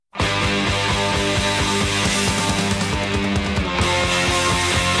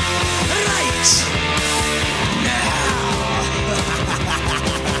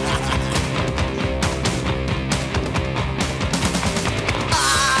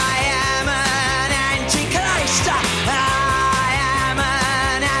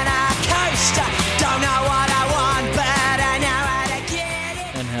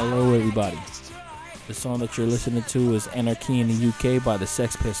The song that you're listening to is Anarchy in the UK by the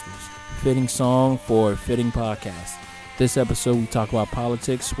Sex Pistols. Fitting song for a fitting podcast. This episode we talk about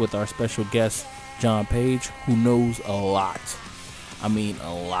politics with our special guest, John Page, who knows a lot. I mean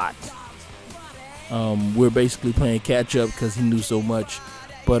a lot. We're basically playing catch up because he knew so much.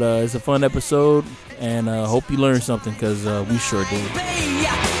 But it's a fun episode, and hope you learned something because we sure did.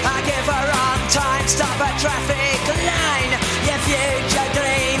 I give her on time, stop a traffic line. Your future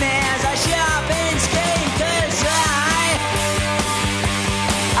dream is a shopping scheme, 'cause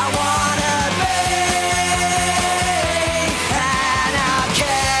I wanna be anarchy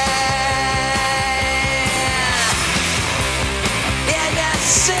in the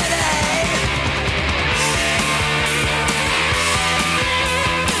city.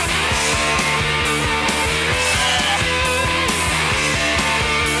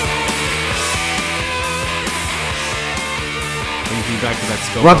 Back to that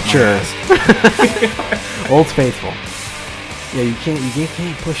scope. Rupture. Old Faithful. Yeah, you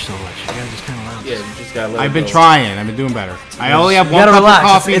can't push so much. You gotta just kind of relax. Yeah, you just gotta let I've it been go. trying. I've been doing better. I only have You one gotta cup relax. of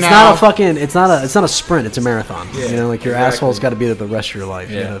coffee It's now. not a fucking. It's not a sprint. It's a marathon. Yeah, you know, like your exactly. asshole's got to be there the rest of your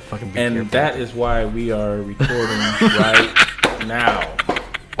life. You Yeah. gotta fucking be And careful. that is why we are recording right now.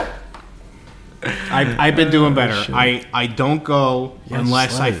 I've been doing better. shit. I don't go Yeah, unless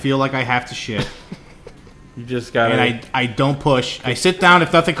just I let it. feel like I have to shit. You just gotta. And I don't push. I sit down.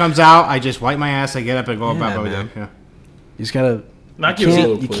 If nothing comes out, I just wipe my ass. I get up and go about my day. man. Yeah. You just gotta. not You give us a can't,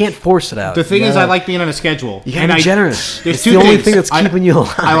 little you push. can't force it out. The thing You is, gotta- I like being on a schedule. You gotta And be I- generous. There's It's two the only things. thing that's keeping you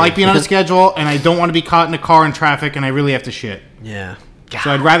alive. I like being on a schedule, and I don't want to be caught in a car in traffic, and I really have to shit. Yeah.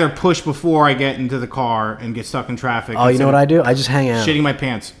 So I'd rather push before I get into the car and get stuck in traffic. Oh, you know what I instead do? I just hang of out. shitting my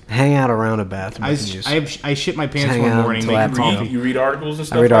pants. Hang out around a bathroom. I shit my pants hang one out morning until I have making coffee. coffee. You read articles and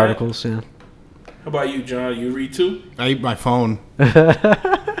stuff. I read like that? articles. Yeah. How about you, John? You read too? I eat my phone. Yeah,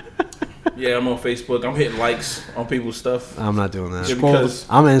 I'm on Facebook. I'm hitting likes on people's stuff. I'm not doing that. Yeah, because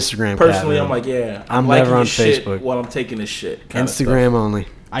I'm an Instagram. personally, cat, I'm man. like, yeah, I'm liking never on your shit Facebook. while I'm taking this shit. kinda Instagram only.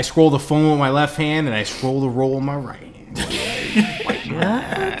 I scroll the phone with my left hand, and I scroll the roll with my right hand.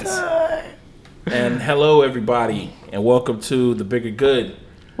 stuff. And hello, everybody, and welcome to The Bigger Good.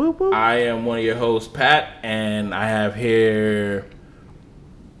 Whoop, whoop. I am one of your hosts, Pat, and I have here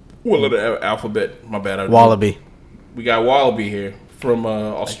what letter alphabet? My bad. Wallaby. We got Wallaby here from I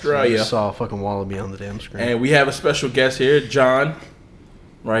Australia. just saw a fucking wallaby on the damn screen. And we have a special guest here, John.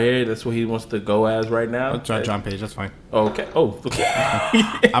 Right here. That's what he wants to go as right now. John Page, that's fine. Okay. Oh, okay.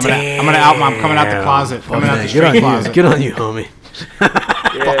 I'm coming out the closet. Coming out the Good on straight you. closet. Good on you, homie.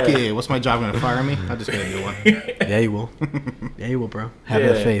 Fuck yeah. What's my job gonna fire me? I'll just get a new one. Yeah, you will. Yeah, you will, bro. Have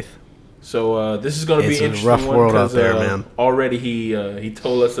Yeah. that faith. So this is going to be It's an a interesting rough one world out 'cause, there, man. Already he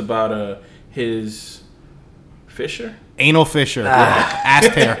told us about his Fisher, Anal fissure. Ass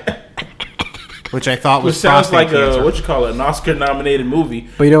tear. Which I thought which was sounds prostate like cancer. what you call it, an Oscar-nominated movie.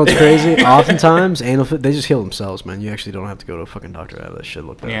 But you know what's crazy? Oftentimes, they just heal themselves, man. You actually don't have to go to a fucking doctor to have that shit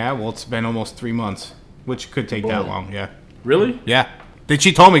looked at. Yeah, well, it's been almost 3 months, which could take that Boom. long. Yeah. Really? Yeah. Then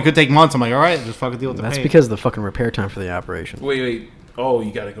she told me it could take months. I'm like, all right, just fucking deal with the That's pain. because of the fucking repair time for the operation. Wait. Oh,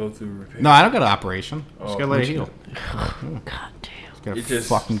 you got to go through repair. No, I don't got an operation. Just Oh, gotta let it what you heal. God damn. Just gotta It just-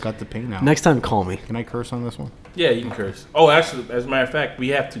 fucking gut the pain out. Next time, call me. Can I curse on this one? Yeah, you can curse. Oh, actually, as a matter of fact, we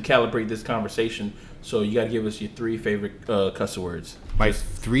have to calibrate this conversation. So you got to give us your 3 favorite cuss words. My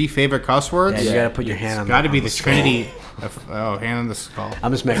 3 favorite cuss words? Yeah, you Yeah. gotta put your hand on. Got to be on the skull. Trinity. Hand on the skull.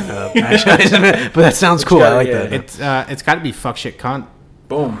 I'm just making it up, actually. But that sounds cool. I like Yeah. that. It's got to be fuck shit cunt.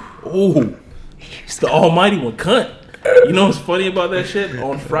 Boom. Ooh. It's the almighty one, cunt. You know what's funny about that shit?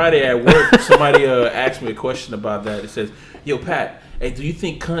 On Friday at work, somebody asked me a question about that. It says, yo, Pat, hey, do you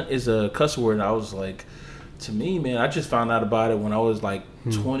think cunt is a cuss word? And I was like, to me, man, I just found out about it when I was like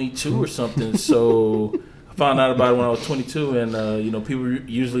 22 or something. So I found out about it when I was 22, and, people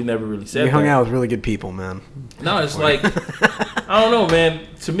usually never really said You that. hung out with really good people, man. No, it's like, I don't know, man.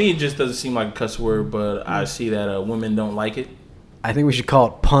 To me, it just doesn't seem like a cuss word, but I see that women don't like it. I think we should call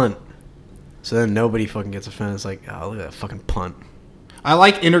it punt. So then nobody fucking gets offended. It's like, oh, look at that fucking punt. I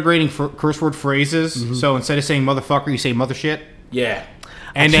like integrating curse word phrases. So instead of saying motherfucker, you say mother shit. Yeah.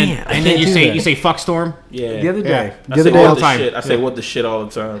 And I then can't and then you do say that. you say fuck storm. Yeah. The other day, Yeah. I the say other day, what all the time. shit. I say what the shit all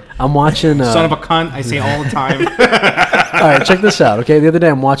the time. I'm watching. Son of a cunt. I say all the time. All right, check this out. Okay, the other day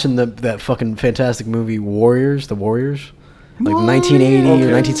I'm watching that fucking fantastic movie Warriors, The Warriors, like 1980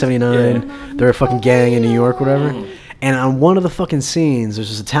 or 1979. They're a fucking gang in New York, whatever. And on one of the fucking scenes, there's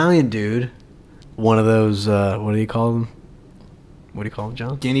this Italian dude, one of those. What do you call them? What do you call them,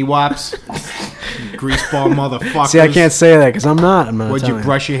 John? Guinea wops. Greaseball motherfuckers. See, I can't say that because I'm not. Would you Italian.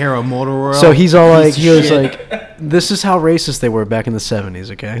 brush your hair on motor oil? So he's all like, Piece he of was shit. like, this is how racist they were back in the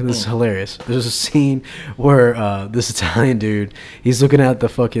 70s, okay? This is hilarious. There's a scene where this Italian dude, he's looking at the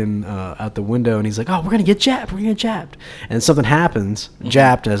fucking, out the window, and he's like, oh, we're going to get jabbed. We're going to get jabbed. And something happens,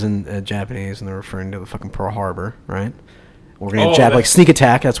 jabbed as in Japanese, and they're referring to the fucking Pearl Harbor, right? We're going to jab, like sneak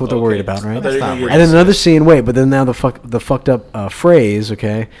attack. That's what they're worried about, right? That's not And then another scene, but then now the fucked up phrase,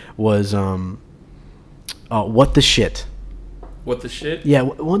 okay, was, what the shit? What the shit? Yeah,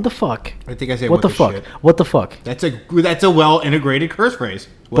 what the fuck? I think I say What the fuck? shit. What the fuck? That's a well integrated curse phrase.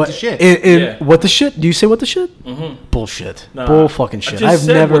 What the shit? In what the shit? Do you say what the shit? Mm-hmm. Bullshit. Nah, Bull fucking shit. I just I've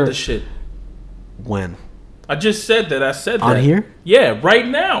said never. what the shit. When? I just said that. I said that. On here? Yeah, right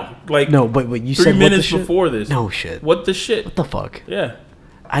now. Like No, but you 3 said what the minutes shit? before this. No shit. What the shit? What the fuck? Yeah.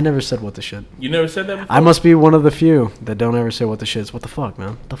 I never said what the shit. You never said that before? I must be one of the few that don't ever say what the shit. It's what the fuck, man.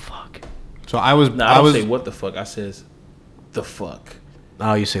 What the fuck? So I was. No, I don't say what the fuck. I says the fuck.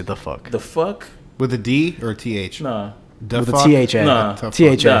 Oh, you say the fuck. The fuck? with a D or a TH. Nah. The With a fuck? THA. Nah.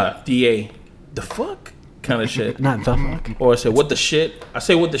 THA. Nah. DA. The fuck? Kind of shit. Not the fuck. Or I say what the shit. I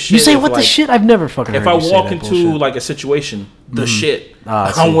say what the shit. You say if, what the like, shit? I've never fucking If heard I you say walk that into bullshit. like a situation, the shit, Ah, I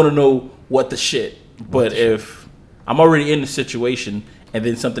I see. want to know what the shit. But if I'm already in the situation and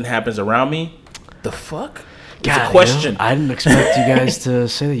then something happens around me, the fuck? It's God, a question. I didn't expect you guys to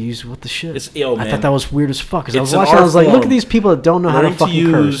say that you use what the shit. It's ill, I man. thought that was weird as fuck. Because I was It's an watching, I art was like, look form. at these people that don't know how to Learn to fucking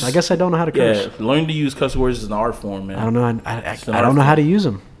use- curse. I guess I don't know how to curse. Yeah, learning to use cuss words is an art form, man. I don't know. an I art don't know how to form. use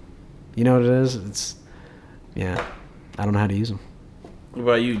them. You know what it is? It's yeah. I don't know how to use them. What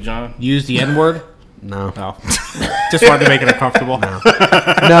about you, John? Use the N word. No. Oh, just wanted to make it uncomfortable. No,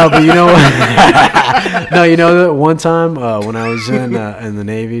 but you know what? No, you know that one time when I was in the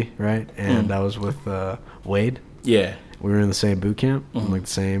Navy, right? And I was with Wade. Yeah. We were in the same boot camp, in like the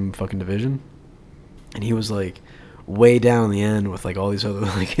same fucking division, and he was like way down the end with like all these other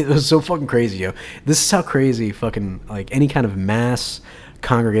like it was so fucking crazy, yo. This is how crazy fucking like any kind of mass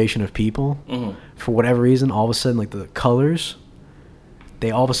congregation of people, for whatever reason, all of a sudden like the colors, they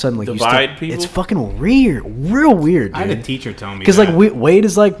all of a sudden like Divide people? It's fucking weird, real weird, I dude. had a teacher tell me Because that. like Wade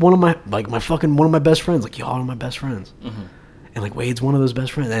is like one of my best friends. Like y'all are my best friends, and like Wade's one of those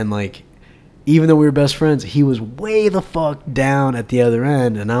best friends. And like even though we were best friends, he was way the fuck down at the other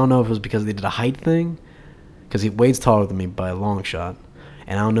end. And I don't know if it was because they did a height thing, because Wade's taller than me by a long shot,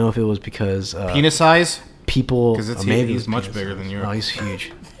 and I don't know if it was because penis size. people. 'Cause it's- maybe it he's was much penis bigger size. than yours. Oh, he's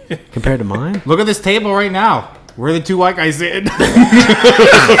huge compared to mine. Look at this table right now. We're the two white guys sitting.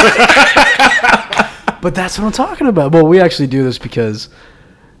 But that's what I'm talking about. Well, we actually do this because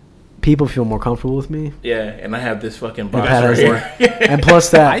people feel more comfortable with me. Yeah, and I have this fucking And box Pat right has here. and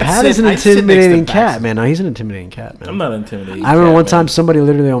plus that, I'd Pat sit- is an I'd sit next to intimidating Pat. cat, man. No, he's an intimidating cat, man. I'm not intimidated. I remember one man. time somebody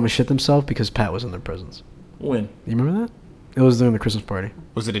literally almost shit themselves because Pat was in their presence. When? You remember that? It was during the Christmas party.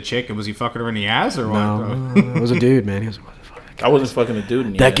 Was it a chick and was he fucking her in the ass or what? No, it was a dude, man. He was like, what the fuck? I wasn't fucking a dude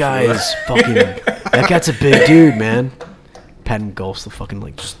in the That ass, guy bro. is fucking. That guy's a big dude, man. Pat engulfs the fucking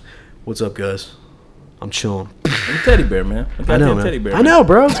like. Just, what's up, guys? I'm chilling. I'm a teddy bear, man. I'm a I know, goddamn man. teddy bear. I know,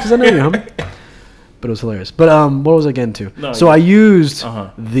 bro. It's because I know you, homie. But it was hilarious. But what was I getting to? No, so yeah. I used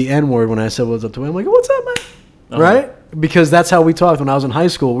Uh-huh. the N word when I said what's up to him. I'm like, what's up, man? Right? Because that's how we talked when I was in high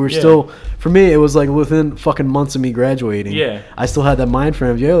school. We were Yeah. still, for me, it was like within fucking months of me graduating. Yeah. I still had that mind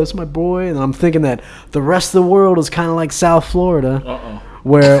frame of, yo, this is my boy. And I'm thinking that the rest of the world is kind of like South Florida,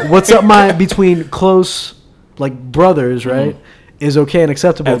 where what's up my between close, like brothers, right, is okay and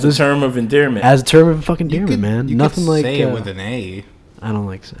acceptable. As a term of endearment. As a term of fucking You endearment, could- man. you Nothing could like. say it with an A. I don't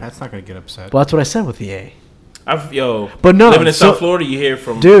like that. That's not gonna get upset. Well, that's what I said with the A. But no, living in so- South Florida, you hear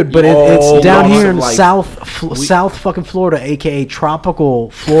from Dude, but all it's down walks here of in life. South fucking Florida, aka tropical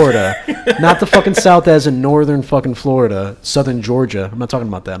Florida, not the fucking South as in northern fucking Florida, southern Georgia. I'm not talking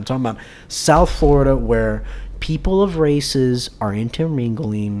about that. I'm talking about South Florida, where people of races are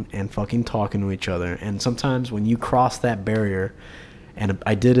intermingling and fucking talking to each other. And sometimes when you cross that barrier, and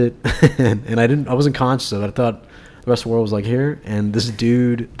I did it, and I wasn't conscious of it. I thought the rest of the world was like here, and this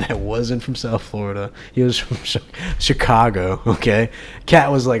dude that wasn't from South Florida, he was from Chicago, okay?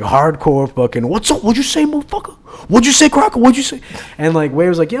 Cat was like hardcore fucking, what's up? What'd you say, motherfucker? What'd you say, Crocker? What'd you say? And like Wade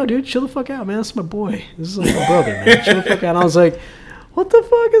was like, yo, dude, chill the fuck out, man. That's my boy. This is like my brother, man. Chill the fuck out. And I was like, what the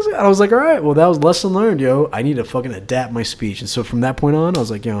fuck is it? I was like, all right, well, that was lesson learned, yo. I need to fucking adapt my speech. And so from that point on, I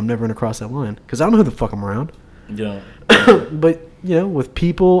was like, yo, I'm never gonna cross that line. Because I don't know who the fuck I'm around. Yeah. But, you know, with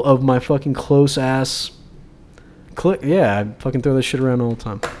people of my fucking close ass clique, yeah, I fucking throw this shit around all the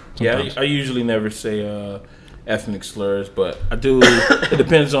time. Yeah, sometimes. I usually never say ethnic slurs, but I do. It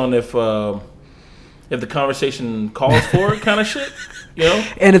depends on if the conversation calls for it, kind of shit. You know.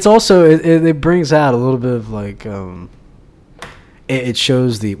 And it's also, it brings out a little bit of like, it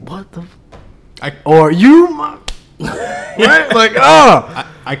shows the, what the, or you, Right? Like, oh.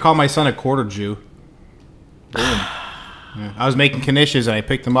 I call my son a quarter Jew. Yeah. I was making knishes and I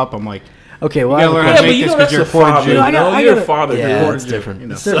picked him up. I'm like, Okay, well, You gotta learn how to make this because you're a quarter Jew. You're a father. Yeah, you're a quarter it's Jew, different. you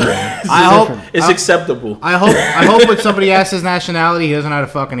know, It's so different. it's acceptable. I hope when somebody asks his nationality, he doesn't know how to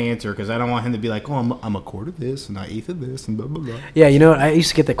fucking answer because I don't want him to be like, oh, I'm a quarter of this and I eighth of this and blah blah blah. Yeah, you know what? I used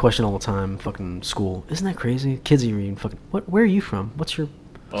to get that question all the time. Fucking school. Isn't that crazy? Kids are even fucking. Where are you from? What's your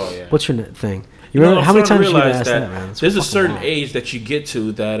thing? You remember how many times you realize asked that, man? It's there's a fucking certain wild. age that you get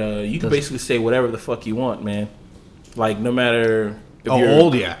to that you can basically say whatever the fuck you want, man. Like no matter if you're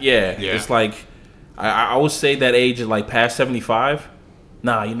old, yeah. Yeah. It's like I would say that age is like past 75.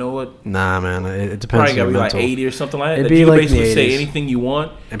 Nah, you know what? Nah, man. It depends. Probably on gotta your be like mental. 80 or something like that. It'd That be you can like in the basically say 80s. anything you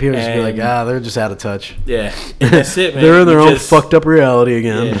want. And people just be like, they're just out of touch. Yeah, and that's it, man. They're in their You own just- fucked up reality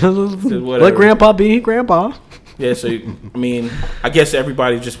again. Yeah. So Let whatever. grandpa be grandpa. Yeah, so I mean, I guess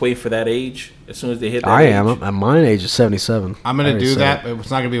everybody's just waiting for that age. As soon as they hit that I age. am. At mine age is 77. I'm gonna I already do said that. it. But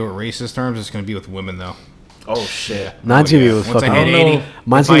it's not gonna be with racist terms. It's gonna be with women though. Oh shit. Mine's gonna be with Once I fucking. hit 80,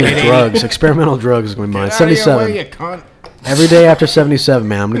 Mine's if I gonna be hit drugs. Experimental drugs is gonna be mine. Get outta here, 77. you cunt. Every day after 77,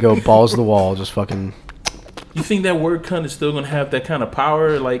 man, I'm gonna go balls to the wall. Just fucking. You think that word cunt is still gonna have that kind of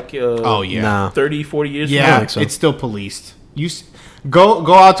power like Oh yeah. Nah. 30, 40 years from I Yeah, think so. it's still policed.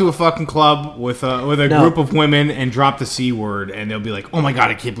 Go out to a fucking club with a No. group of women and drop the C word, and they'll be like, "Oh my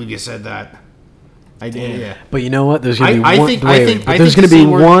god, I can't believe you said that." I did. Yeah. But you know what? There's gonna be I one. think- wait, I think- but I there's think gonna the be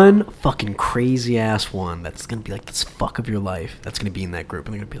C word- one fucking crazy ass one that's gonna be like this fuck of your life. That's gonna be in that group,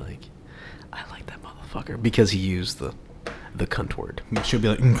 and they're gonna be like, I like that motherfucker because he used the cunt word. She'll be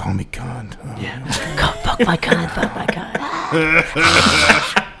like, "Call me cunt." Yeah. Fuck my cunt. Fuck my cunt.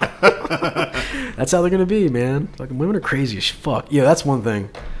 That's how they're gonna be, man. Fucking women are crazy as fuck. Yeah, that's one thing.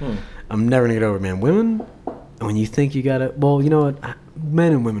 I'm never gonna get over, man. Women, when you think you gotta, well, you know what?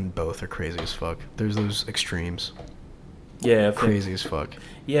 Men and women both are crazy as fuck. There's those extremes. Yeah, I think- Crazy as fuck.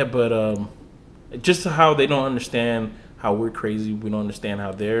 Yeah, but just how they don't understand how we're crazy, we don't understand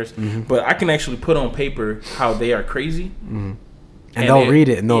how theirs. But I can actually put on paper how they are crazy. And they'll read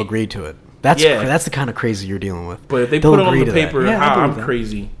it and they'll yeah. agree to it. That's Yeah. that's the kind of crazy you're dealing with. But if they They'll put it on agree the to that. paper Yeah, I how believe I'm that.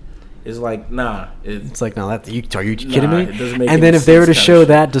 crazy, it's like nah. It's like, no, are you kidding Nah, me? it doesn't make And any then if they were to sense, show kinda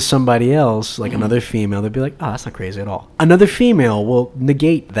that to somebody else, like another female, they'd be like, oh, that's not crazy at all. Another female will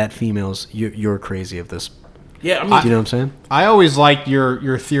negate that female's, you're crazy of this. Yeah, I mean, Do you know what I'm saying? I always liked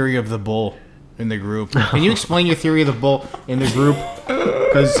your theory of the bull in the group. Can you explain your theory of the bull in the group?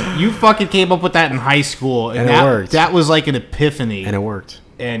 Because you fucking came up with that in high school, and And it that worked. that was like an epiphany, And it worked.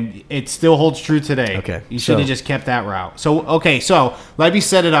 and it still holds true today. Okay, you should have so- just kept that route. So let me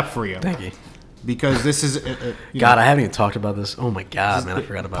set it up for you. Thank you. Because this is God, I haven't even talked about this. Oh my God, man, I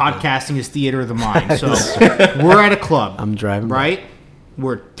forgot about that. podcasting is theater of the mind. So we're at a club. I'm driving back. right.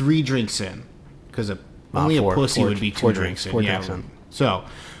 We're 3 drinks in because only a four- pussy four- would be 2 four drinks in. four Yeah. drinks in. So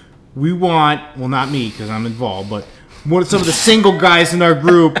we want, well, not me because I'm involved, but some of the single guys in our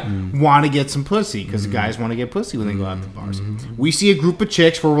group want to get some pussy because the guys want to get pussy when they go out to bars. We see a group of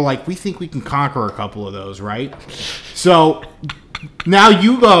chicks where we're like, we think we can conquer a couple of those, right? So now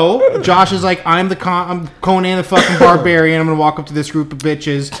you go. Josh is like, I'm Conan the fucking barbarian. I'm gonna walk up to this group of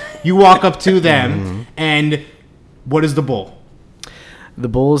bitches. You walk up to them, and what is the bull? The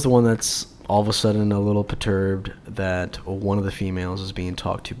bull is the one that's all of a sudden a little perturbed that one of the females is being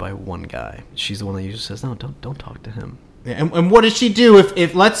talked to by one guy. She's the one that usually says, no, don't talk to him. And what does she do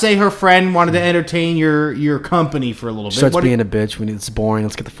if let's say her friend wanted to entertain your company for a little bit? Starts What being a bitch when it's boring.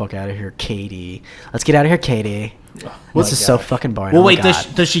 Let's get the fuck out of here, Katie. Let's get out of here, Katie. This is so fucking boring. well, Oh my wait, God.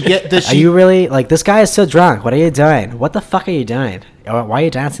 does she get? Does Are she? you really like this guy is so drunk? What are you doing? What the fuck are you doing? Why are you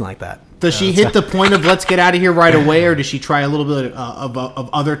dancing like that? Does she hit the point of let's get out of here right away, or does she try a little bit of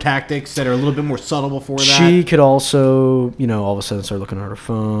other tactics that are a little bit more subtle before that? She could also, all of a sudden start looking at her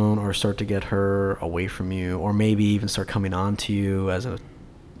phone or start to get her away from you or maybe even start coming on to you as a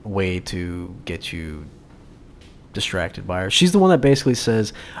way to get you distracted by her. She's the one that basically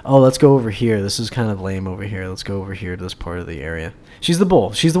says, oh, let's go over here. This is kind of lame over here. Let's go over here to this part of the area. She's the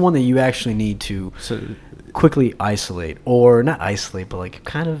bull. She's the one that you actually need to quickly isolate or not isolate, but like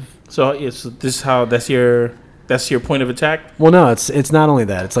kind of. so this is how that's your point of attack. Well, no, it's not only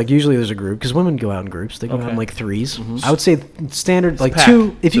that. It's like usually there's a group because women go out in groups. They go out in Okay. like threes. I would say standard like pack.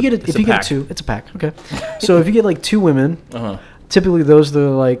 2. If you It's a- get it's if a you get pack. 2, it's a pack. Okay. So if you get like 2 women, Uh-huh. typically those that are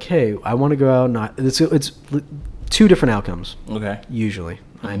like, hey, I want to go out. Not it's 2 different outcomes Okay. usually.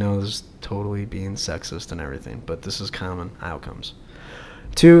 I know this is totally being sexist and everything, but this is common outcomes.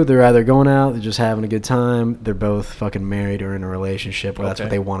 2, they're either going out, they're just having a good time. They're both fucking married or in a relationship, or that's what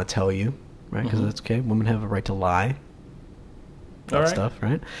Okay. they want to tell you, right? Because that's okay. Women have a right to lie. All right. stuff,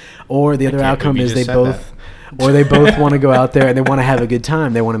 right? Or the other can't outcome believe is you they just said both, or they both want to go out there and they want to have a good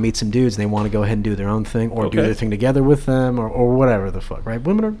time. They want to meet some dudes and they want to go ahead and do their own thing or do Okay. their thing together with them or whatever the fuck, right?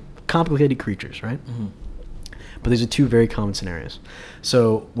 Women are complicated creatures, right? But these are two very common scenarios.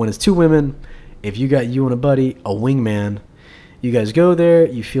 So when it's two women, if you got you and a buddy, a wingman, you guys go there,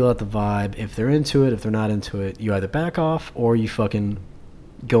 you feel out the vibe. If they're into it, if they're not into it, you either back off or you fucking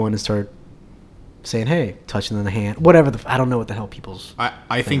go in and start saying, hey, touching them in the hand, whatever. I don't know what the hell people's...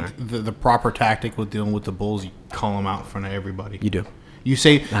 I think the proper tactic with dealing with the bulls, you call them out in front of everybody. You do. You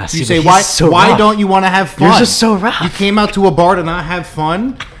say, see, you but say, he's why so why rough. don't you want to have fun? You're just so rough. You came out to a bar to not have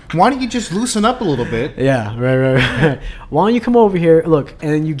fun. Why don't you just loosen up a little bit? Yeah, right. Why don't you come over here, look,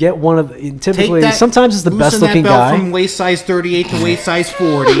 and you get one of the... Typically, Take that, sometimes it's the loosen best-looking that belt guy. from waist size 38 to waist size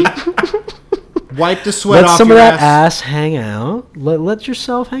 40. Wipe the sweat Let off some your of that ass. ass hang out. Let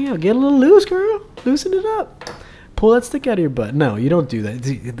yourself hang out. Get a little loose, girl. Loosen it up. Pull that stick out of your butt. No, you don't do that.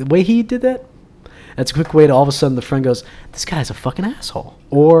 The way he did that, that's a quick way to all of a sudden the friend goes, this guy's a fucking asshole.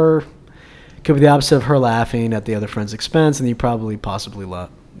 Or it could be the opposite of her laughing at the other friend's expense, and you probably possibly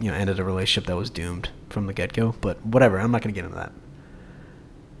ended a relationship that was doomed from the get-go. But whatever, I'm not going to get into that.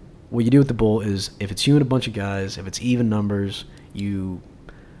 What you do with the bull is if it's you and a bunch of guys, if it's even numbers, you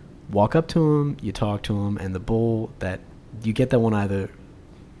walk up to him, you talk to him, and the bull that you get that one either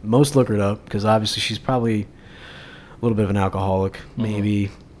most liquored up because obviously she's probably a little bit of an alcoholic,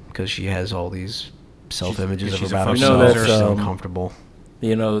 maybe because she has all these self-images of she's a about fucking herself. loser. She's so uncomfortable.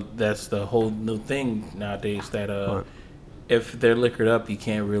 You know, that's the whole new thing nowadays that What? if they're liquored up, you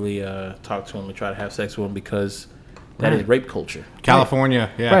can't really talk to them and try to have sex with them because that is Right. rape culture. California,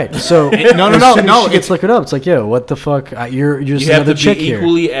 yeah. Right. So No, as soon as she it's gets liquored up. It's like, yo, what the fuck? You're just You have another to chick be here.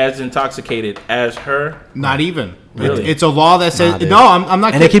 equally as intoxicated as her. not even. Really? It's a law that says Nah, dude. no. I'm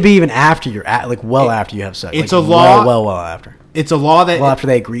not. And it kidding. could be even after you're at, after you have sex. It's like, a law- Well after. It's a law that Well after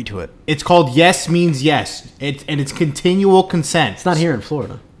they agree to it. it's called yes means yes. It's continual consent. It's not here in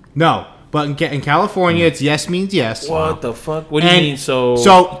Florida. No, but in California, it's yes means yes. What the fuck? What do you And mean?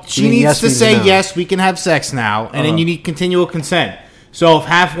 So she You mean needs yes to means say no. yes. We can have sex now, and then you need continual consent. So if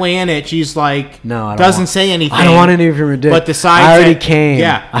halfway in it, she's like, No, I don't doesn't want- say anything. I don't want any of your dick. But decides I already that- came.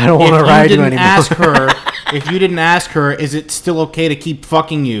 Yeah, I don't want to ride you didn't anymore. ask her, if you didn't ask her, is it still okay to keep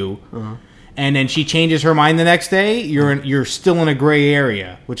fucking you? Uh-huh. And then she changes her mind the next day. You're still in a gray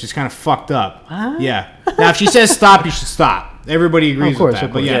area, which is kind of fucked up. Yeah. Now if she says stop, you should stop. Everybody agrees Of course, with that.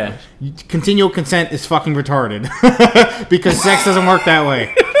 of But course. yeah, continual consent is fucking retarded because sex doesn't work that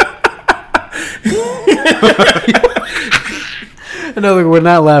way. No, look, we're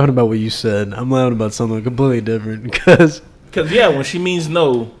not laughing about what you said. I'm laughing about something completely different because yeah, when she means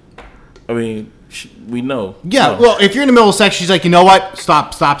no, I mean we know. Yeah, No. well, if you're in the middle of sex, she's like, you know what?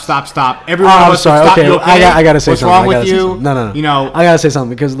 Stop. Everyone I'm else sorry. stop. Okay, You okay? I gotta say What's something. wrong I with gotta say you? something. No. You know, I gotta say something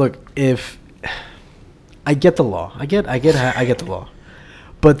because look, if I get the law, I get the law,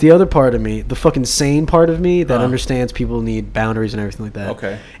 but the other part of me, the fucking sane part of me that understands people need boundaries and everything like that.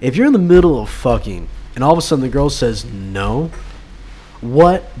 Okay. If you're in the middle of fucking and all of a sudden the girl says no,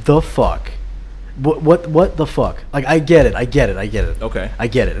 what the fuck? What the fuck? Like I get it. Okay. I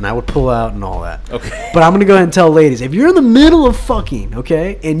get it, and I would pull out and all that. Okay. But I'm gonna go ahead and tell ladies, if you're in the middle of fucking,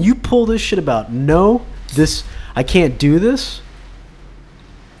 okay, and you pull this shit about no, I can't do this.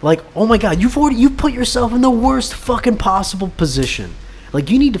 Like, oh my god, you've put yourself in the worst fucking possible position.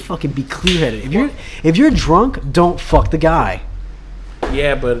 Like, you need to fucking be clear-headed. If you're drunk, don't fuck the guy.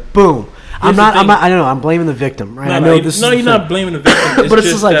 Yeah, but Boom. Here's the thing. I don't know. I'm blaming the victim, right? no, I no, know you- this is no, the you're thing. not blaming the victim. But it's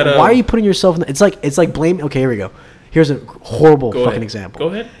just like, that, why are you putting yourself in? It's like blaming. Okay, here we go. Here's a horrible Go fucking ahead. example. Go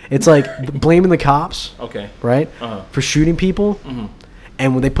ahead. It's like blaming the cops, Okay. right, Uh-huh. for shooting people,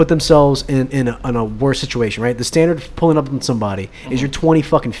 and when they put themselves in a worse situation, right? The standard of pulling up on somebody is you're 20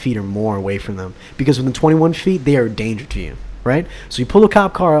 fucking feet or more away from them, because within 21 feet they are a danger to you, right? So you pull a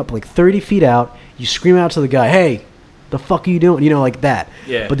cop car up like 30 feet out, you scream out to the guy, "Hey, the fuck are you doing?" You know, like that.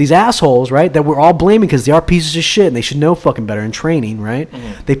 Yeah. But these assholes, right, that we're all blaming because they are pieces of shit and they should know fucking better in training, right?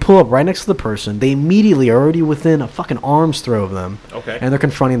 They pull up right next to the person. They immediately are already within a fucking arm's throw of them. Okay. And they're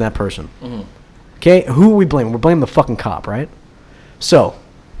confronting that person. Okay, who are we blaming? We're blaming the fucking cop, right? So,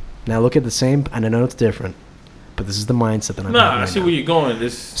 now look at the same, and I know it's different, but this is the mindset that I'm Nah, having I right see now. where you're going.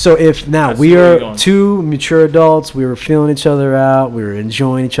 This. So if now I see we where you're are going. two mature adults, we were feeling each other out, we were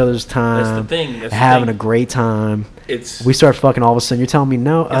enjoying each other's time, That's the thing. That's the having thing. a great time. It's. We start fucking all of a sudden. You're telling me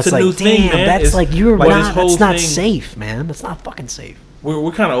no. It's It's a new like, thing, damn, man. that's It's like you're like this not. whole That's not thing- safe, man. That's not fucking safe.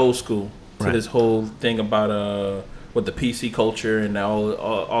 We're kind of old school to Right. this whole thing about with the PC culture and all that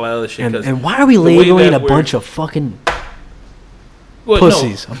other shit. And 'cause and why are we the way labeling that a we're- bunch of fucking Well,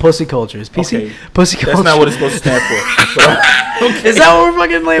 pussies. A pussy culture. Is PC Okay. pussy culture? That's not what it's supposed to stand for. But, Is that what we're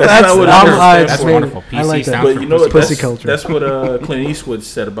fucking labeling? That's not what it's supposed to stand That's for. wonderful. I like PC that. stands but for you know what? Pussy That's, culture. that's what Clint Eastwood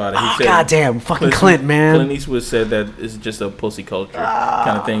said about it. He Oh, said, goddamn, fucking Clint, man. Clint Eastwood said that it's just a pussy culture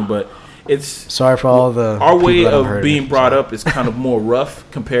kind of thing, but it's Sorry for all the our people way that haven't heard of being it. brought up is kind of more rough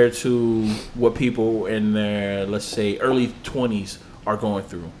compared to what people in their, let's say, early 20s are going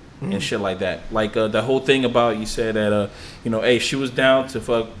through and shit like that. Like the whole thing about, you said that hey, she was down to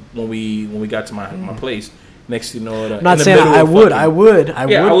fuck when we got to my place. Next thing you know, I'm not saying I would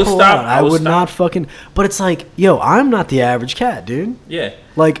would pull stop. out. I would not fucking. But it's like, yo, I'm not the average cat, dude. Yeah.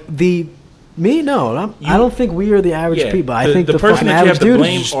 Like me, no. I don't think we are the average people. I think the person fucking that you average have to dude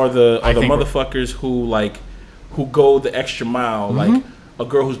blame is are the think we're- motherfuckers who go the extra mile. Like a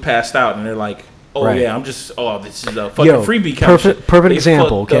girl who's passed out and they're like, oh Right. yeah, this is a fucking Yo, freebie kind of shit. perfect They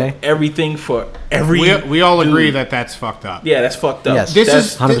example, fucked up okay? everything for every. We all agree dude. that that's fucked up. Yeah, that's fucked up. Yes. This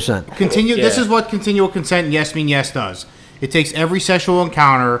That's- is 100%. This Yeah. is what continual consent and yes mean yes does. It takes every sexual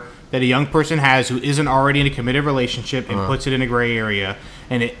encounter that a young person has who isn't already in a committed relationship and puts it in a gray area.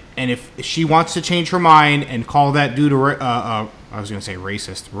 And if she wants to change her mind and call that dude I was gonna say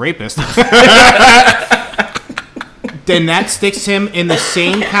rapist, then that sticks him in the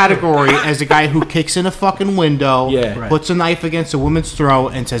same category as a guy who kicks in a fucking window, Yeah. Right. puts a knife against a woman's throat,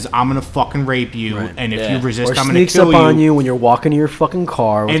 and says, "I'm gonna fucking rape you, Right. and if Yeah. you resist, or I'm gonna sneaks kill up on you when you're walking to your fucking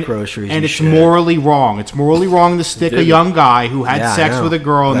car with and, groceries. and it's shit. morally wrong. It's morally wrong to stick a Dude. young guy who had Yeah, I sex know. with a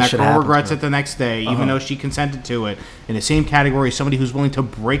girl and That that shit girl happens, regrets man. it the next day, even though she consented to it, in the same category as somebody who's willing to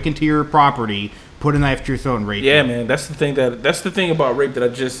break into your property, put a knife to your throat, and rape Yeah, you. man, that's the thing about rape that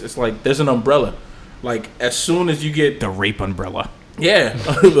it's like there's an umbrella. Like as soon as you get The rape umbrella. yeah,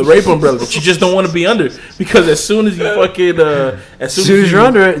 the rape umbrella that you just don't want to be under, because as soon as you fucking as soon as you're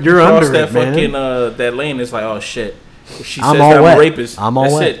under it, you're cross under that it, man. fucking that lane, it's like, oh shit. If she I'm says all that I'm wet. a rapist, I'm all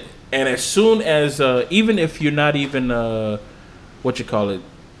that's wet. it. And as soon as even if you're not even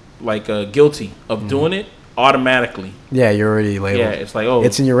guilty of doing it, automatically, Yeah, you're already labeled. yeah, it's like, oh,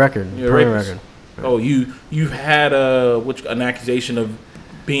 It's in your record. you're a Permanent rapist. record. Oh, you've had an accusation of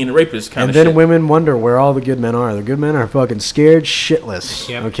being a rapist kind And of then shit. women wonder where all the good men are. The good men are fucking scared shitless.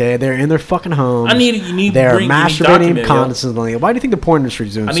 Yep. Okay, they're in their fucking homes. You need They're to masturbating document, yo. constantly. Why do you think the porn industry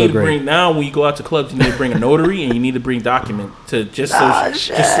is doing I so need to great? bring now when you go out to clubs, you need to bring a notary and you need to bring document to just so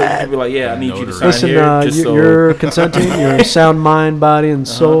you can be like, yeah, I need you to sign Listen, here. Just so, you're consenting. You're sound mind, body, and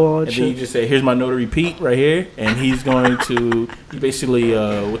soul. All that and then you shit. just say, here's my notary Pete right here, and he's going to basically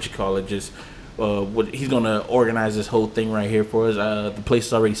he's going to organize this whole thing right here for us. The place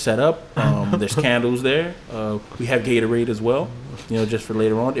is already set up. There's candles there. We have Gatorade as well, just for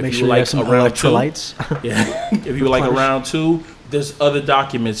later on. If Make you sure you like have some around two, electrolytes. yeah. If you like a round two, there's other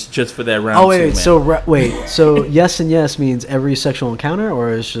documents just for that round. Oh two, wait, man. so yes and yes means every sexual encounter,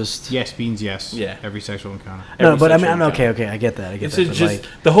 or it's just Yes means yes. Yeah. Every sexual encounter. no? Every But I sexual mean, okay, encounter. I get that. I get It's that. But just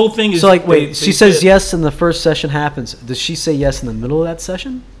like, the whole thing is so like, wait, they she says said- yes, and the first session happens. Does she say yes in the middle of that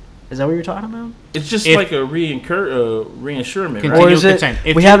session? Is that what you're talking about? It's just If- like a reinsurement, Continue. right? Or is it consent.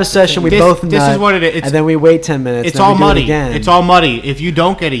 If we you- have a session, we this- both this is nut, what it is. It's- and then we wait 10 minutes. It's and then all we do it muddy. again. It's all muddy. If you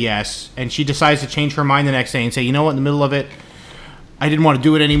don't get a yes and she decides to change her mind the next day and say, you know what, in the middle of it, I didn't want to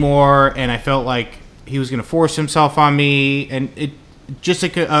do it anymore, and I felt like he was going to force himself on me, and it just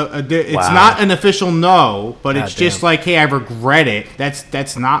like it's Wow. not an official no, but it's Goddamn. just like, hey, I regret it.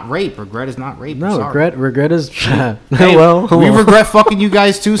 That's not rape. Regret is not rape. I'm No, sorry. regret is. Hey, well, we regret fucking you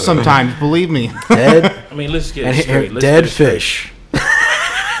guys too sometimes. Believe me. dead I mean, let's get and it straight. Let's dead get it straight. fish.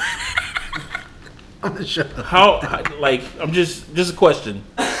 How like I'm just a question.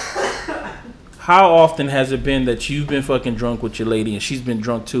 How often has it been that you've been fucking drunk with your lady and she's been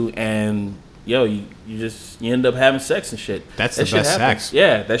drunk too, and you end up having sex and shit? That's That the shit best happens. sex.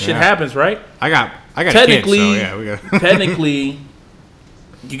 Yeah, that shit Yeah. happens, right? I got Technically, kids, so yeah, we got. technically,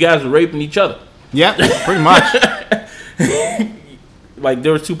 you guys are raping each other. Yeah, pretty much. Like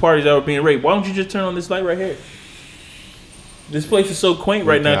there was two parties that were being raped. Why don't you just turn on this light right here? This place is so quaint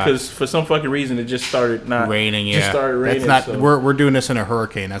right now God. because for some fucking reason it just started not Raining, yeah. Just started raining. That's not. so. We're doing this in a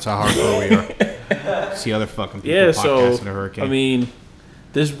hurricane. That's how hardcore we are. See other fucking people Yeah, so podcast in a hurricane. I mean,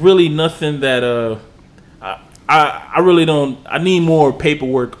 there's really nothing that I really don't. I need more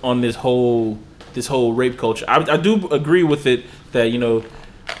paperwork on this whole rape culture. I do agree with it that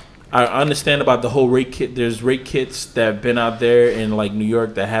I understand about the whole rape kit. There's rape kits that have been out there in like New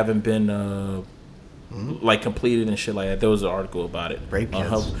York that haven't been like completed and shit like that. There was an article about it. Rape on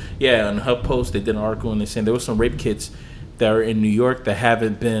kits? on HuffPost they did an article and they saying there was some rape kits that are in New York that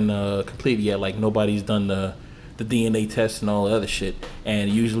haven't been completed yet. Like nobody's done the DNA test and all the other shit. And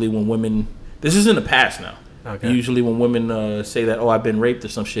usually when women, this is in the past now. Okay. Usually when women say that, I've been raped or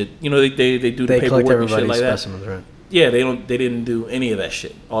some shit, they do the They collect paperwork and shit everybody's like that. specimens, right? Yeah, they didn't do any of that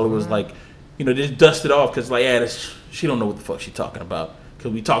shit. All it was like, just dust it off because she don't know what the fuck she talking about.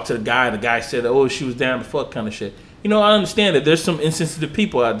 Because we talked to the guy said, she was down to fuck kind of shit. I understand that there's some insensitive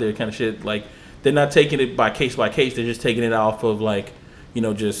people out there kind of shit. Like, they're not taking it by case, they're just taking it off of like,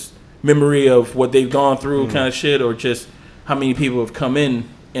 just memory of what they've gone through kind of shit, or just how many people have come in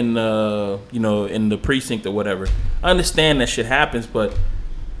the precinct or whatever. I understand that shit happens, but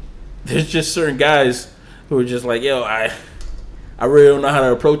there's just certain guys who are just like, I really don't know how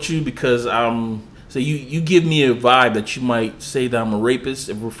to approach you because so you give me a vibe that you might say that I'm a rapist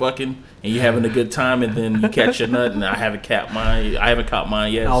if we're fucking and you're having a good time, and then you catch your nut and I haven't caught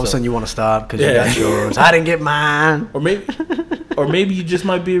mine yet. All of a sudden you want to stop because you got yours. I didn't get mine. Or maybe you just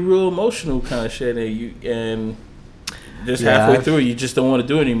might be real emotional kind of shit, and halfway through you just don't want to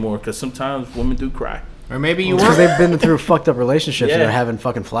do it anymore because sometimes women do cry. Or maybe you because were. they've been through fucked up relationships Yeah. and they're having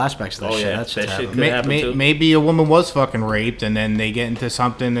fucking flashbacks to that shit. Yeah, That's that just shit happening. could happen too. Maybe a woman was fucking raped, and then they get into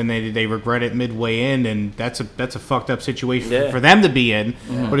something, and they regret it midway in, and that's a fucked up situation for them to be in.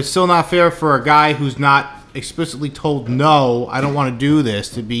 Mm-hmm. But it's still not fair for a guy who's not explicitly told no, I don't want to do this,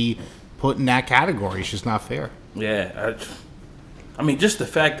 to be put in that category. It's just not fair. Yeah, I mean, just the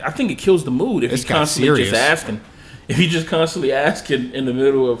fact, I think it kills the mood if It's you got constantly just serious. asking. If you just constantly asking in the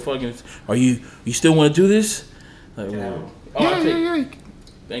middle of fucking, you still want to do this? Like, Yeah.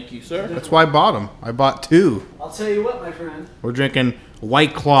 Thank you, sir. That's why I bought them. I bought 2. I'll tell you what, my friend. We're drinking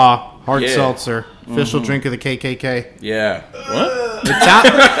White Claw Hard Yeah. Seltzer, official drink of the KKK. Yeah. What?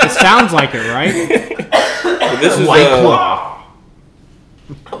 It sounds like it, right? This is White Claw.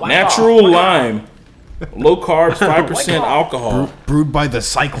 natural lime, low carbs, 5% alcohol. Brewed by the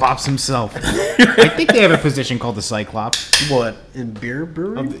Cyclops himself. I think they have a position called the Cyclops. What? In beer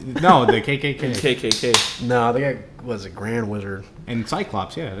brewery? No, the KKK. KKK. No, they got, was it Grand Wizard? And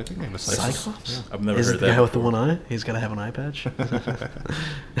Cyclops, yeah. I think they have a Cyclops. Cyclops? I've never Is it heard the guy that. with the one eye? He's got to have an eye patch?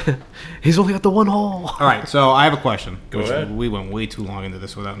 He's only got the one hole. All right, so I have a question. Go ahead. We went way too long into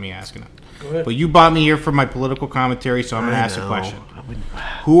this without me asking it. Go ahead. But you bought me here for my political commentary, so I'm going to I ask a know. question.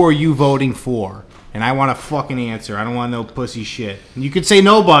 Who are you voting for? And I want a fucking answer. I don't want no pussy shit. You could say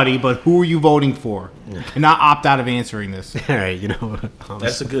nobody, but who are you voting for? And not opt out of answering this. All right, you know what?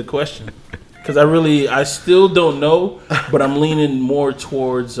 That's a good question. Because I still don't know, but I'm leaning more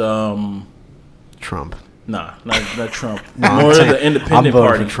towards, Trump. not Trump. No, More I'm of saying- the independent I'm voting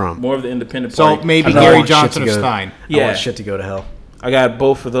party. for Trump. More of the independent So party. maybe I don't Gary want shit Johnson to or go- Stein. I Yeah. want shit to go to hell. I got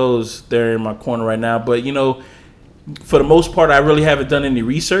both of those there in my corner right now. But, for the most part, I really haven't done any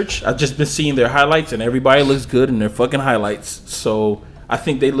research. I've just been seeing their highlights, and everybody looks good in their fucking highlights. So I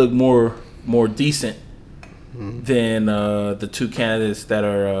think they look more decent than the two candidates that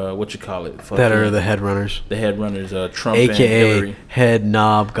are, That are the head runners. the head runners, Trump and AKA Hillary. head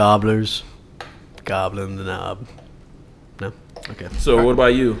knob gobblers. Gobbling the knob. No? Okay. So what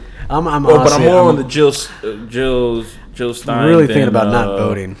about you? I'm But I'm honestly, more on the Jill Stein. really than, thinking about not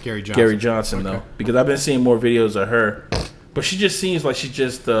voting. Gary Johnson. Gary Johnson, though, because I've been seeing more videos of her, but she just seems like she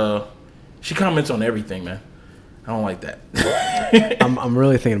comments on everything, man. I don't like that. I'm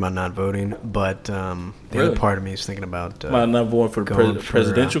really thinking about not voting, but the Really? other part of me is thinking about Am I not voting for the Going for,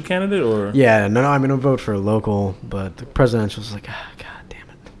 presidential candidate or? yeah, no, I mean I'll vote for local, but the presidential is like, god damn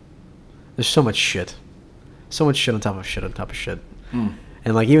it. There's so much shit on top of shit on top of shit, and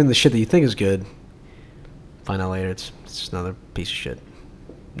like even the shit that you think is good, find out later it's just another piece of shit.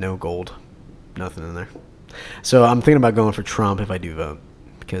 No gold, nothing in there. So I'm thinking about going for Trump if I do vote,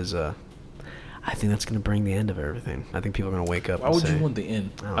 because I think that's going to bring the end of everything. I think people are going to wake up. Why and would say, you want the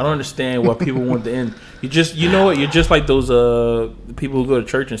end? I don't I don't know. understand why people want the end. You know what? You're just like those people who go to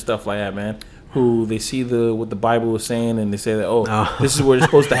church and stuff like that, man. Who they see what the Bible is saying and they say that this is where it's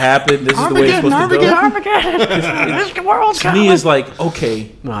supposed to happen. This is the way it's supposed to go. To me, it's like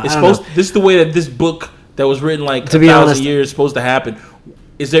okay, No, I it's don't supposed. This is the way that this book that was written like To a be 1,000 honest- years is supposed to happen.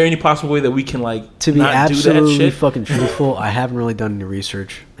 Is there any possible way that we can like To be not do that absolutely shit? fucking truthful, I haven't really done any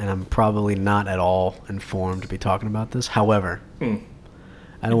research, and I'm probably not at all informed to be talking about this. However, I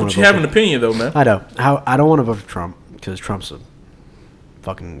don't want But to. you have an opinion though, man. I know. I don't want to vote for Trump because Trump's a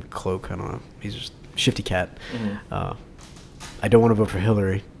fucking cloak. I don't know. He's just a shifty cat. I don't want to vote for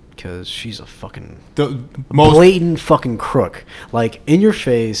Hillary because she's a fucking The most blatant fucking crook. Like in your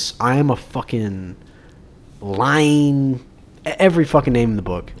face, I am a fucking lying every fucking name in the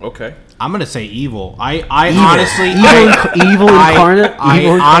book. Okay. I'm gonna say evil. I Evil. honestly, Evil incarnate. I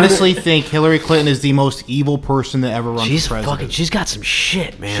Evil incarnate. honestly think Hillary Clinton is the most evil person to ever run She's for president. fucking. She's got some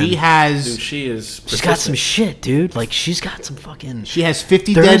shit, man. She has. Dude, she is. She's got some shit, dude. Like she's got some fucking. She has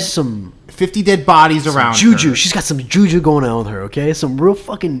 50 There's dead. some 50 dead bodies around juju. her. She's got some juju going on with her. Okay, some real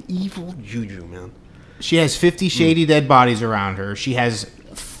fucking evil juju, man. She has 50 shady dead bodies around her. She has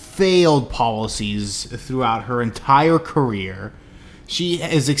failed policies throughout her entire career. She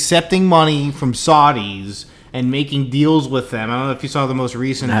is accepting money from Saudis and making deals with them. I don't know if you saw the most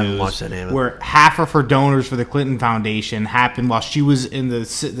recent I haven't news watched that either. where half of her donors for the Clinton Foundation happened while she was in the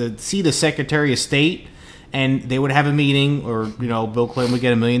seat of Secretary of State. And they would have a meeting, or Bill Clinton would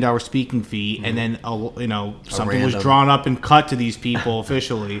get $1 million speaking fee, and then something was random. drawn up and cut to these people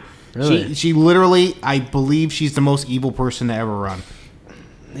officially. Really? She literally, I believe she's the most evil person to ever run.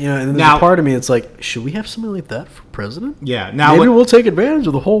 You know, and there's Now- a part of me. It's like, should we have somebody like that for president? Yeah. Now, Maybe we'll take advantage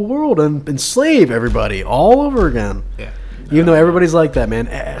of the whole world and enslave everybody all over again. yeah. Even though everybody's like that, man.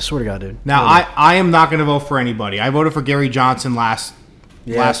 I swear to God, dude. Now, I am not going to vote for anybody. I voted for Gary Johnson last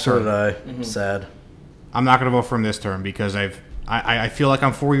so term. did I. Sad. I'm not going to vote for him this term because I feel like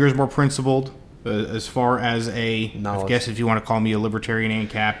I'm 4 years more principled as far as I Knowledge. guess if you want to call me a libertarian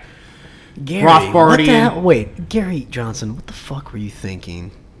ANCAP. Gary, Rothbardian. what the hell? Wait, Gary Johnson, what the fuck were you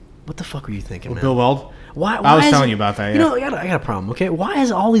thinking? What the fuck were you thinking, man? Bill Weld. Why I was is telling it- you about that, You yeah. know, I got a problem, okay? Why is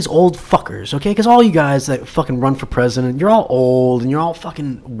all these old fuckers, okay? Because all you guys that fucking run for president, you're all old and you're all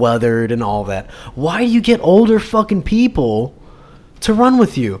fucking weathered and all that. Why do you get older fucking people to run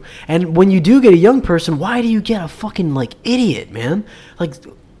with you? And when you do get a young person, why do you get a fucking, like, idiot, man? Like,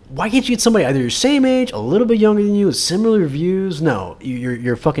 why can't you get somebody either your same age, a little bit younger than you, with similar views? No,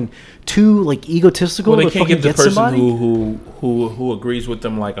 you're fucking too, like, egotistical Well, they to can't fucking get the person somebody? who agrees with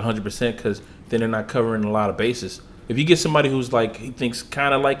them like 100% because then they're not covering a lot of bases. If you get somebody who's like he thinks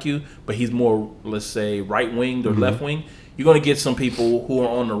kind of like you, but he's more, let's say, right winged or left wing, you're gonna get some people who are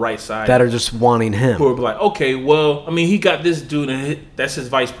on the right side That are just wanting him. who are like, okay, well, I mean, he got this dude and that's his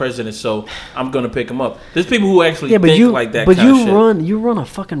vice president, so I'm gonna pick him up. There's people who actually Yeah, but think like that. But kind of shit. you run a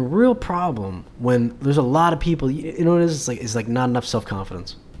fucking real problem when there's a lot of people. You know what it is? It's like not enough self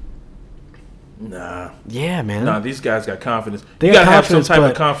confidence. Nah, Yeah, man. these guys got confidence. They You got gotta have some confidence, type of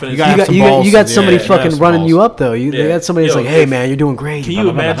but confidence. you gotta you have got some you got, balls you got to- somebody yeah, fucking some running balls. you up though. They got somebody that's Yo, like, hey if- man, you're doing great. Can you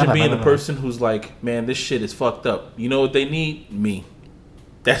imagine being the person who's like, man, this shit is fucked up? You know what they need? Me.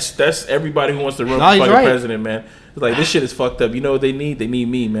 That's everybody who wants to run No, for he's fucking right. president, man. It's like, this shit is fucked up. You know what they need? They need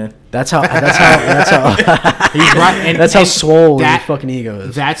me, man. That's how He's right. And, that's how and swole that- your fucking ego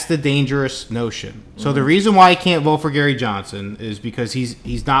is. That's the dangerous notion. So the reason why I can't vote for Gary Johnson is because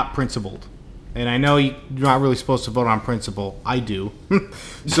he's not principled. And I know you're not really supposed to vote on principle. I do.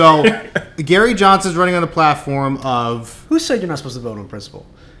 So Gary Johnson's running on the platform of Who said you're not supposed to vote on principle?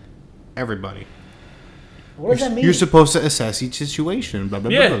 everybody. What does that mean? You're supposed to assess each situation. Blah, blah,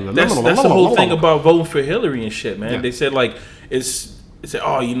 blah, Yeah, blah, blah, that's blah, the blah, whole blah, thing blah. about voting for Hillary and shit, man. Yeah. They said like it said,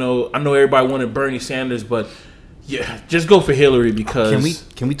 oh, you know, I know everybody wanted Bernie Sanders, but yeah, just go for Hillary because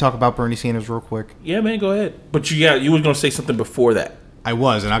Can we talk about Bernie Sanders real quick? yeah, man, go ahead. But you were gonna say something before that. I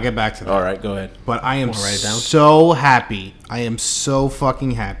was, and I'll get back to that. All right, go ahead. But I am Wanna write it down? so happy. I am so fucking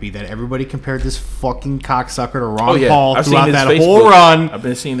happy that everybody compared this fucking cocksucker to Ron Oh yeah, Paul I've seen throughout his that Facebook. whole run. I've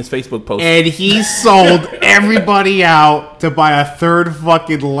been seeing his Facebook post. And he sold everybody out to buy a third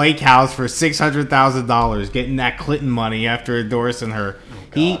fucking lake house for $600,000, getting that Clinton money after endorsing her.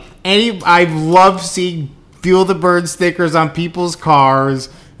 I love seeing Feel the Bird stickers on people's cars,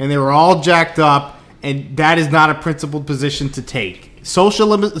 and they were all jacked up. And that is not a principled position to take.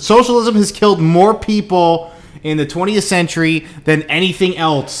 Socialism has killed more people in the 20th century than anything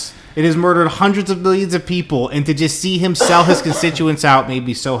else. It has murdered hundreds of millions of people, and to just see him sell his constituents out made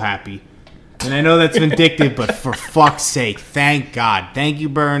me so happy. And I know that's vindictive, but for fuck's sake, thank God. Thank you,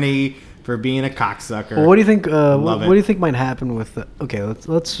 Bernie, for being a cocksucker. Well, what do you think? Love what it. do you think might happen with? Okay, let's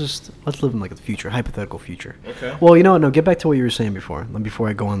live in like the future, hypothetical future. Okay. Well, you know what? No, get back to what you were saying before. Before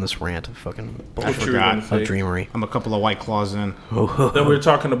I go on this rant of fucking I bullshit What you were gonna forgot. say? of dreamery. I'm a couple of White Claws in. Then we were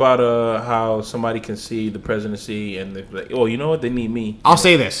talking about how somebody can see the presidency and they're like, oh, you know what? They need me. I'll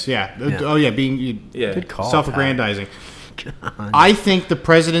say this, yeah. Yeah. Oh, yeah, being Yeah. Good call. self-aggrandizing. I think the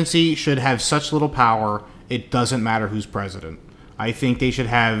presidency should have such little power, it doesn't matter who's president. I think they should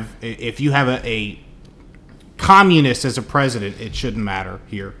have, if you have a communist as a president, it shouldn't matter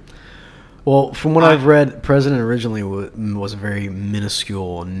here. Well, from what I've read, president originally was a very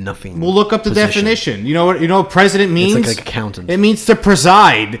minuscule, nothing. We'll look up the position. definition. You know what president means? like accountant. It means to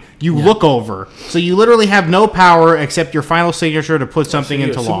preside. You look over. So you literally have no power except your final signature to put something So you're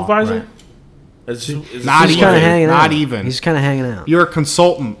into a law. supervisor? Right. Not He's even. kind of hanging out. Not even. He's kind of hanging out. You're a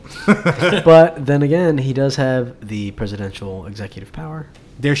consultant. But then again, he does have the presidential executive power.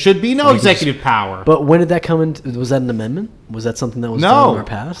 There should be no He can executive power. But when did that come in? Was that an amendment? Was that something that was done in No. our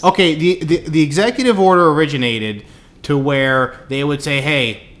past? Okay, the executive order originated to where they would say,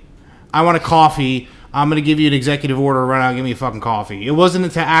 hey, I want a coffee. I'm going to give you an executive order. Run out, give me a fucking coffee. It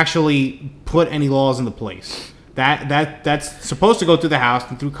wasn't to actually put any laws into place. That's supposed to go through the House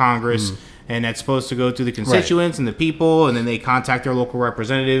and through Congress, and that's supposed to go through the constituents and the people, and then they contact their local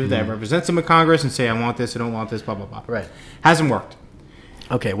representative that represents them in Congress and say, I want this, I don't want this, blah, blah, blah. Right. Hasn't worked.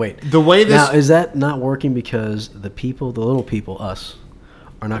 Okay, wait. The way this... Now, is that not working because the people, the little people, us,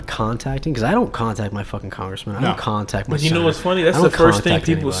 are not contacting? Because I don't contact my fucking congressman. I No. don't contact my But you know senator. what's funny? That's I the don't first thing contact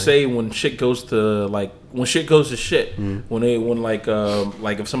people anybody. say when shit goes to shit. When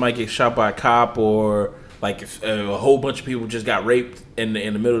if somebody gets shot by a cop, or like if a whole bunch of people just got raped in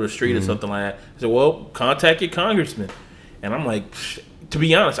the middle of the street or something like that. I said, well, contact your congressman. And I'm like, to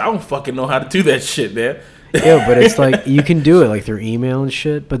be honest, I don't fucking know how to do that shit, man. Yeah, but it's like you can do it like through email and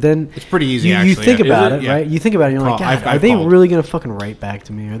shit. But then It's pretty easy, You actually. think Is about it? it, Yeah. right? You think about it, and you're like, Call- God, I've are they called. really gonna fucking write back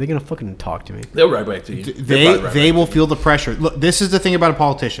to me? Are they gonna fucking talk to me? They'll write back to you. They will feel the pressure. Look, this is the thing about a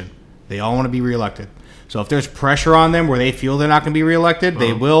politician. They all want to be reelected. So if there's pressure on them where they feel they're not going to be reelected,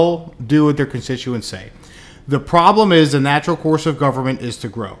 they will do what their constituents say. The problem is the natural course of government is to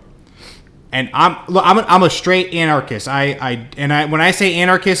grow. And I'm a straight anarchist. When I say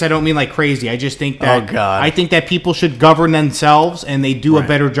anarchist, I don't mean like crazy. I just think that Oh, God. I think that people should govern themselves, and they do a Right.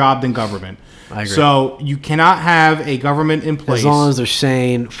 better job than government. I agree. So you cannot have a government in place. As long as they're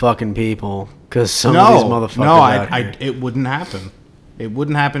sane fucking people, because some of these motherfuckers out here. it wouldn't happen. It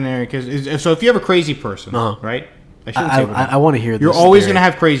wouldn't happen there because so if you have a crazy person, Uh-huh. right? I shouldn't say it would I want to hear this. You're always theory. going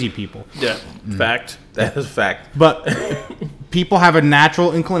to have crazy people, Yeah, fact. That is fact. but people have a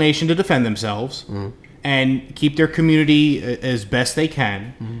natural inclination to defend themselves and keep their community as best they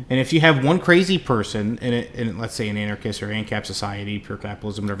can. And if you have one crazy person in let's say an anarchist or ANCAP society, pure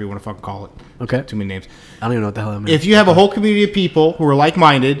capitalism, whatever you want to fucking call it, Okay. too many names. I don't even know what the hell that means. If you have a whole community of people who are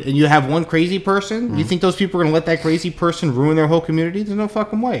like-minded and you have one crazy person, you think those people are going to let that crazy person ruin their whole community? There's no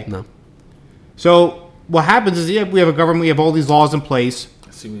fucking way. No. So what happens is, we have a government, we have all these laws in place,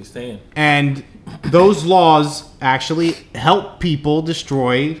 I see what he's saying. and those laws actually help people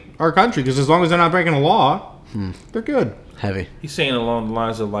destroy our country, because as long as they're not breaking a law, they're good. Heavy. He's saying along the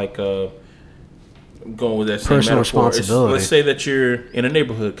lines of like going with that same Personal metaphor. It's- responsibility. Let's say that you're in a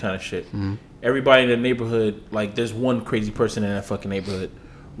neighborhood kind of shit. Everybody in the neighborhood, like there's one crazy person in that fucking neighborhood.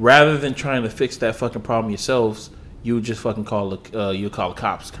 Rather than trying to fix that fucking problem yourselves, you would just fucking call the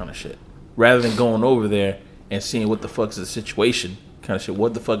cops kind of shit. Rather than going over there and seeing what the fuck's the situation kind of shit.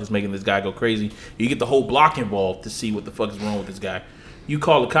 What the fuck is making this guy go crazy? You get the whole block involved to see what the fuck is wrong with this guy. You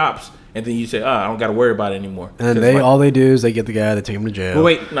call the cops and then you say, I don't got to worry about it anymore. And 'Cause, they like, all they do is they get the guy, they take him to jail. Well,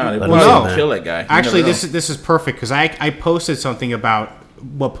 wait, Nah, they Let will him sit no. there. kill that guy. You actually, never know. this is perfect, because I posted something about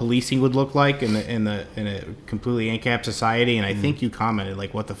what policing would look like in a completely ANCAP society, and I think you commented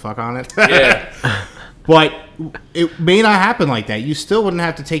like, "What the fuck" on it. Yeah. But it may not happen like that. You still wouldn't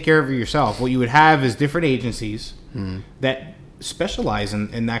have to take care of it yourself. What you would have is different agencies that specialize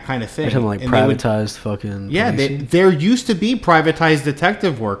in that kind of thing. They're talking like And they would- privatized fucking. yeah, policing? there used to be privatized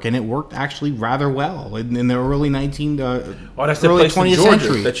detective work, and it worked actually rather well in the early Oh, that's the early place in 20th Georgia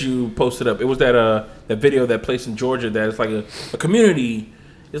century. that you posted up. It was that video, that place in Georgia that is like a community.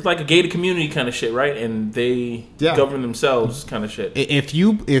 It's like a gated community kind of shit, right? And they Yeah. govern themselves kind of shit. If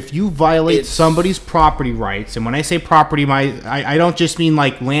you violate It's- somebody's property rights, and when I say property, I don't just mean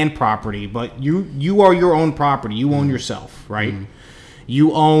like land property, but you are your own property. You own yourself, right?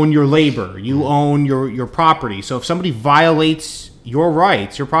 You own your labor. You own your property. So if somebody violates your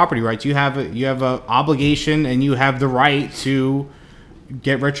rights, your property rights, you have a obligation, and you have the right to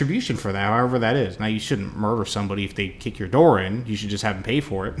get retribution for that, however that is. Now, you shouldn't murder somebody if they kick your door in. You should just have them pay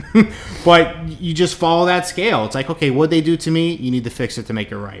for it. But you just follow that scale. It's like, okay, what they do to me, you need to fix it to make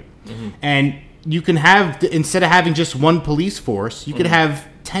it right. And you can have, instead of having just one police force, you could have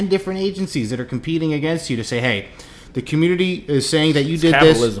 10 different agencies that are competing against you to say, hey, the community is saying that you did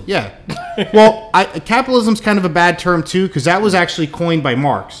capitalism. this. Yeah. Well, capitalism's kind of a bad term too, because that was actually coined by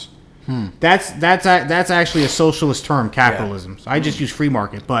Marx. That's actually a socialist term, capitalism. So I just use free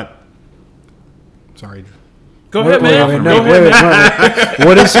market, but sorry. Go ahead, man. Go ahead,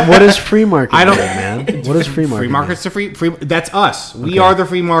 man. What is free market? I don't- man. What is free market? Free market's the free. That's us. We are the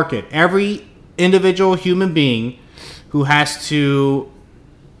free market. Every individual human being who has to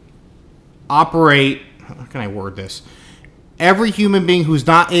operate. How can I word this? Every human being who's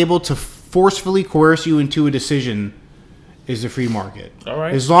not able to forcefully coerce you into a decision is the free market. All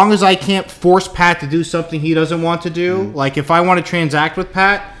right. As long as I can't force Pat to do something he doesn't want to do, like if I want to transact with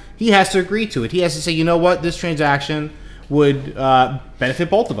Pat, he has to agree to it. He has to say, you know what, this transaction would benefit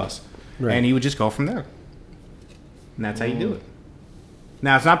both of us. Right. And he would just go from there. And that's how you do it.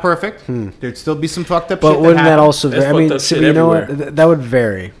 Now, it's not perfect. There'd still be some fucked up shit. But wouldn't that also That's vary? I mean, fucked up so, shit you know what? everywhere. That would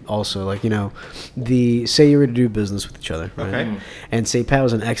vary also. Like, you know, say you were to do business with each other, right? Okay. And say Pat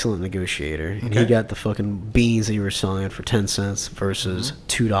was an excellent negotiator, and he Okay. got the fucking beans that you were selling for 10 cents versus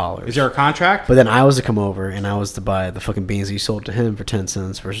 $2. Is there a contract? But then I was to come over, and I was to buy the fucking beans that you sold to him for 10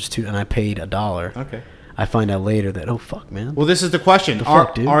 cents versus $2, and I paid $1. Okay. I find out later that, oh, fuck, man. Well, this is the question.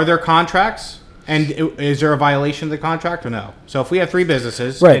 fuck, dude? Are there contracts? And is there a violation of the contract or no? So if we have three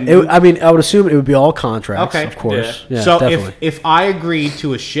businesses, Right. and I mean, I would assume it would be all contracts, Okay. of course. Yeah. Yeah, so definitely. if I agree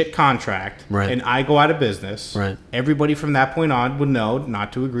to a shit contract Right. and I go out of business, Right. everybody from that point on would know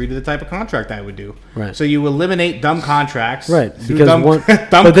not to agree to the type of contract I would do. Right. So you eliminate dumb contracts. Right, through because dumb, one dumb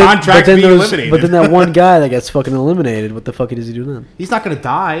but then, contracts being eliminated. But then that one guy that gets fucking eliminated, what the fuck does he do then? He's not going to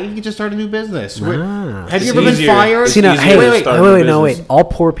die. He can just start a new business. Ah. Have you It's ever been easier. fired? It's See now, easier hey, to wait, start a wait, new no, business. wait. All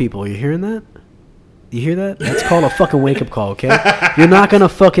poor people, you hearing that? You hear that? That's called a fucking wake up call, okay? You're not gonna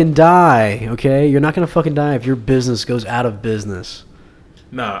fucking die, okay? You're not gonna fucking die if your business goes out of business.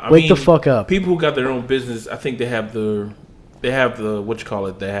 Nah, I Wake mean, the fuck up. People who got their own business, I think they have the what you call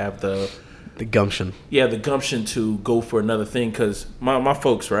it? They have the gumption. the gumption to go for another thing. Because my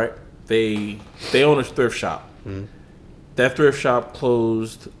folks, right? They own a thrift shop. That thrift shop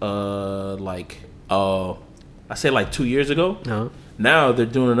closed I say like 2 years ago. No. Now they're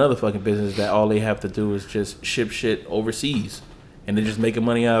doing another fucking business that all they have to do is just ship shit overseas, and they're just making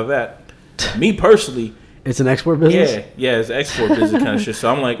money out of that. Me personally, It's an export business? yeah, it's export business kind of shit.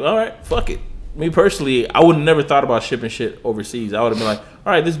 So I'm like, all right, fuck it. Me personally, I would have never thought about shipping shit overseas. I would have been like,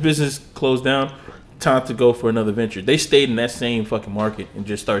 all right, this business closed down, time to go for another venture. They stayed in that same fucking market and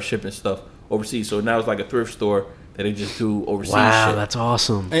just started shipping stuff overseas. So now it's like a thrift store that they just do overseas Wow, shit. that's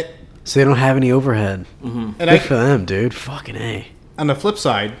awesome. And- So they don't have any overhead. And Good for them, dude. Fucking A. on the flip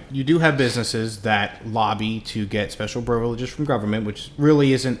side, you do have businesses that lobby to get special privileges from government, which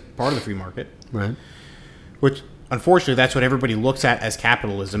really isn't part of the free market. Right. Which, unfortunately, that's what everybody looks at as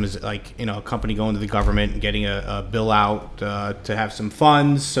capitalism, is like, you know, a company going to the government and getting a bill out to have some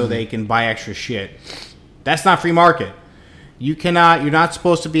funds so they can buy extra shit. That's not free market. You're not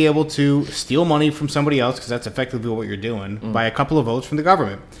supposed to be able to steal money from somebody else, because that's effectively what you're doing, by a couple of votes from the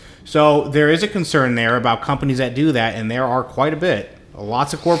government. So there is a concern there about companies that do that, and there are quite a bit.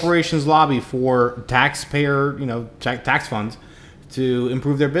 Lots of corporations lobby for taxpayer, tax funds to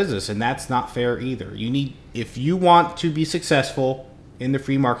improve their business, and that's not fair either. If you want to be successful in the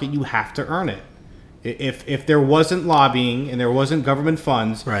free market, you have to earn it. If there wasn't lobbying and there wasn't government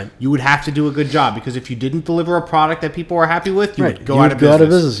funds, Right. you would have to do a good job, because if you didn't deliver a product that people are happy with, you Right. would go out of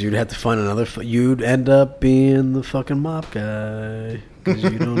business. You'd have to find another. You'd end up being the fucking mop guy because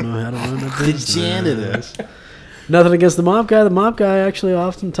you don't know how to run a business. janitor. Nothing against the mop guy. The mop guy actually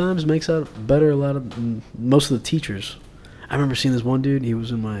oftentimes makes out better most of the teachers. I remember seeing this one dude. He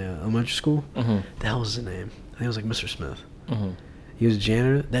was in my elementary school. That was his name. I think it was like Mr. Smith. He was a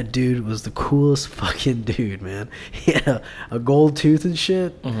janitor. That dude was the coolest fucking dude, man. He had a gold tooth and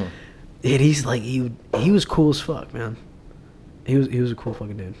shit. And he's like, he was cool as fuck, man. He was a cool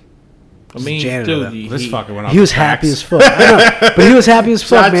fucking dude. I mean, janitor, dude, This fucker went off He was the happy tracks. as fuck. I know, but he was happy as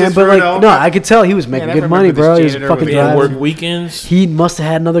fuck, Shots man. is But Bruno. like, no, I could tell he was making Man, I good remember money, this bro. He was janitor fucking with man, driving. work weekends. He must have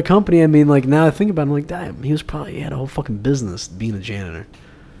had another company. I mean, like now I think about it, I'm like, damn, he had a whole fucking business being a janitor.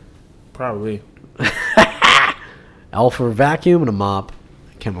 Probably. All for a vacuum and a mop,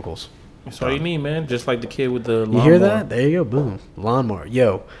 chemicals. That's all you need, man. Just like the kid with the lawnmower. You hear that? There you go. Boom. Lawnmower.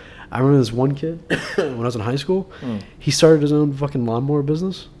 Yo, I remember this one kid when I was in high school. He started his own fucking lawnmower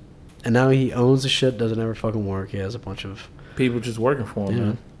business, and now he owns the shit. Doesn't ever fucking work. He has a bunch of People just working for him, Yeah.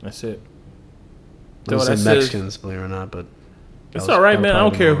 man. That's it. I would Though say that Mexicans, believe it or not, but It's that was- all right, that man. would I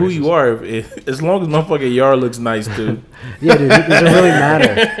don't probably care be more who you racist. are. As long as my fucking yard looks nice, dude. Yeah, dude. Does it really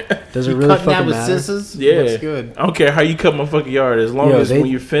matter? Does it really Cutting that fucking with matter? scissors? Yeah. Looks good. I don't care how you cut my fucking yard. As long Yo, as they- when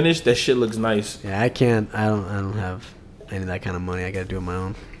you're finished, that shit looks nice. Yeah, I can't. I don't have any of that kind of money. I got to do it my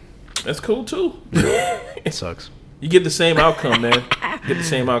own. That's cool, too. It sucks. You get the same outcome, man. You get the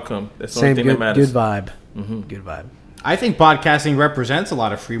same outcome. That's the only Same thing good, that matters. good vibe. Good vibe. I think podcasting represents a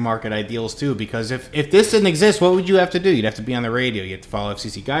lot of free market ideals too, because if this didn't exist, what would you have to do? You'd have to be on the radio. You have to follow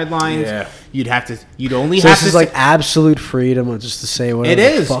FCC guidelines. Yeah. You'd only So have this is to like absolute freedom just to say whatever It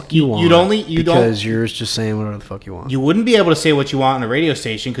is. the fuck you want. Because you're just saying whatever the fuck you want. You wouldn't be able to say what you want on a radio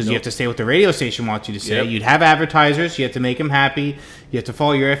station because you have to say what the radio station wants you to say. Yep. You'd have advertisers. You have to make them happy. You have to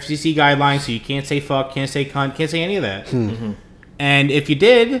follow your FCC guidelines, so you can't say fuck, can't say cunt, can't say any of that. And if you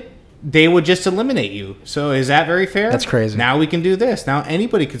did, they would just eliminate you. So is that very fair? That's crazy. Now we can do this. Now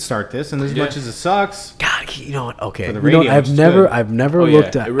anybody could start this, and as much as it sucks, God, you know what? Okay, For the You know what? radio, I've it's never, good. I've never Oh, yeah.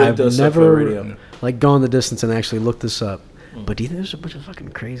 looked at, It really I've does suck for the never radio. like gone the distance and actually looked this up. But do you think there's a bunch of fucking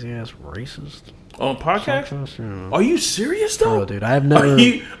crazy ass racist? On podcast? Podcasts? I don't know. Are you serious though? Oh, dude, I've never. Are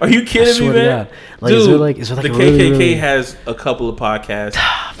you I kidding me, swear to man? God. Like, Dude, is there like the a KKK really, really- has a couple of podcasts.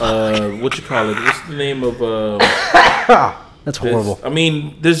 What you call it? What's the name of? That's horrible. I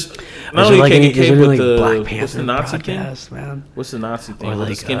mean, there's Is not there only like any, KKK, is there but any, like, the Black what's Panther the Nazi thing? podcast, man? What's the Nazi thing? Or With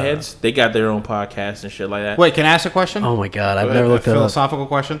like, the skinheads, they got their own podcast and shit like that. wait, can I ask a question? Oh my god, I've A- never a looked that up. philosophical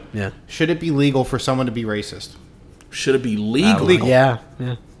question. Yeah. Should it be legal for someone to be racist? Should it be legal? Legal. Yeah,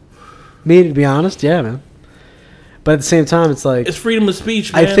 yeah. Me, to be honest, yeah, man. But at the same time, it's like It's freedom of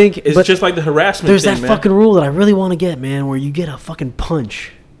speech, I man. think- it's but just like the harassment. there's thing, that man. fucking rule that I really want to get, man, where you get a fucking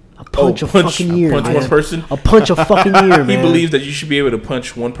punch. A punch a fucking year. punch man. one person. A punch a fucking year, man. He believes that you should be able to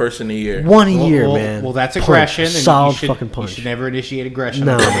punch one person a year. one a year, well, man. Well, that's Punch. aggression. And Solid you should, fucking You punch. should never initiate aggression.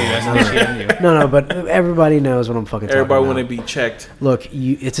 No, on somebody man, that's no, initiating you. No, but everybody knows what I'm fucking talking Everybody about. want to be checked. Look,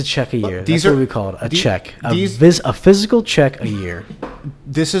 it's a check a year. these That's what are- we call it. A the- check. these- A physical check a year.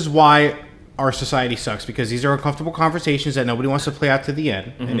 This is why our society sucks, because these are uncomfortable conversations that nobody wants to play out to the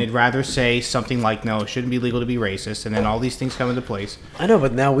end, and they'd rather say something like, "No, it shouldn't be legal to be racist," and then all these things come into place. I know,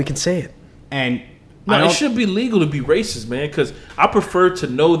 but now we can say it. And I No, it don't- should be legal to be racist, man. Because I prefer to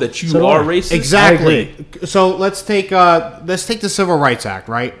know that you So do are I. racist. Exactly. So let's take the Civil Rights Act,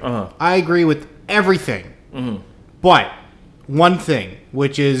 right? Uh-huh. I agree with everything, but one thing,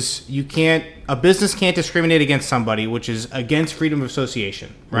 which is a business can't discriminate against somebody, which is against freedom of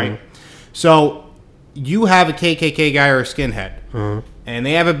association, right? So you have a KKK guy or a skinhead, and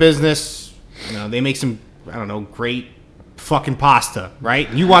they have a business. They make some, I don't know, great fucking pasta, right?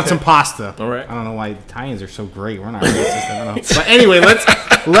 You want some pasta. All right. I don't know why Italians are so great. We're not racist. I don't know. But anyway,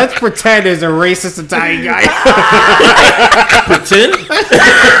 let's pretend there's a racist Italian guy. Pretend.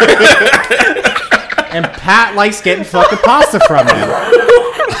 And Pat likes getting fucking pasta from him.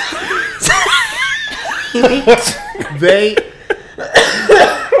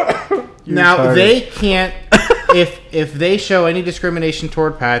 They can't, if they show any discrimination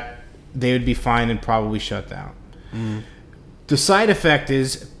toward Pat, they would be fined and probably shut down. The side effect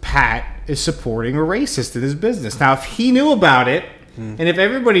is Pat is supporting a racist in his business. Now, if he knew about it, and if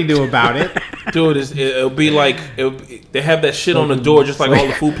everybody knew about it, Dude, it'll be like they have that shit on the door, just like all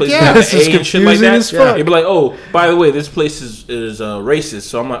the food places Yeah, have this the is A and shit like confusing that. as fuck. It'd be like, oh, by the way, this place is racist.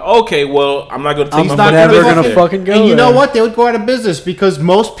 So I'm like, okay, well, I'm not gonna take He's my not fucking never business gonna there. fucking go and you know there. what? They would go out of business because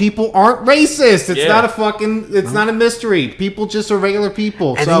most people aren't racist. It's Yeah. not a fucking. It's not a mystery. People just are regular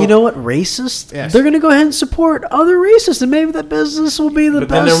people. And so then you know what? Racist? Yes. They're going to go ahead and support other racists, and maybe that business will be the But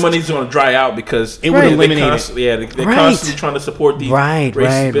best. then their money's gonna dry out because It would they eliminate it. constantly, yeah, they're Right. constantly trying to support these Right, racist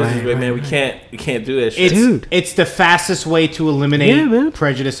right, businesses. right, But man, right, we can't do that shit. it's Dude. it's the fastest way to eliminate Yeah, man.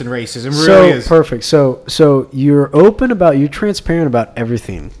 prejudice and racism. It so really is. perfect. So you're transparent about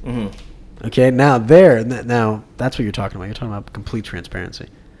everything. Mm-hmm. Okay, now that's what you're talking about. You're talking about complete transparency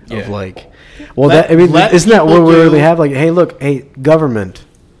Yeah. of like, well, Let isn't that what people we do- really have? Like, hey, government,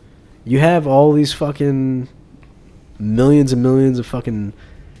 you have all these fucking millions and millions of fucking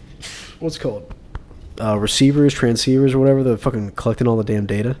what's it called receivers, transceivers, or whatever. They're fucking collecting all the damn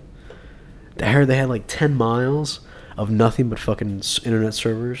data. I heard they had like 10 miles of nothing but fucking internet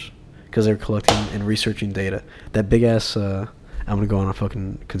servers because they're collecting and researching data. That big ass. I'm gonna go on a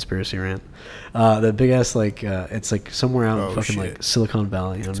fucking conspiracy rant. That big ass it's like somewhere out in fucking like Silicon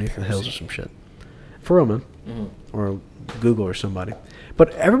Valley, underneath the hills or some shit. For real, man. Or Google or somebody.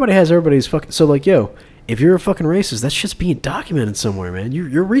 But everybody has everybody's fucking. So like, yo, if you're a fucking racist, that shit's being documented somewhere, man.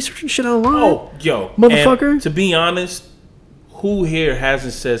 You're researching shit online. Oh, yo, Motherfucker. and to be honest, who here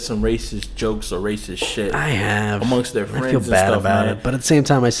hasn't said some racist jokes or racist shit? I have amongst their I friends feel and bad stuff, about man. it, but at the same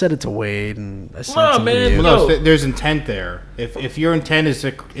time, I said it to Wade, and I said Nah, something man, to you. Well, no, Yo. there's intent there. If your intent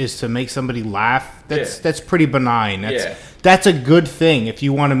is to make somebody laugh, that's pretty benign. Yeah. That's a good thing. If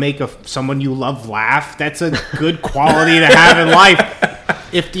you want to make someone you love laugh, that's a good quality to have in life.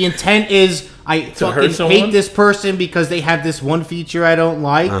 If the intent is I hurt fucking someone? hate this person because they have this one feature I don't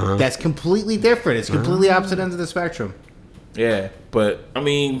like, that's completely different. It's completely opposite ends of the spectrum. Yeah, but I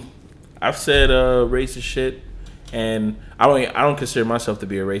mean, I've said racist shit, And I don't consider myself to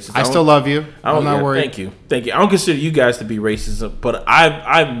be a racist. I still love you. I'm not worried. Thank you. I don't consider you guys to be racist, but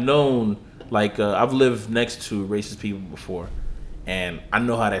I've known, like, I've lived next to racist people before, and I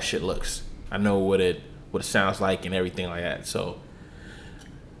know how that shit looks. I know what it sounds like and everything like that. So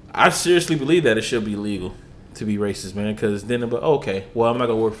I seriously believe that it should be legal to be racist, man. Because then, okay, well, I'm not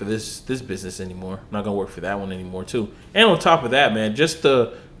gonna work for this business anymore. I'm not gonna work for that one anymore too. And on top of that, man, just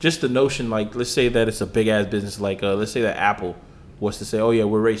the notion, like, let's say that it's a big ass business, like let's say that Apple was to say, oh yeah,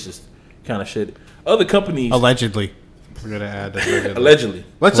 we're racist, kind of shit. Other companies Allegedly. We're gonna add allegedly.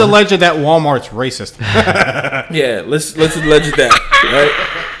 Let's allege that Walmart's racist. Yeah, let's allege that,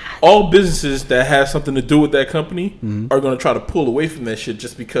 right? All businesses that have something to do with that company are going to try to pull away from that shit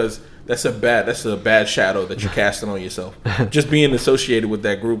just because that's a bad shadow that you're casting on yourself. Just being associated with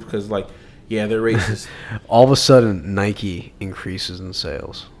that group because, like, yeah, they're racist. All of a sudden, Nike increases in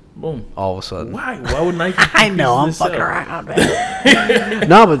sales. Boom. All of a sudden. Why would Nike? I know, I'm fucking around, man.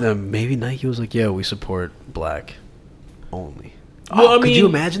 No, but then maybe Nike was like, yeah, we support black only. Well, Could you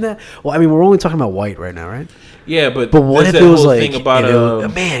imagine that? Well, I mean, we're only talking about white right now, right? Yeah, but what if that it was whole like, thing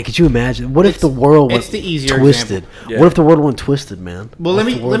about, man, could you imagine? What if the world went the easier twisted? example. Yeah. What if the world went twisted, man? Well, What let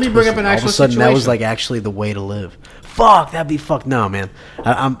if me the world bring up twisted? an All of actual a sudden, that was situation. like actually the way to live. Fuck, that'd be fucked. No, man.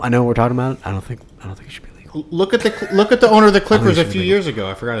 I know what we're talking about. I don't think it should be legal. Look at the owner of the Clippers a should few be. years ago.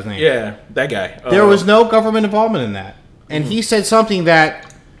 I forgot his name. Yeah, that guy. There was no government involvement in that, and he said something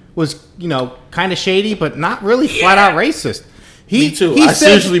that was, kind of shady, but not really flat out racist. Me too. I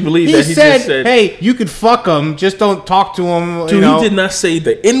seriously believe that he just said, "Hey, you could fuck them, just don't talk to them." Dude, he did not say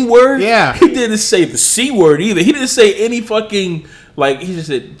the N word. Yeah. He didn't say the C word either. He didn't say any fucking, like, he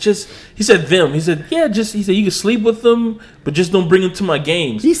said them. He said, yeah, he said you can sleep with them, but just don't bring them to my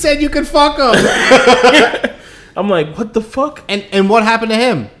games. He said you could fuck them. I'm like, what the fuck? and what happened to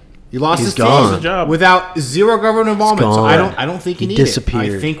him? He lost He's his gone. team Job. without zero government involvement. So gone. I don't think He need disappeared.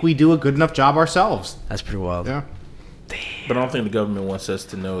 it. I think we do a good enough job ourselves. That's pretty wild. Yeah, But I don't think the government wants us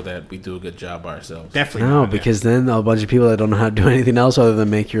to know that we do a good job ourselves. definitely. No, not, because then a bunch of people that don't know how to do anything else other than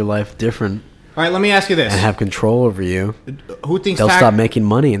make your life different all right, let me ask you this: and have control over you, Who thinks they'll tax- stop making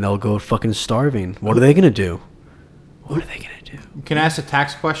money and they'll go fucking starving. What are they gonna do? What are they gonna do? Can I ask a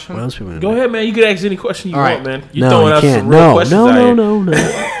tax question? What else are we gonna Go do? ahead, man. You can ask any question you All want, right. man. You're No, throwing you out can't. some real No, questions out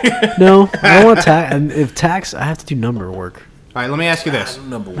here. no. I don't want tax. And if tax, I have to do number work. All right, let me ask you this: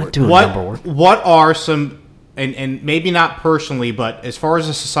 Number I'm not work. doing number work. What are some, and maybe not personally, but as far as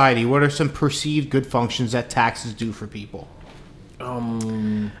a society, what are some perceived good functions that taxes do for people?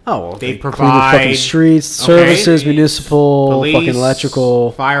 Oh, well, They clean the provide- fucking streets, okay. services, municipal, Police, fucking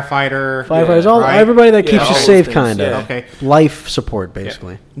electrical, firefighter, firefighters, all right? everybody that keeps all you those safe, things, kind of. yeah. Okay. Life support,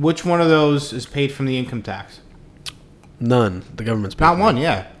 basically. Which one of those is paid from the income tax? None. The government's paying Not for one, it.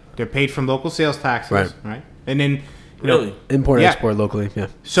 yeah. They're paid from local sales taxes, right? And then, you know, Really? Import, Yeah. export locally. Yeah.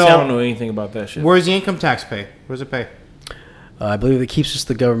 See, I don't so know anything about that shit. where's the income tax pay? Where's it pay? I believe it keeps just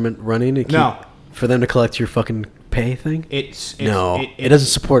the government running. It No. For them to collect your fucking pay thing. It's It doesn't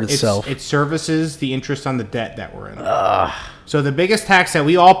support itself. It services the interest on the debt that we're in. So the biggest tax that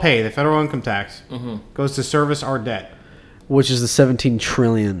we all pay, the federal income tax, goes to service our debt. Which is the 17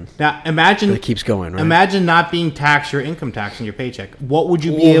 trillion Now imagine that keeps going, right? Imagine not being taxed your income tax on your paycheck. What would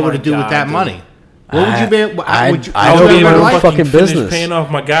you be Oh able my to do with God, that dude. money? What would you be? Would you, I would you hope live a you better don't life? fucking Finish business. paying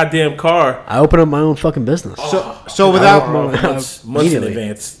off my goddamn car. I open up my own fucking business. So without months in Immediately.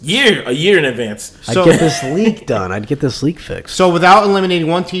 advance. A year in advance. so- I'd get this leak done. I'd get this leak fixed. so without eliminating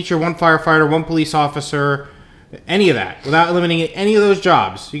one teacher, one firefighter, one police officer, any of that, without eliminating any of those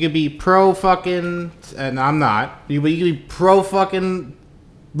jobs, you could be pro fucking, and I'm not. You could be pro fucking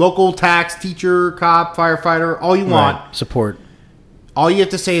local tax teacher, cop, firefighter, all you want. Right. Support. All you have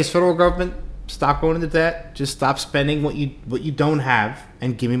to say is federal government, stop going into debt, just stop spending what you don't have,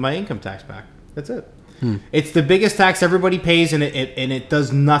 and give me my income tax back. That's it. It's the biggest tax everybody pays, and it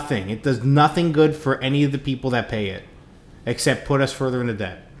does nothing. It does nothing good for any of the people that pay it, except put us further into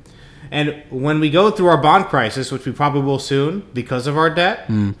debt. And when we go through our bond crisis, which we probably will soon because of our debt,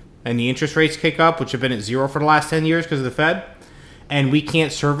 and the interest rates kick up, which have been at zero for the last 10 years because of the Fed, and we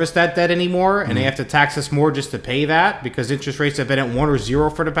can't service that debt anymore, and they have to tax us more just to pay that because interest rates have been at 1 or 0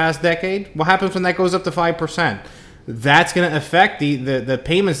 for the past decade. What happens when that goes up to 5%? That's going to affect the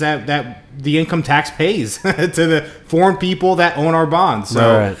payments that the income tax pays to the foreign people that own our bonds.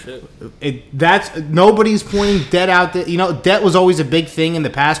 So that's nobody's pointing debt out there. You know, debt was always a big thing in the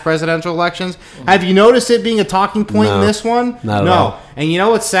past presidential elections. Have you noticed it being a talking point in No. this one? Not at all. And you know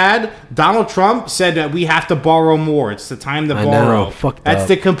what's sad? Donald Trump said that we have to borrow more. It's the time to I borrow. know. Fucked That's up.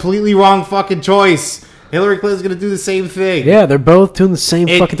 the completely wrong fucking choice. Hillary Clinton's going to do the same thing. Yeah, they're both doing the same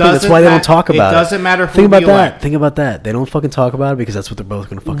It fucking thing. That's doesn't why they ma- don't talk about it. It doesn't matter who Think about we that. elect. Think about that. They don't fucking talk about it because that's what they're both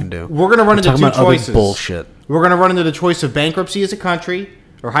going to fucking do. We're going to run into They're talking two about other choices. bullshit. We're going to run into the choice of bankruptcy as a country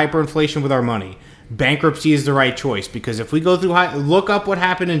or hyperinflation with our money. Bankruptcy is the right choice because if we go through, look up what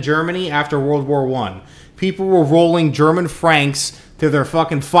happened in Germany after World War I. People were rolling German francs to their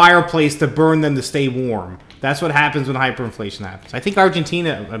fucking fireplace to burn them to stay warm. That's what happens when hyperinflation happens. I think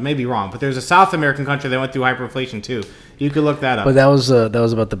Argentina, I may be wrong, but there's a South American country that went through hyperinflation too. You could look that up. But that was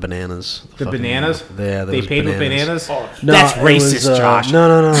about the bananas. The fucking- bananas? Yeah, They those paid with bananas? Oh, No, That's it was, racist, Josh. No.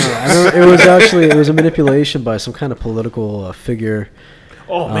 I remember it was a manipulation by some kind of political figure.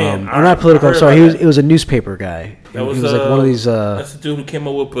 Oh man, Or not political. I'm sorry. It was a newspaper guy. That was he was like one of these. That's the dude who came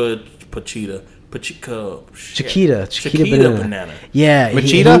up with Chiquita banana. Yeah,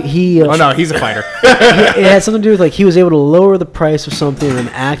 Machida? He Oh no, he's a fighter. it had something to do with like he was able to lower the price of something and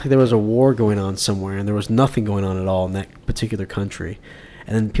act like there was a war going on somewhere, and there was nothing going on at all in that particular country,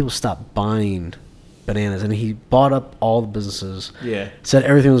 and then people stopped buying bananas, and he bought up all the businesses. Yeah. Said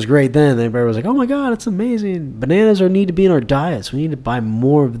everything was great. Then everybody was like, "Oh my god, it's amazing! Bananas need to be in our diets. We need to buy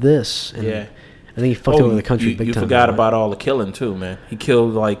more of this." And Yeah. I think he fucked over the country big you time. forgot about all the killing too, man. He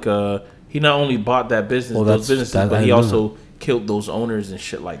killed like he not only bought that business, Well, those that's- businesses, that- but I he didn't know also killed those owners and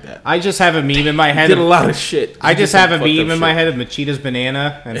shit like that. I just have a meme in my He head. did a lot of shit. I He did just some have a fucked meme up in my shit. head of Machida's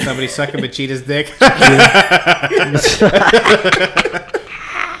banana and somebody sucking Machida's dick.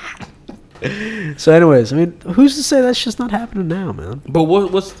 So, anyways, I mean, who's to say that's just not happening now, man? But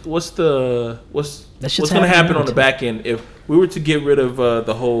what's That what's shit's going to happening happen now, on the too. back end if we were to get rid of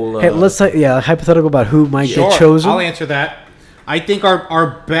the whole? Hey, let's say, hypothetical about who might Sure, get chosen. I'll answer that. I think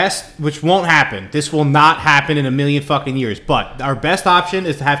our best, which won't happen, this will not happen in a million fucking years, but our best option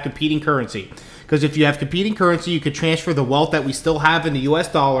is to have competing currency. Because if you have competing currency, you could transfer the wealth that we still have in the U.S.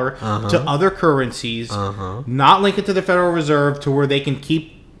 dollar to other currencies, not link it to the Federal Reserve to where they can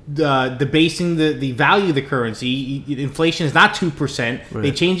keep debasing the value of the currency. Inflation is not 2%.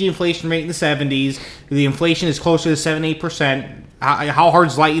 They changed the inflation rate in the 70s. The inflation is closer to 7-8%. How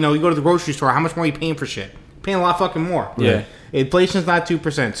hard's light? You go to the grocery store. How much more are you paying for shit? You're paying a lot fucking more. Yeah. Inflation is not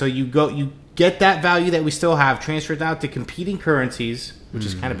 2%. So you get that value that we still have transferred out to competing currencies, which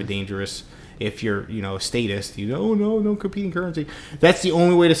is kind of a dangerous. If you're, a statist, no competing currency. That's the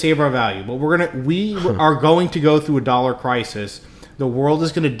only way to save our value. But we are going to go through a dollar crisis. The world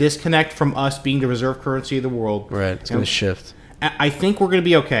is going to disconnect from us being the reserve currency of the world. Right, it's going to shift. I think we're going to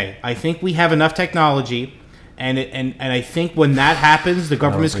be okay. I think we have enough technology, and I think when that happens, the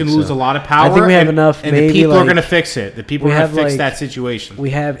government's going to lose a lot of power. I think we have and, enough. and maybe the people are like- going to fix it. The people are we going to have, fix like- that situation. We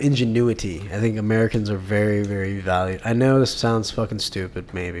have ingenuity. I think Americans are very, very valued. I know this sounds fucking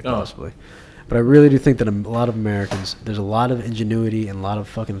stupid, maybe, possibly. But I really do think that a lot of Americans, there's a lot of ingenuity and a lot of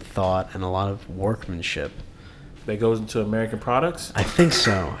fucking thought and a lot of workmanship. that goes into American products. I think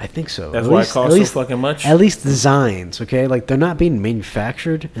so. That's why it costs so fucking much. At least designs, okay? Like, they're not being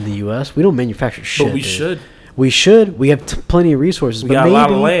manufactured in the U.S. We don't manufacture shit, But we dude. should. We should. We have plenty of resources. We but got maybe, a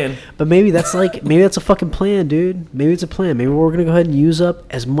lot of land. But maybe that's maybe that's a fucking plan, dude. Maybe it's a plan. Maybe we're going to go ahead and use up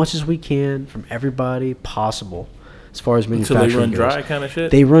as much as we can from everybody possible as far as Until manufacturing they run goes. dry, kind of shit.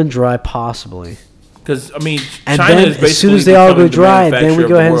 They run dry, possibly. Because China And is then basically as soon as they all go becoming the dry, then we manufacturer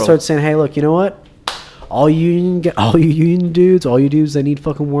go of ahead the and world. start saying, "Hey, look, you know what? All you union dudes that need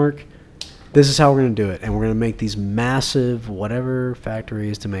fucking work, this is how we're gonna do it, and we're gonna make these massive whatever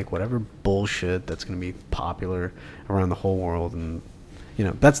factories to make whatever bullshit that's gonna be popular around the whole world." And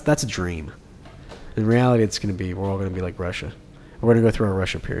that's a dream. In reality, it's gonna be we're all gonna be like Russia. We're gonna go through our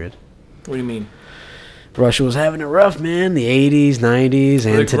Russia period. What do you mean? Russia was having it rough, man. The 80s, 90s,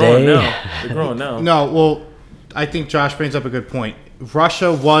 and They're today. growing now. They're growing now. No, well, I think Josh brings up a good point.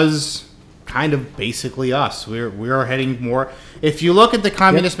 Russia was kind of basically us. We are heading more. If you look at the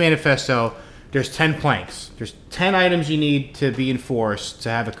Communist Manifesto, there's 10 planks. There's 10 items you need to be enforced to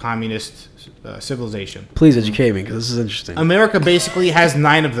have a communist civilization. Please educate me, because this is interesting. America basically has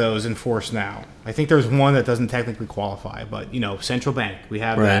 9 of those enforced now. I think there's one that doesn't technically qualify, but central bank, we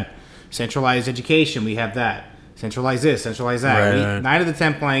have Right. that. Centralized education, we have that. Centralize this, centralize that. Right. 9 of the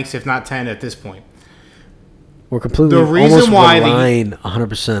 10 planks, if not 10 at this point. We're completely The reason almost why relying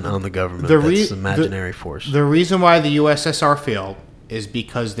 100% on the government. That's an imaginary force. The reason why the USSR failed is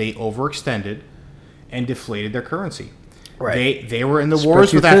because they overextended and deflated their currency. Right. They were in the Spread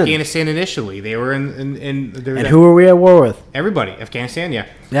wars too with thin. Afghanistan initially. They were in And who are we at war with? everybody. Afghanistan, yeah.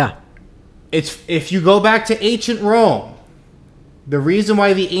 Yeah. If you go back to ancient Rome, The reason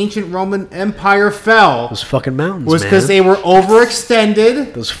why the ancient Roman Empire fell Those fucking mountains, was man. because they were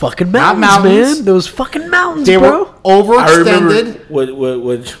overextended. Those fucking Not mountains, mountains. man. Those fucking mountains, They bro. were I overextended.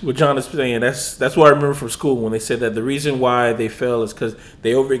 remember what John is saying. That's what I remember from school when they said that the reason why they fell is because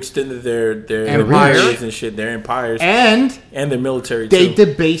they overextended their Empire. empires and shit, their empires And and their military they too.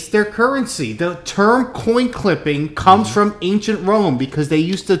 debased their currency. The term coin clipping comes from ancient Rome because they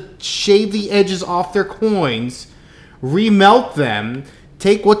used to shave the edges off their coins, remelt them,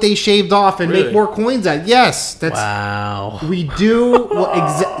 take what they shaved off, and Really? make more coins out. Yes, that's Wow. we do.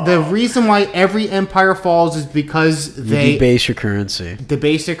 The reason why every empire falls is because You they debase your currency.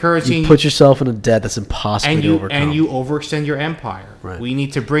 debase their currency. You put yourself in a debt that's impossible and to overcome. you overextend your empire. Right. We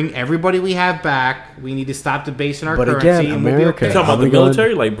need to bring everybody we have back. We need to stop debasing our But currency. again, and we'll be America- You okay. talking about Are we the going-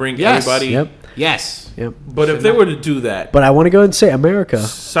 military? Like bring Yes. everybody. Yep. Yes. Yep. But if they were to do that, But I want to go ahead and say, America,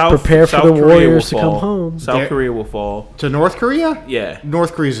 prepare for South the Korea Warriors to will come fall. home. South They're- Korea will fall. To North Korea? Yeah.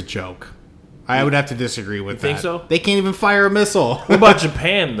 North Korea's a joke. I would have to disagree with that. think so? They can't even fire a missile. What about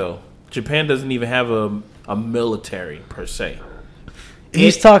Japan though? Japan doesn't even have a military per se.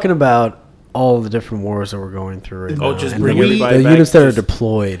 He's talking about all the different wars that we're going through right Oh, now. just and bring the, everybody the back, units that are just-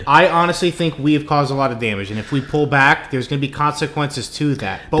 deployed. I honestly think we have caused a lot of damage, and if we pull back, there's going to be consequences to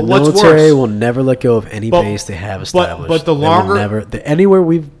that. But The what's military worse? will never let go of any But- base they have but established. the They will longer- never, anywhere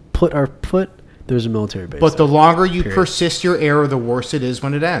we've put our foot, there's a military base. But the longer you Period. persist your error, the worse it is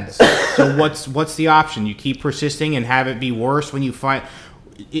when it ends. So what's the option? You keep persisting and have it be worse when you find.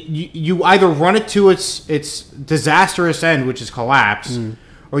 You either run it to its disastrous end, which is collapse,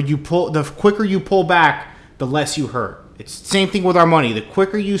 or you pull. The quicker you pull back, the less you hurt. It's the same thing with our money. The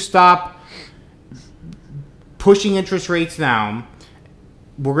quicker you stop pushing interest rates down,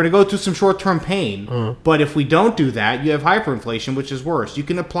 we're going to go through some short-term pain. But if we don't do that, you have hyperinflation, which is worse. You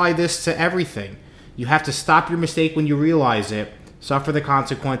can apply this to everything. You have to stop your mistake when you realize it, suffer the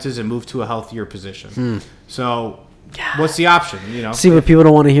consequences, and move to a healthier position. So, what's the option? You know, See, but people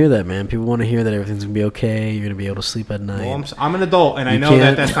don't want to hear that, man. People want to hear that everything's going to be okay. You're going to be able to sleep at night. well, I'm an adult, and I You know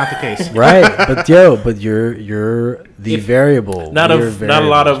that can't- that's not the case. Right, but you're the variable. Not We're a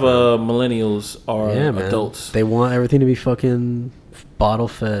lot of variables, millennials are yeah, man. adults. They want everything to be fucking bottle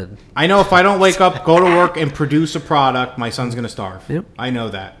fed. I know if I don't wake up, go to work, and produce a product, my son's going to starve. Yep. I know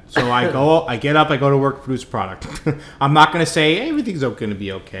that. So I get up, I go to work, produce a product. I'm not going to say hey, everything's going to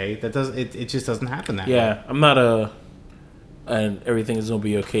be okay. That does it just doesn't happen that way. Yeah, I'm not and everything is gonna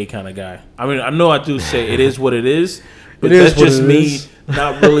be okay kind of guy. I mean, I know I do say it is what it is, but It is that's what just it me is.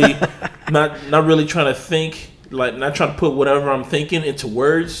 not really, not really trying to think, like not trying to put whatever I'm thinking into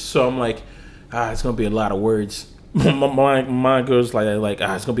words. So I'm like, it's gonna be a lot of words. my mind goes like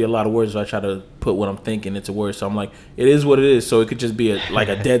it's gonna be a lot of words if I try to put what I'm thinking into words. So I'm like, it is what it is. So it could just be like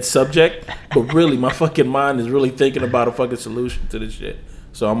a dead subject, but really my fucking mind is really thinking about a fucking solution to this shit.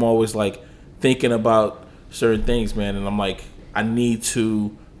 So I'm always like thinking about certain things, man, and I'm like, I need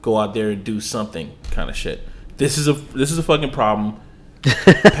to go out there and do something kind of shit. This is a fucking problem.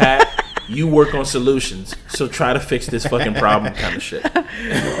 Pat, you work on solutions, so try to fix this fucking problem kind of shit.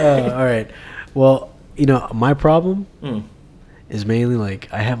 All right. Well, my problem is mainly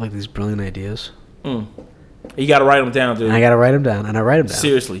like I have like these brilliant ideas. You gotta write them down, dude. And I gotta write them down, and I write them down.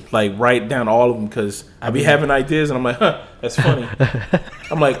 Seriously, like write down all of them because I be having ideas and I'm like, that's funny.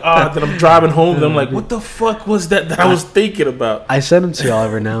 I'm like, then I'm driving home and I'm like, what the fuck was that I was thinking about? I send them to y'all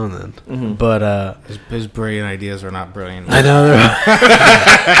every now and then, but His brilliant ideas are not brilliant. I know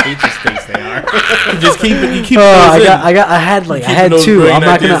they're. He just thinks they are. You just keep it. You keep I had keeping those two. brilliant I'm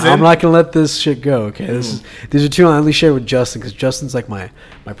ideas in? not gonna let this shit go. Okay, these are two I only share with Justin because Justin's like my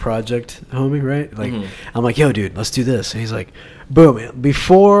project homie, right? Like I'm like, yo, dude, let's do this, and he's like, boom.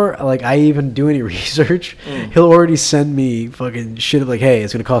 Before like I even do any research, he'll already send me fucking shit of like, hey,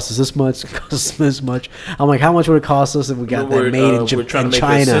 it's gonna cost us this much. It's gonna cost us this much. I'm like, how much would it cost us if we got that made in we're trying in to make a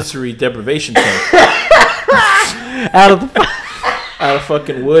China sensory deprivation tank out of the. out of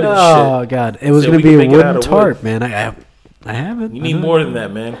fucking wood and Oh shit. god, it was So gonna we be can a make it out wooden of tarp, wood. man. I haven't. You I need know. more than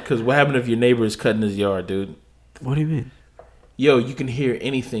that, man. Because what happened if your neighbor is cutting his yard, dude? What do you mean? Yo, you can hear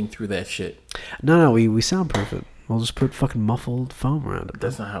anything through that shit. No, we soundproof it. We'll just put fucking muffled foam around it.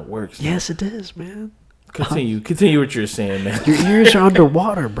 That's not how it works. Yes, it is, man. Continue what you're saying, man. Your ears are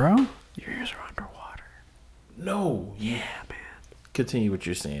underwater, bro. Your ears are underwater. No. Yeah, man. Continue what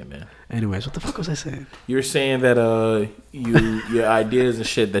you're saying, man. Anyways, what the fuck was I saying? You're saying that your ideas and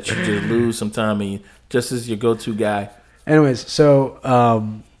shit that you just lose sometime and you, just as your go-to guy. Anyways, so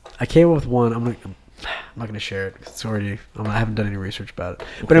I came up with one. I'm gonna I'm not gonna share it 'cause it's already. I haven't done any research about it.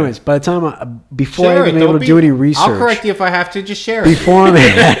 But anyways, by the time before Share I'm it. able Don't to do be- any research, I'll correct you if I have to. Just share it.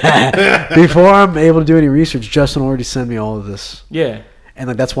 before I'm able to do any research, Justin already sent me all of this, Yeah. and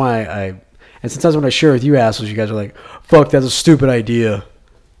like that's why and sometimes when I share with you assholes, you guys are like, "Fuck, that's a stupid idea."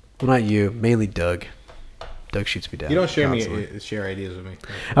 Well, not you, mainly Doug. Doug shoots me down. You don't constantly. share ideas with me.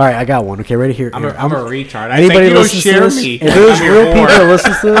 All right, I got one. Okay, right here. I'm a retard. Anybody you don't listens share to this? me. If there's I'm real your people whore. that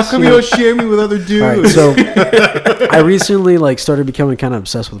listen to this, How come you you know- don't share me with other dudes? All right, so I recently like started becoming kind of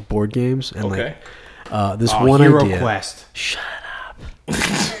obsessed with board games and Okay. like this Oh, one Hero idea. Quest. Shut up!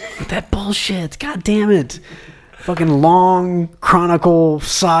 With that bullshit. God damn it! Fucking long chronicle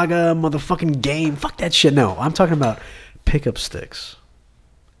saga motherfucking game. Fuck that shit. No, I'm talking about pickup sticks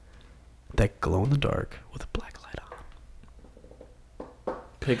that glow in the dark with a black light on.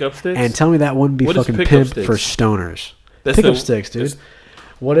 Pickup sticks. And tell me that wouldn't be What is fucking pickup pimp sticks? for stoners. That's Pickup the- sticks, dude. that's-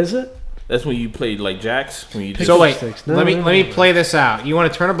 What is it? That's when you played like jacks. When you just, So wait, sticks. No, let me no, let me no. play this out. You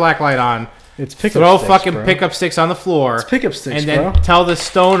want to turn a black light on, It's pickup throw sticks, fucking bro. pickup sticks on the floor, It's pickup sticks, and then bro. tell the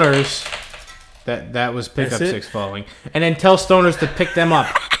stoners that was pickup That's it? sticks following, and then tell stoners to pick them up.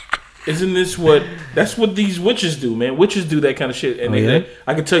 Isn't this what? That's what these witches do, man. Witches do that kind of shit, and Oh, yeah?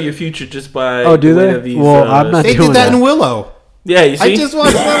 I can tell your future just by. Oh, do the way they? that These, Well, I'm not They doing did that that. in Willow. Yeah, you see. I just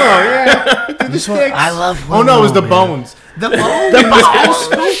watched Willow. Yeah, They did the sticks. I love Oh no, it was Willow, the man. bones. The bones.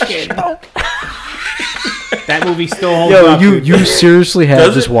 That movie still holds Yo, up. you dude. you seriously have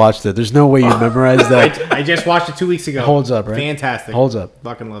Does just it? watched it. There's no way you memorized that. I just watched it 2 weeks ago. Holds up, right? Fantastic. Holds up.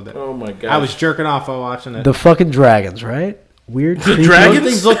 Fucking loved it. Oh my god. I was jerking off while watching it. The fucking dragons, right? Weird. creepy- dragons? Those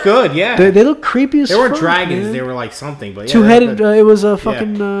things look good. Yeah. They look creepy as They weren't fuck, dragons. man. They were like something. But yeah, Two-headed. they're good. It was a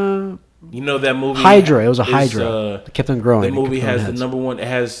fucking You know that movie hydra. It was a is, hydra. It kept on growing. The It movie kept on has the heads. number one. It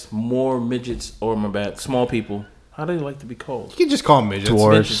has more midgets, or my bad, small people. How do they like to be called? You can just call them midgets.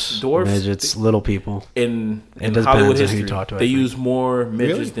 dwarfs, Dwarfs? midgets, little people. In does Hollywood depends on who you history, talk to, I they think. use more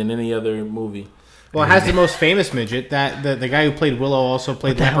midgets Really? than any other movie. Well, it has the most famous midget. That the guy who played Willow also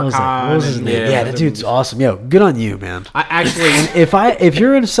played What the hell was that? Leprechaun. What was his and- name? Yeah. Yeah, that dude's awesome. Yo, good on you, man. I actually, If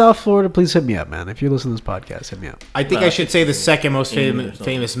you're in South Florida, please hit me up, man. If you're listening to this podcast, hit me up. I think I should say the second most England or something.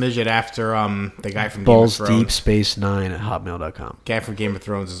 famous midget after the guy from Balls Game of Deep Thrones. Space 9 at hotmail.com. Guy from Game of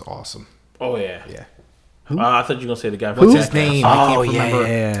Thrones is awesome. Oh yeah. Yeah. I thought you were gonna say the guy. From What's his Jackass. name? I can't remember.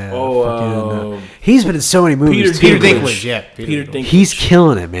 yeah. Oh, Fucking, he's been in so many movies. Peter too. Dinklage. Yeah. Peter Dinklage. He's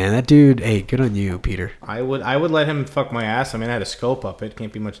killing it, man. That dude. Hey, good on you, Peter. I would let him fuck my ass. I mean, I had a scope up. It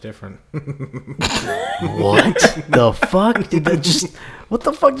can't be much different. What the fuck? Did that just? What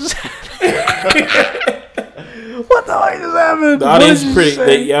the fuck just? What the fuck just happened? The What audience did you pretty.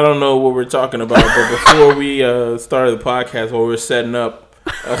 say? I don't know what we're talking about, but before we started the podcast, while we were setting up,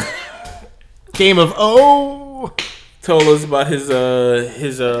 Game of told us about his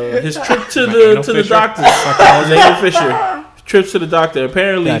trip to Anal the Fisher? doctor. Anal Fisher. Trips to the doctor.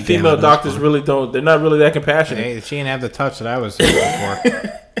 Apparently, God damn female it, that's doctors funny. really don't. They're not really that compassionate. Hey, she didn't have the touch that I was looking for.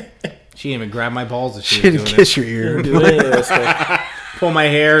 She didn't even grab my balls as she She was didn't doing kiss it. your ear. Do any of that stuff. Pull my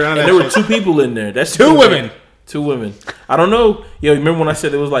hair. None of And that there were shit. two people in there. That's Two women. Two women. I don't know. Yo, remember when I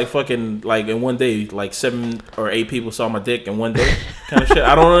said it was like fucking like in one day, like 7 or 8 people saw my dick in one day, kind of shit.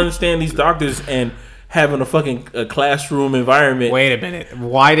 I don't understand these doctors and having a fucking classroom environment. Wait a minute.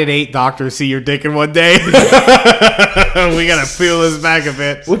 Why did 8 doctors see your dick in one day? We gotta peel this back a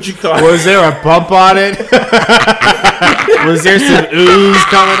bit. What you call? Was there a bump on it? Was there some ooze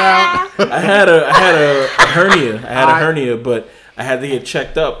coming out? I had a hernia. I had a hernia, but I had to get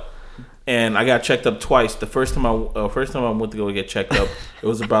checked up, and I got checked up twice. The first time I went to go get checked up, it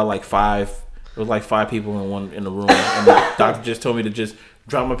was about like 5. It was like 5 people in the room, and the doctor just told me to just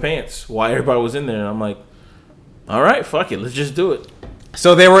drop my pants while everybody was in there, and I'm like, all right, fuck it, let's just do it.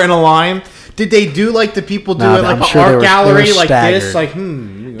 So they were in a line. Did they do like the people do Nah, it like I'm an sure they art were gallery like staggered. this? Like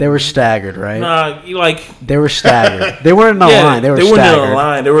They were staggered, right? Nah, you like. They were staggered. They weren't in a Yeah, line. They were weren't staggered. in a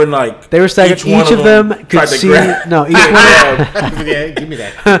line. They were in like. They were staggered. one Each of them could tried to see. grab- No, each one. yeah, give me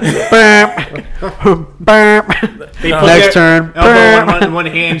that. They put Next their turn. elbow in one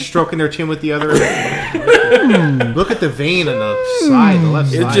hand, stroking their chin with the other. Look at the vein on the side, the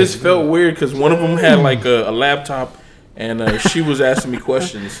left It side. just felt weird because one of them had like a laptop, and she was asking me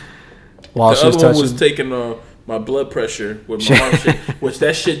questions. While The she was other one touching. was taking my blood pressure with my arm shit, which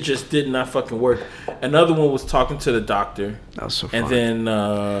that shit just did not fucking work. Another one was talking to the doctor, That was so and funny. then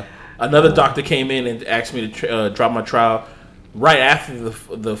another doctor came in and asked me to drop my trial right after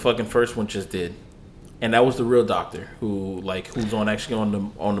the fucking first one just did, and that was the real doctor who's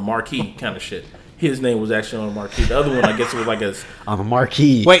on the marquee kind of shit. His name was actually on the marquee. The other one, I guess, it was like a. On the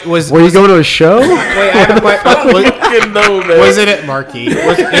marquee. Wait, Were you going to a show? Wait, I have a question. No, man. Was it at Marquee?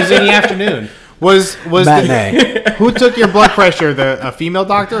 Was it in the afternoon? Was Matinee. who took your blood pressure? A female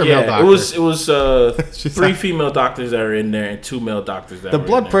doctor or a male doctor? it was 3 female doctors that are in there and 2 male doctors that The were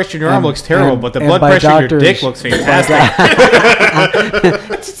blood in there. pressure in your arm looks terrible, but the and blood by pressure in your doctors- dick looks fantastic.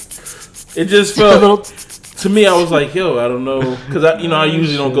 It just felt to me. I was like, yo, I don't know, because I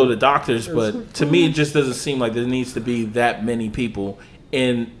usually don't go to doctors, but to me, it just doesn't seem like there needs to be that many people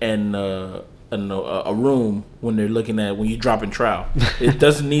in a room when they're looking at when you drop in trial. It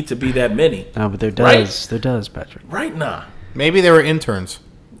doesn't need to be that many. No, but there does. Right? There does, Patrick. Right now. Maybe they were interns.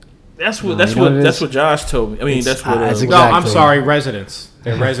 That's what No, you know what it that's is? what Josh told me. I mean, It's- that's what it's No, Exactly. I'm sorry, residents.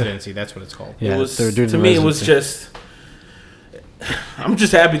 Their residency. That's what it's called. Yeah, it was. they're doing To the me, it was residency. just. I'm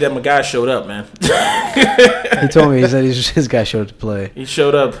just happy that my guy showed up, man. He told me, he said his guy showed up to play. He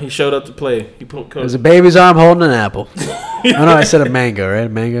showed up. He showed up to play. He put. It was a baby's arm holding an apple. Oh no, I said a mango, right? A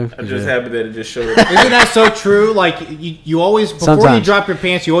mango. I'm just happy that it just showed up. Isn't that so true? Like you always before you Sometimes. drop your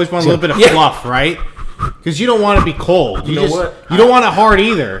pants, you always want a little bit of Yeah. fluff, right? Because you don't want to be cold. You know what? You don't want it hard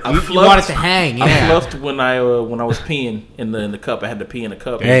either. You want it fluffed- to hang. I Yeah. fluffed when I was peeing in the cup. I had to pee in the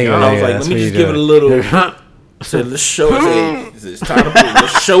cup. There you go, and I was yeah, like, that's let me what just you give it do. a little. Said, let's show it. Hey, it's time to pee.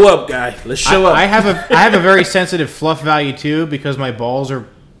 Let's show up, guy. Let's show up. I have a very sensitive fluff value too because my balls are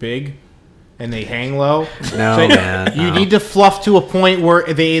big and they hang low. No, So man. You no. need to fluff to a point where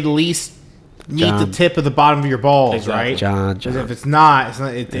they at least meet the John. tip of the bottom of your balls, Exactly. right? John, Because John, if it's not,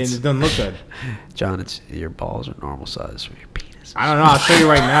 it doesn't look good. John, it's your balls are normal size for your penis. I don't know. I'll show you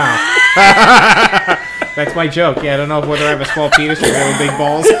right now. That's my joke. Yeah, I don't know whether I have a small penis or really big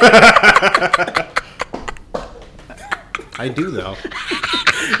balls. I do though. Here,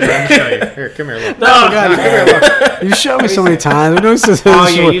 let me show you. Here, come here. Look. Come here, look. You showed me so many times. I know this is Oh,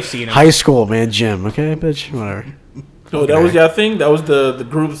 yeah, you've seen 'em. high school, man, gym. Okay, bitch, whatever. Oh, that was your thing. That was the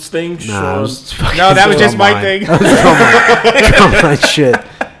group's thing. Nah, it Sean. was fucking No, that was just my online. thing. Come on, shit.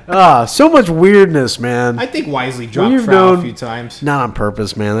 So much weirdness, man. I think Wisely dropped We've trout a known- few times. Not on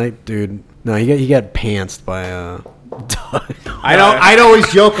purpose, man. Dude, no, he got pantsed by I'd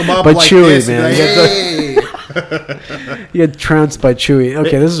always joke him up By like Chewy, this. man. Like, hey. he got trounced by Chewy.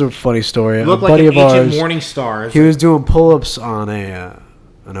 Okay, this is a funny story. Look A like buddy an of ancient ours, morning star. he was doing pull-ups on a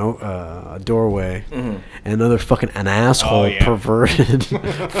doorway, and another fucking an asshole Oh, yeah. perverted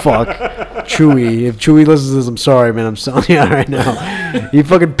fuck Chewy. If Chewy listens to this, I'm sorry, man. I'm telling you right now. He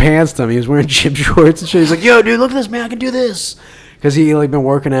fucking pantsed him. He was wearing gym shorts and shit. He's like, "Yo, dude, look at this, man. I can do this." Because he like been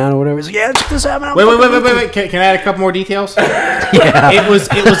working out or whatever. He's like, "Yeah, check this out, man." Wait. Can I add a couple more details? Yeah. It was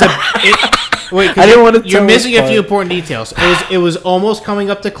wait. 'cause I didn't want to You're tell missing this a few part. important details. It was almost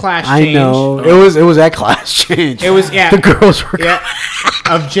coming up to class I change. know. It was at class change. It was The girls were. yeah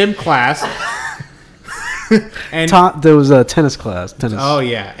of gym class. And There was a tennis class. Tennis. oh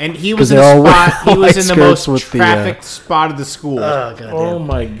yeah, and he 'Cause was in they the all wear spot. He was white in the skirts most with the, trafficked spot of the school. Oh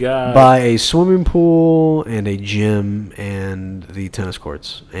my god. By a swimming pool and a gym and the tennis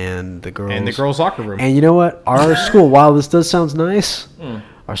courts and the girls. and the girls' locker room. And you know what? Our school, while this does sound nice,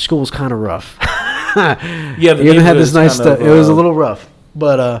 our school was kind of rough. Yeah, the You even had this neighborhood's nice kind stuff. of, It was a little rough,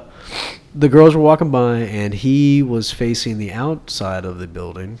 but the girls were walking by, and he was facing the outside of the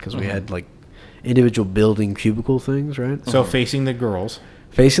building because we had like individual building cubicle things, right? So facing the girls.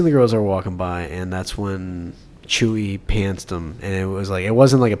 Facing the girls that were walking by, and that's when Chewy pantsed him, and it was like it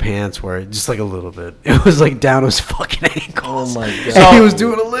wasn't like a pants where just like a little bit. It was like down his fucking ankles. Oh my god. And he was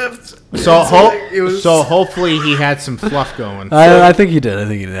doing a lift. So it was- so hopefully he had some fluff going. I think he did. I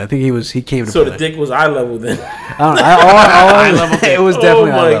think he came to So play. the dick was eye level then. I don't know. It was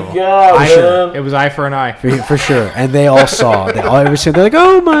definitely oh eye my level. god, man. It was eye for an eye. For sure. And they all saw. They all ever said they're like,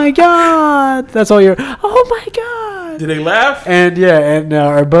 "Oh my god!" That's all you're. Oh my god! Did they laugh? And yeah, and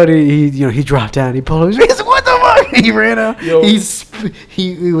our buddy, he dropped down. He pulled him. He's like, "What the fuck?" He ran out. Yo.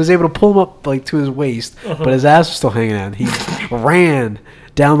 He was able to pull him up like to his waist, but his ass was still hanging out. He ran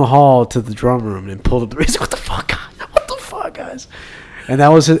down the hall to the drum room and pulled up the. He's like, "What the fuck, guys? What the fuck, guys?" And that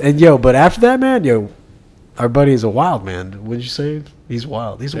was it. And but after that, man, our buddy is a wild man. What'd you say? He's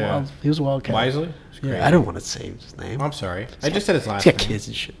wild. He's a Yeah. wild. He was a wild cat. Wisely? It's crazy. Yeah, I don't want to say his name. I'm sorry. I just said his last He's got name. kids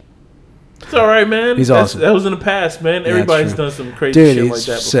and shit. It's all right, man. He's That's- awesome. That was in the past, man. Yeah, Everybody's it's true. done some crazy Dude, shit like he's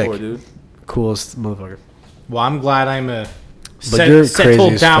that sick. before, dude. Coolest motherfucker. Well, I'm glad I'm a you're crazy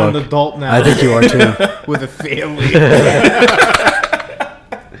settled as down fuck. adult now. I think you are too. with a family.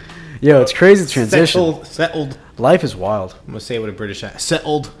 Yo, it's crazy transition. Settled. Life is wild. I'm gonna say it with a British accent.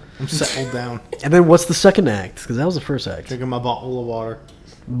 Settled. I'm settled down. And then what's the second act? Because that was the first act. Drinking my bottle of water.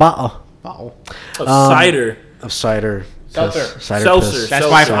 Bottle Bottle. Of cider. of cider. Seltzer. piss, Cider Seltzer. piss. That's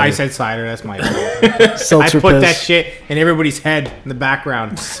why Seltzer. I said cider. That's my fault. I Seltzer put piss. that shit in everybody's head in the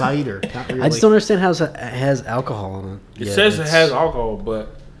background. Cider. Not really. I just don't understand how it has alcohol in it. It Yeah, says it it's- has alcohol,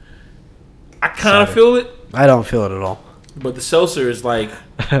 but I kind of feel it, I don't feel it at all. but the seltzer is like,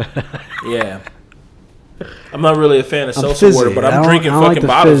 yeah. I'm not really a fan of I'm seltzer fizzy. water, but I I'm don't- drinking I don't like fucking the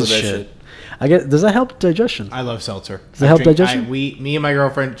bottles of fizz that shit. shit. I guess, does that help digestion? I love seltzer. Does it help drink- digestion? Me and my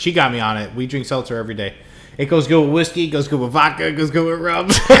girlfriend, she got me on it. We drink seltzer every day. It goes good with whiskey, goes good with vodka, goes good with rum.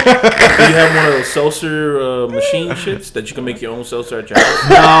 Do you have one of those seltzer machine shits that you can make your own seltzer at your house?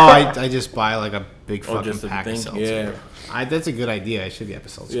 No, I just buy like a big Oh, fucking just a pack of thing? seltzer. Yeah. That's a good idea. I should get a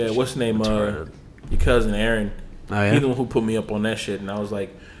seltzer. Yeah, machine. what's the name? Your cousin Aaron. Oh, yeah? He's the one who put me up on that shit, and I was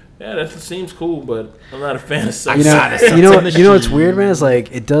like, yeah, that seems cool, but I'm not a fan of seltzer. You know, Outside of you know, seltzer you know what's machine. weird, man? Is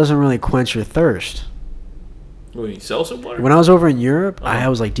like it doesn't really quench your thirst. Wait, seltzer water? When I was over in Europe, I Oh.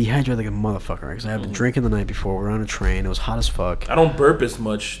 was like dehydrated like a motherfucker because I had been drinking the night before. We were on a train. It was hot as fuck. I don't burp as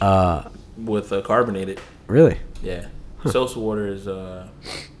much Uh, with carbonated. really? Yeah. Seltzer water is, I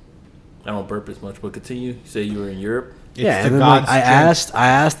don't burp as much, but continue. You say you were in Europe? It's Yeah, the and then like, God's I drink.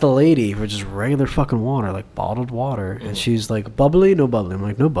 asked the lady for just regular fucking water, like bottled water, and she's like, bubbly, no bubbly. I'm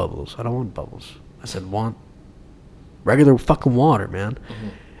like, no bubbles. I don't want bubbles. I said, want regular fucking water, man.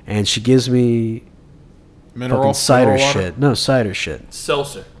 And she gives me fucking cider mineral water. shit. No, cider shit.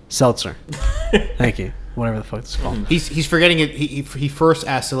 Seltzer. Seltzer. Thank you. Whatever the fuck it's called. He's forgetting it. He first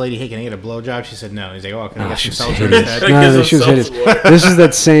asked the lady, "Hey, can I get a blowjob?" She said no. He's like, "Oh, can I get she some was seltzer hideous. instead?" Get No, some she was hideous. seltzer water. This is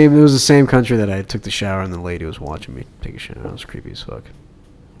that same. It was the same country that I took the shower, and the lady was watching me take a shower. It was creepy as fuck.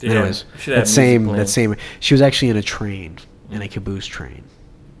 Yeah, Anyways, should have that music same. playing. That same. She was actually in a train, in a caboose train,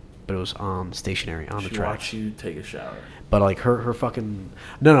 but it was stationary on the She track. watch you take a shower. But like her fucking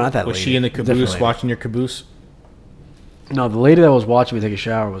no, not that Was lady. she in the Different caboose lady. watching your caboose? No, the lady that was watching me take a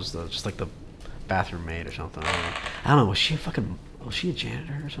shower was just like the bathroom maid or something. I don't know. Was she a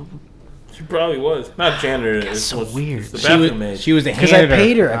janitor or something? She probably was. Not janitor. That's It's so was- weird. It's the She bathroom was, maid. she was the Because I janitor.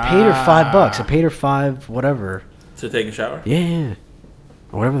 paid her. I paid her $5. I Ah. paid her $5 whatever. to take a shower? Yeah.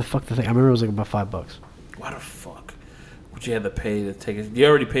 Or whatever the fuck the thing. I remember it was like about $5. Why the fuck would you have to pay to take it? You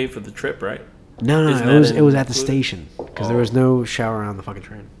already paid for the trip, right? No, Isn't it that was at the included? station because there Oh. was no shower on the fucking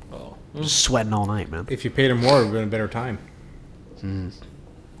train. Oh. Just sweating all night, man. If you paid her more, it would have been a better time.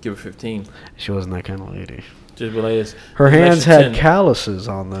 Give her 15. She wasn't that kind of lady. Just be like this. Her An hands extra had 10. calluses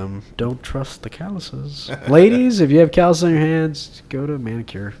on them. Don't trust the calluses. Ladies, if you have calluses on your hands, go to a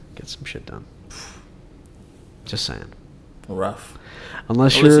manicure. Get some shit done. Just saying. Rough.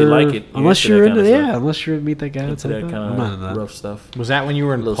 Unless Unless you're you like it, you're unless into you're that into kinda yeah, stuff. unless you meet that guy Into that's like that that. kind I'm not into of that. rough stuff. Was that when you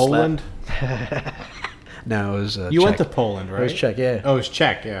were in Little Poland? No, it was You went to Czech. Poland, right? It was Czech, yeah. Oh, it was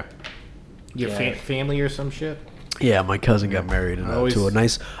Czech, yeah. Your Yeah. family or some shit? Yeah, my cousin got married Always-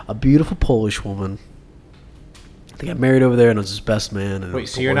 to a beautiful Polish woman. They got married over there, and it was his best man. And it Wait,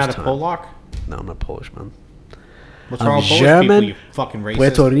 was so the you're not worst a time. Polak? No, I'm not Polish, man. What's I'm wrong with Polish German, people, you fucking racist?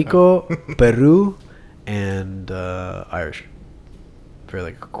 Puerto Rico, Peru, and Irish. For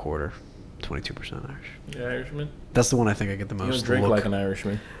like a quarter, 22% Irish. You Irishman? That's the one I think I get the You most. don't drink look. like an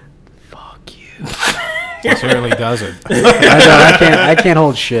Irishman. Fuck you. He certainly doesn't. I can't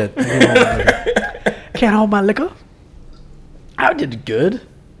hold shit. Can't hold my liquor. I did good.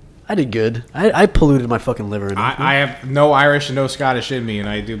 I polluted my fucking liver enough. I have no Irish and no Scottish in me, and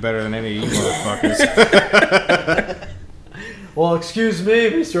I do better than any of you motherfuckers. Well, excuse me,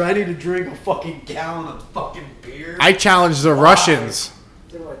 mister. I need to drink a fucking gallon of fucking beer. I challenge the Russians.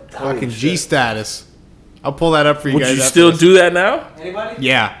 Fucking G status. I'll pull that up for you Would guys. you after still this. do that now? Anybody?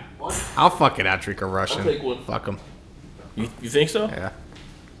 Yeah. I'll fucking out drink a Russian. I'll take one. Fuck them. You think so? Yeah.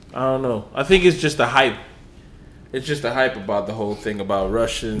 I don't know. I think it's just a hype. It's just a hype about the whole thing about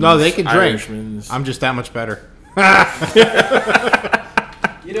Russians. No, they can drink. Irishmans. I'm just that much better.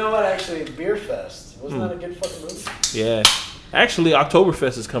 You know what? Actually, Beer Fest wasn't that a good fucking movie? Yeah. Actually,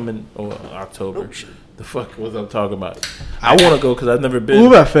 Oktoberfest is coming. Oh, October. The fuck was I talking about? I want to go because I've never been.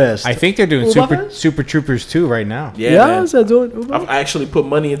 Uber Fest. I think they're doing Uber Super Troopers 2 right now. Yeah, Yeah, man. is that doing Uber? I've actually put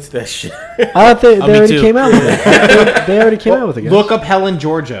money into that shit. I thought they me already too. came out with it. They already came out with it. Guys. Look up Helen,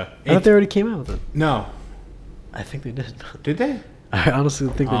 Georgia. I thought they already came out with it. No. I think they did. Did they? I honestly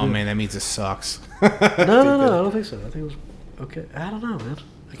think they Oh, did. man, that means it sucks. No, I don't think so. I think it was okay. I don't know, man.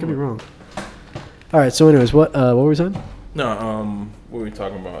 I could be wrong. All right. So, anyways, what were we saying? No, what were we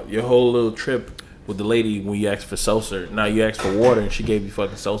talking about? Your whole little trip with the lady when you asked for seltzer. Now you asked for water and she gave you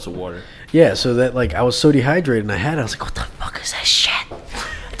fucking seltzer water. Yeah. So that like I was so dehydrated and I was like, what the fuck is this shit? What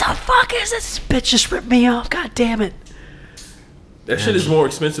the fuck is this? This bitch just ripped me off. God damn it. That shit is more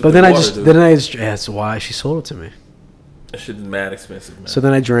expensive But than then water, dude. that's why she sold it to me. That shit is mad expensive, man. So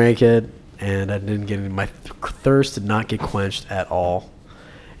then I drank it, and I didn't get any. My thirst did not get quenched at all.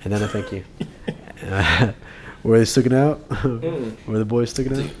 And then I thank you. Were they sticking out? Were the boys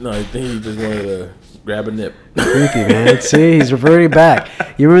sticking out? No, I think he just wanted to grab a nip. Creepy, man. See, he's reverting back.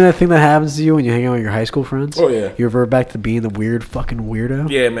 You remember that thing that happens to you when you hang out with your high school friends? Oh, yeah. You revert back to being the weird fucking weirdo?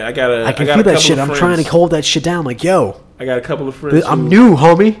 Yeah, man. I can got feel a that couple shit. of I'm trying to friends- hold that shit down. Like, yo, I got a couple of friends. I'm new,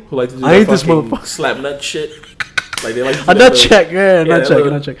 homie. Who like to do I that ain't this fucking motherfucker. slap nut shit. Like they like to do A that nut little- check, yeah, that nut check,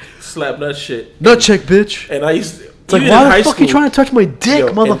 little nut check. Slap nut shit. Nut check, bitch. And I used to, It's like, even why in the high fuck school, you trying to touch my dick, yo,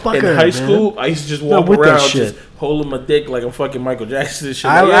 motherfucker? In high man? school, I used to just Not walk with that around shit. just holding my dick like I'm fucking Michael Jackson and shit.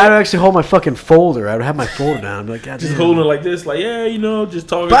 I Like, would yeah, actually hold my fucking folder. I would have my folder down. I'd be like, God just damn. holding it like this, like, yeah, you know, just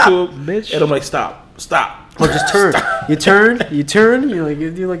talking Bop, to him. bitch. And I'm like, stop. Or just turn. You turn.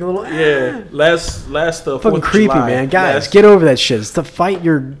 You do like a little. Yeah, last Fucking 4th of creepy, July, man. Guys, last, get over that shit. It's to fight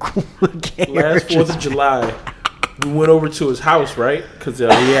your gay last 4th urges. of July, we went over to his house, right? Because he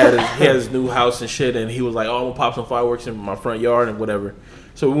had his new house and shit, and he was like, "Oh, I'm gonna pop some fireworks in my front yard and whatever."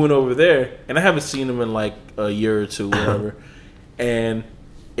 So we went over there, and I haven't seen him in like a year or two, whatever. And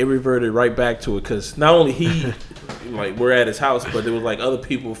it reverted right back to it because not only he, like, we're at his house, but there was like other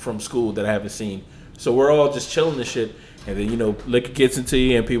people from school that I haven't seen. So we're all just chilling and shit, and then liquor gets into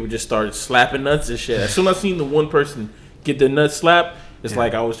you, and people just start slapping nuts and shit. As soon as I seen the one person get their nuts slapped, it's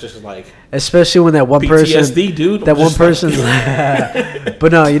like I was just like, Especially when that one person, PTSD, dude. that I'm one just like- person.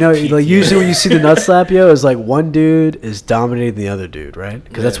 But no, like usually when you see the nut slap, yo, it's like one dude is dominating the other dude, right?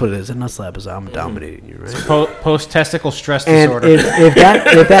 Because that's what it is. A nut slap is I'm dominating you, right? Post testicle stress And disorder. if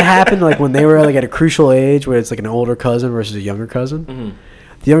that happened like when they were like at a crucial age where it's like an older cousin versus a younger cousin, Mm-hmm.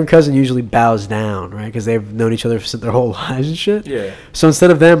 the younger cousin usually bows down, right? Because they've known each other for their whole lives and shit. Yeah. So instead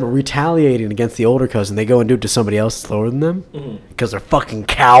of them retaliating against the older cousin, they go and do it to somebody else that's lower than them because they're fucking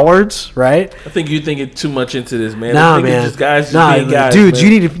cowards, right? I think you're thinking too much into this, man. Nah, I think it's man. just guys Nah, being guys, dude, man. you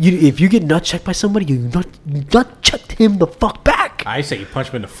need if you get nut checked by somebody, you nut checked him the fuck back I say you punch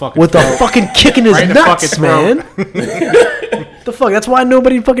him in the fucking with a throat. fucking kick in his Right in the nuts, fucking man. throat. The fuck? That's why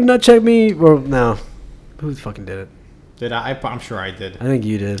nobody fucking nut checked me. Or no, who fucking did it? Did I? I'm sure I did. I think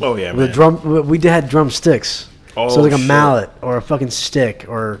you did. Oh, yeah, With man. we had drumsticks. Oh, So like a shit. mallet or a fucking stick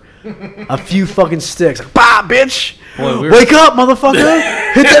or a few fucking sticks. Like, bah, bitch! Boy, we were- Wake up,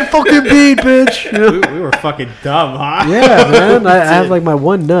 motherfucker! Hit that fucking beat, bitch! You know? We were fucking dumb, huh? Yeah, man. I have like my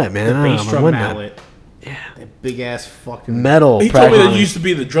one nut, man. I don't Bass know, my drum one nut. mallet. Yeah. That big ass fucking. Metal. He told me that practically. you used to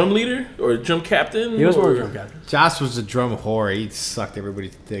be the drum leader or drum captain. He was more or- a drum captain. Josh was a drum whore. He sucked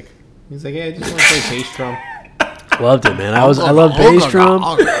everybody's dick. He's like, yeah, I just want to play bass drum. Loved it, man. I love bass drum.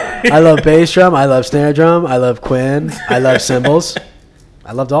 I love bass drum. I love snare drum. I love Quinn. I love cymbals.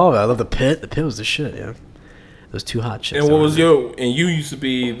 I loved all of it. I love the pit. The pit was the shit, yeah. Those two hot shits. And what was your? And you used to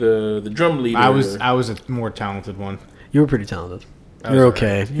be the drum leader. I was a more talented one. You were pretty talented. was You're alright.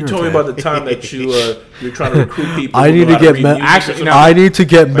 okay. You You're told me okay. about the time that you're trying to recruit people. I who need know to how get read me- music or Actually, something. no. I need to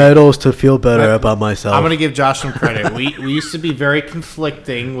get medals to feel better about myself. I'm gonna give Josh some credit. We used to be very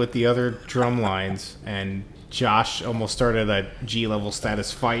conflicting with the other drum lines, and Josh almost started a G level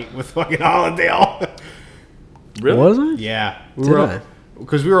status fight with fucking Hollandale. Really? Was I? Yeah, Did I?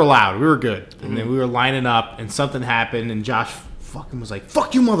 because we were loud, we were good, and then we were lining up, and something happened, and Josh fucking was like,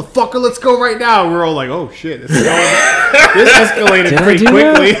 "Fuck you, motherfucker! Let's go right now." We were all like, "Oh shit, this escalated Did I pretty do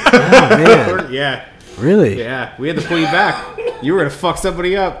that? quickly." Oh, man. Yeah, Really? yeah, we had to pull you back. You were gonna fuck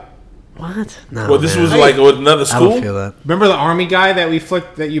somebody up. What? No. Well, this man. was like with another I school. don't feel that. Remember the army guy that we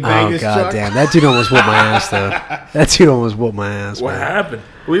flicked that you banged Oh his god truck? damn! That dude almost whooped my ass though. That dude almost whooped my ass. What man. happened?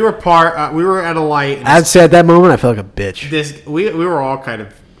 We were we were at a light. And I'd say at that moment I felt like a bitch. we were all kind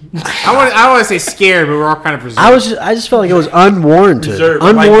of. I don't want to say scared, but we were all kind of reserved. I just felt like it was unwarranted, Reserved.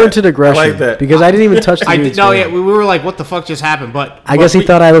 I like unwarranted that. aggression. I like that. Because I didn't even touch the I dude's did, no, hand. yeah, we were like, what the fuck just happened? But I guess he we,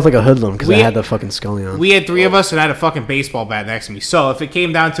 thought I looked like a hoodlum because I we- had the fucking scully on. we had three of us and I had a fucking baseball bat next to me. So if it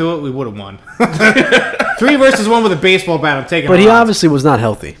came down to it, we would have won. 3 versus 1 with a baseball bat. I'm taking. But he odds. obviously was not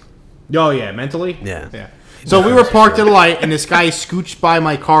healthy. Oh yeah, mentally. Yeah. Yeah. So we were parked at a light, and this guy scooched by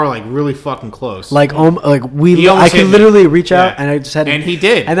my car like really fucking close. Like He I almost hit could me. literally reach out Yeah. and I just had to, and he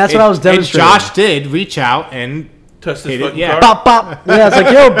did, and that's what I was demonstrating. And Josh did reach out and Touched his Hit it, fucking yeah. car. Bop bop. Yeah, it's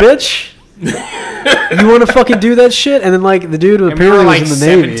like, yo, bitch. You want to fucking do that shit? And then like the dude and we were apparently like was in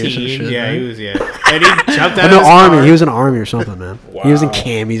the Navy or some 17. shit. Yeah, right? he was. Yeah, and he jumped out In of the his army. car. He was in the army or something, man. He was in Wow.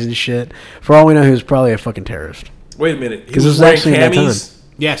 camis and shit. For all we know, he was probably a fucking terrorist. Wait a minute. He 'Cause was this was wearing actually that camis.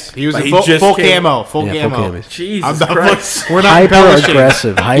 Yes, he was Like, in he full, just full came- camo. Full Yeah, full camo. camis. Jesus I'm not, Christ. we're not Hyper embellishing.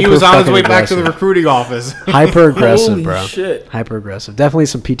 aggressive. He was on his fucking way back to the aggressive. recruiting office. Hyper aggressive, Holy bro. shit. Hyper aggressive. Definitely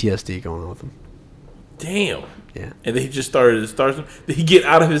some PTSD going on with him. Damn. Yeah. And then he just started. Did he get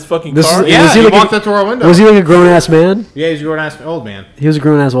out of his fucking This car? is- Yeah, Was he he like a- walked up to our window. Was he like a grown ass man? Yeah, he's a grown ass old man. He was a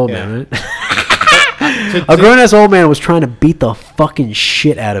grown ass old Yeah. man, right? A grown ass old man was trying to beat the fucking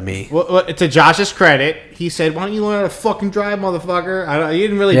shit out of me. Well, to Josh's credit, he said, "Why don't you learn how to fucking drive, motherfucker?" He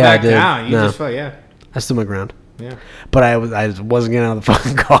didn't really Yeah, I back did. down. You No. just felt, yeah. I stood my ground. Yeah. But I wasn't getting out of the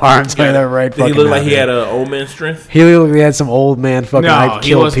fucking car. I'm telling you that right. Did he fucking look now, like he dude. had an old man strength? He looked like he had some old man fucking. No, I've he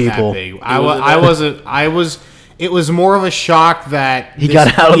killed wasn't people. that big. I wasn't. I was. It was more of a shock that He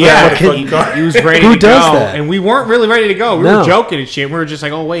got out of the fucking fucking car. He was ready Who to does go, that? and we weren't really ready to go. We No. were joking and shit. We were just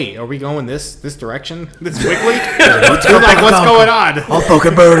like, "Oh wait, are we going this direction this quickly?" We're like, "What's going on?" I'll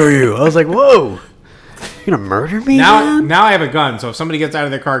fucking murder you. I was like, whoa, you gonna murder me? Now, man? now I have a gun, so if somebody gets out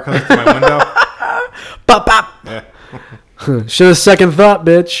of their car and comes through my window, Bop, bop. yeah. Should have second thought,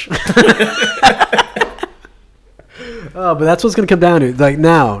 bitch. Oh, but that's what's gonna come down to. Like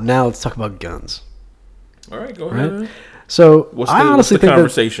now let's talk about guns. All right, go ahead. Right? So What's I the honestly think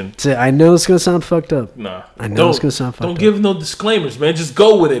conversation? I know it's gonna sound fucked up. Nah, I know it's gonna sound fucked Don't up. give no disclaimers, man. Just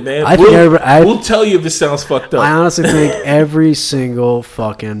go with it, man. I think We'll tell you if it sounds fucked up. I honestly think every single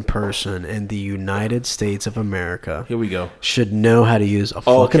fucking person in the United States of America Here we go. should know how to use a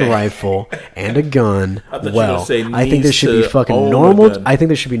fucking Okay. rifle and a gun I thought you were well. gonna say I think there needs should be to fucking own a normal. gun. I think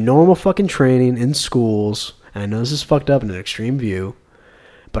there should be normal fucking training in schools. And I know this is fucked up in an extreme view,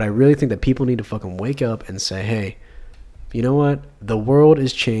 but I really think that people need to fucking wake up and say, hey, you know what? The world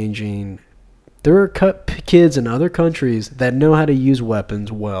is changing. There are kids in other countries that know how to use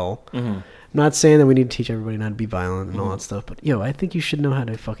weapons well. I'm not saying that we need to teach everybody how to be violent and all that stuff, but I think you should know how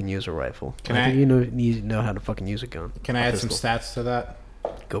to fucking use a rifle. Can I I- think need to know how to fucking use a gun. Can I A add some pistol. stats to that?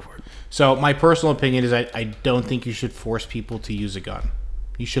 Go for it. So my personal opinion is I don't think you should force people to use a gun.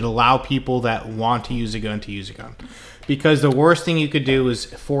 You should allow people that want to use a gun to use a gun. Because the worst thing you could do is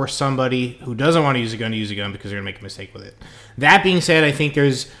force somebody who doesn't want to use a gun because they're going to make a mistake with it. That being said, I think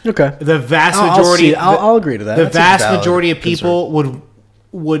there's Okay. the vast I'll majority. see. I'll agree to that. The That's a vast valid majority of concern. people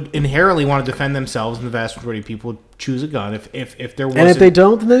would inherently want to defend themselves, and the vast majority of people would choose a gun if there wasn't. And if they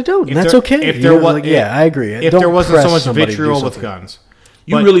don't, then they don't. if That's there- okay. If there was, I agree. If Don't there wasn't so press much somebody to do vitriol with something. guns,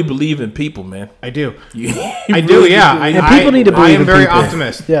 You But- really believe in people, man. I do. You I do. really Yeah, believe- And people need to I believe am in very people.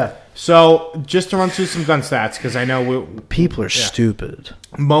 optimistic. Yeah. So just to run through some gun stats, because I know People are stupid.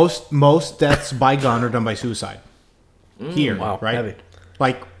 most deaths by gun are done by suicide here, wow, right? heavy.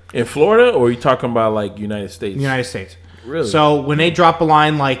 Like in Florida, or are you talking about like United States? in the United States. Really? So when they drop a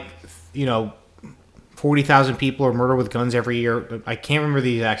line like 40,000 people are murdered with guns every year, I can't remember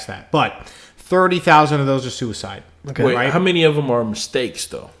the exact stat, but 30,000 of those are suicide. Okay. Wait, right? how many of them are mistakes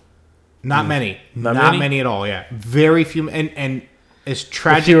though? Not many. Not Not many? many at all. Yeah, very few. And as few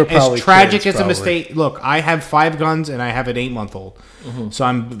tragic are probably kids, as a probably. mistake. Look, I have 5 guns and I have an 8-month-old, Mm-hmm. so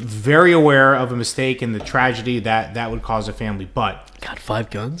I'm very aware of a mistake and the tragedy that would cause a family. But Got 5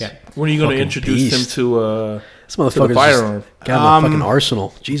 guns? yeah, When are you going to Fucking introduce beast. him to? This motherfucker's firearm. just got a fucking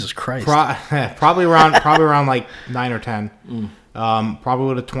arsenal. Jesus Christ. probably around like 9 or 10. Probably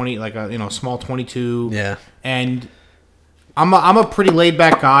with a 20, like a small 22. Yeah. And I'm a pretty laid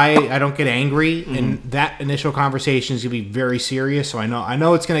back guy. I don't get angry, and that initial conversation is gonna be very serious. So I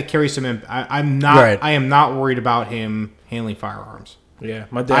know it's gonna carry some. I'm not. Right. I am not worried about him handling firearms. Yeah,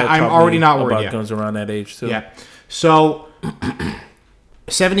 my dad. I'm taught already me not worried about yet. guns around that age too. Yeah. So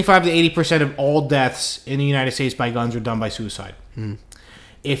 75 to 80% of all deaths in the United States by guns are done by suicide.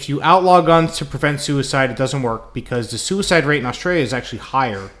 If you outlaw guns to prevent suicide, it doesn't work because the suicide rate in Australia is actually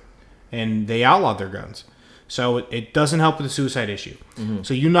higher, and they outlawed their guns. So it doesn't help with the suicide issue.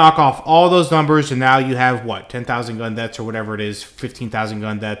 So you knock off all those numbers, and now you have 10,000 gun deaths or whatever it is, 15,000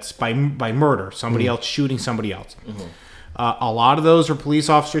 gun deaths by murder, somebody else shooting somebody else. A lot of those are police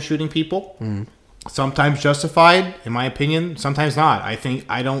officers shooting people. Sometimes justified, in my opinion. Sometimes not.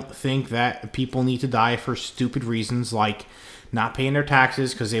 I don't think that people need to die for stupid reasons like not paying their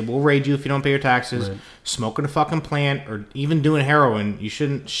taxes because they will raid you if you don't pay your taxes. Smoking a fucking plant, or even doing heroin. You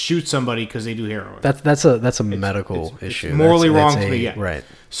shouldn't shoot somebody because they do heroin. That's a medical issue. It's morally That's wrong to me. Yeah. Right.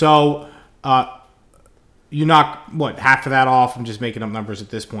 So you knock half of that off. I'm just making up numbers at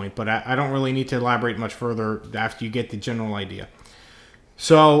this point, but I don't really need to elaborate much further after you get the general idea.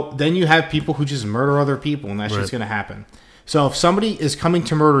 So then you have people who just murder other people, and that's just going to happen. So if somebody is coming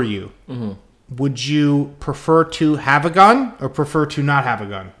to murder you, would you prefer to have a gun or prefer to not have a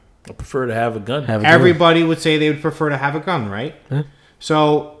gun? I prefer to have a gun. Everybody would say they would prefer to have a gun, right?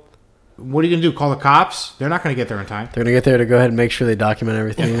 So what are you going to do? Call the cops? They're not going to get there in time. They're gonna get there to go ahead and make sure they document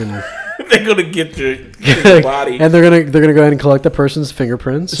everything, and They're gonna get your body. and they're gonna go ahead and collect the person's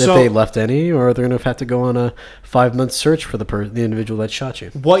fingerprints So- if they left any, or they're gonna have to go on a 5-month search for the individual that shot you.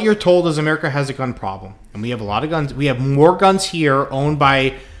 What you're told is America has a gun problem, and we have a lot of guns. We have more guns here owned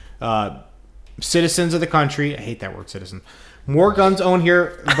by citizens of the country. I hate that word, citizen. More guns owned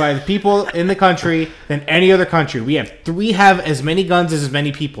here by the people in the country than any other country. We have as many guns as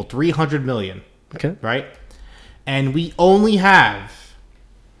many people, 300 million. Okay. Right? And we only have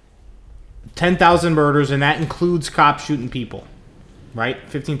 10,000 murders, and that includes cops shooting people. Right?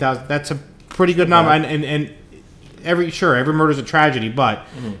 15,000. That's a pretty good number. And every murder is a tragedy, but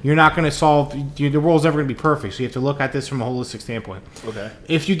you're not going to solve. The world's never going to be perfect. So you have to look at this from a holistic standpoint. Okay.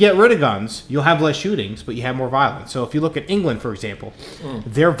 If you get rid of guns, you'll have less shootings, but you have more violence. So if you look at England, for example,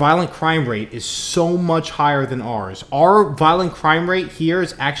 their violent crime rate is so much higher than ours. Our violent crime rate here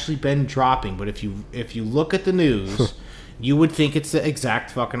has actually been dropping, but if you look at the news, you would think it's the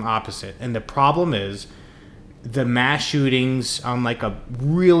exact fucking opposite. And the problem is the mass shootings on like a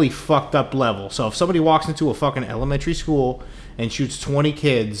really fucked up level. So if somebody walks into a fucking elementary school and shoots 20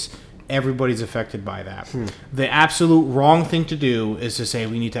 kids, everybody's affected by that. The absolute wrong thing to do is to say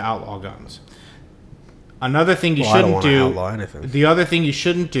we need to outlaw guns. Another thing you shouldn't do. Outlaw anything. The other thing you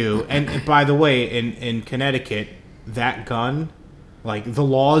shouldn't do, and by the way, in Connecticut, that gun, like the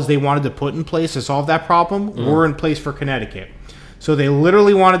laws they wanted to put in place to solve that problem, were in place for Connecticut. So they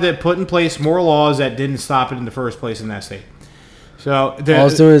literally wanted to put in place more laws that didn't stop it in the first place in that state. So all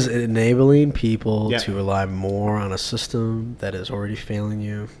it's doing is enabling people to rely more on a system that is already failing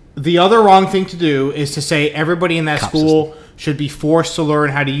you. The other wrong thing to do is to say everybody in that school should be forced to learn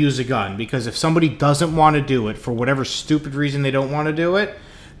how to use a gun. Because if somebody doesn't want to do it for whatever stupid reason they don't want to do it,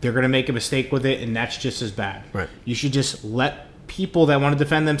 they're going to make a mistake with it, and that's just as bad. Right. You should just let people that want to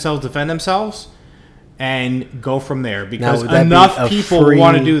defend themselves, and go from there, because enough people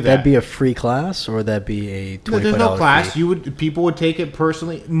want to do that. That'd be a free class, or would that be a $25 There's no class. fee? People would take it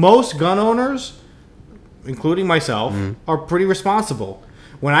personally. Most gun owners, including myself, are pretty responsible.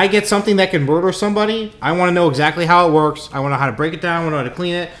 When I get something that can murder somebody, I want to know exactly how it works. I want to know how to break it down. I want to know how to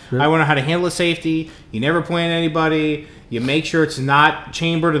clean it. I want to know how to handle it safety. You never point at anybody. You make sure it's not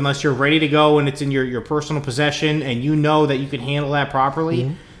chambered unless you're ready to go and it's in your personal possession, and you know that you can handle that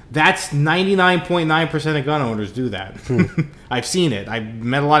properly. That's 99.9% of gun owners do that. I've seen it. I've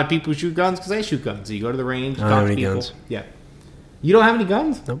met a lot of people who shoot guns because I shoot guns. So you go to the range, I don't talk have to any people. guns. Yeah. You don't have any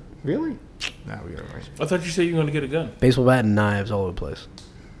guns? Nope. Really? No, we got right. I thought you said you were going to get a gun. Baseball bat and knives all over the place.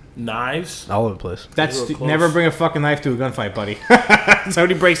 Knives? All over the place. That's Real close. never bring a fucking knife to a gunfight, buddy.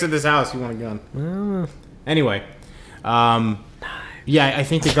 Somebody breaks into this house, you want a gun. Anyway, yeah, I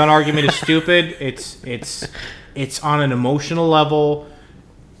think the gun argument is stupid. It's on an emotional level.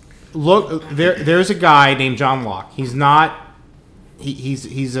 Look, there's a guy named John Locke. He's not.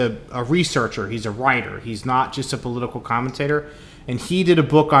 He's a researcher. He's a writer. He's not just a political commentator. And he did a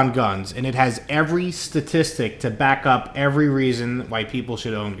book on guns, and it has every statistic to back up every reason why people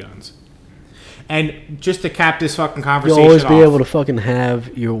should own guns. And just to cap this fucking conversation You'll always be off, able to fucking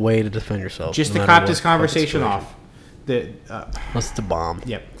have your way to defend yourself. just no to matter cap what this fucking conversation situation. off, Unless it's a bomb.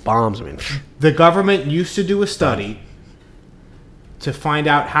 Yep. Bombs, I mean. the government used to do a study to find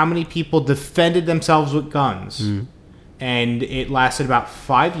out how many people defended themselves with guns. And it lasted about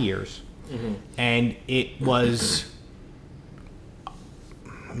 5 years. And it was...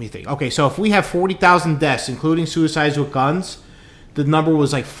 Let me think. Okay, so if we have 40,000 deaths, including suicides with guns, the number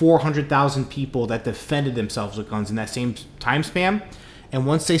was like 400,000 people that defended themselves with guns in that same time span. And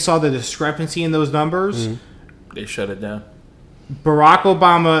once they saw the discrepancy in those numbers... They shut it down. Barack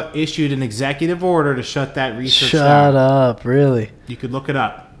Obama issued an executive order to shut that research down. Shut up, really? You could look it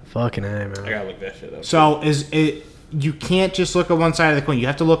up. Fucking A, man. I gotta look that shit up. So you can't just look at one side of the coin. You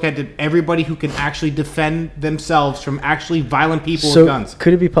have to look at everybody who can actually defend themselves from actually violent people with guns.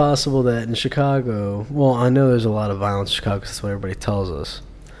 Could it be possible that in Chicago, well, I know there's a lot of violence in Chicago because that's what everybody tells us,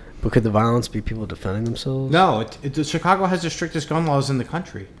 but could the violence be people defending themselves? No, Chicago has the strictest gun laws in the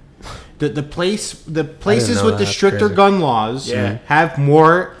country. The places know with the that. stricter Crazy. gun laws have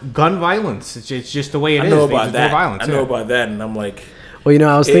more gun violence. It's just the way it I is. know There's about more that. violence, I know yeah. about that, and I'm like... Well,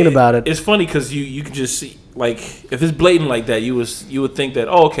 I was thinking about it. It's funny because you can just see, like, if it's blatant like that, you would think that,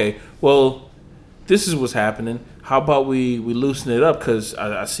 oh, okay, well, this is what's happening. How about we loosen it up because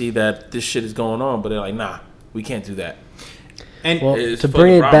I see that this shit is going on, but they're like, nah, we can't do that. And Well, It's to for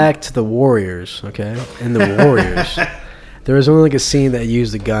bring the it problem. back to the Warriors, okay? And the Warriors, there was only like a scene that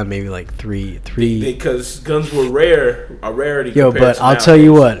used a gun, maybe like three. Because guns were a rarity. Yo, compared but to I'll tell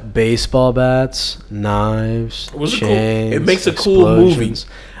you nowadays. what: baseball bats, knives, It was chains. it makes a cool movie explosions.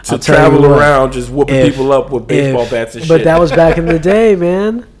 to I'll tell you travel what, around just whooping if- people up with baseball bats and shit. But that was back in the day,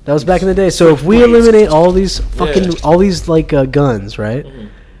 man. That was back in the day. So if we eliminate all these like guns, right?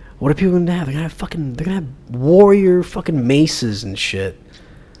 What are people gonna have? They're gonna have warrior fucking maces and shit.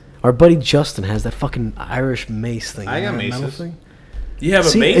 Our buddy Justin has that fucking Irish mace thing. I got You know that metal maces. thing? You have a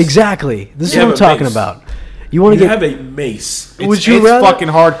See, mace? exactly. This is You what I'm have a talking mace. about. You want to You get? have a mace. Would you it's rather? fucking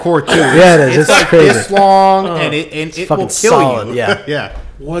hardcore too. Yeah, it is. It's like crazy. this long, and it fucking will kill solid, you. yeah. yeah.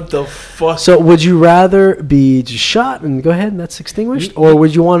 What the fuck? So would you rather be just shot and go ahead and that's extinguished, or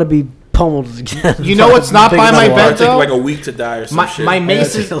would you want to be pummeled again? You know what's not by my bed, It take though? like a week to die or some shit. My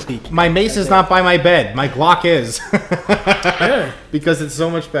mace that's is illegal. my mace is not by my bed. My Glock is Yeah. because it's so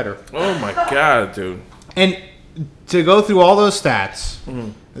much better. Oh my god, dude. And to go through all those stats,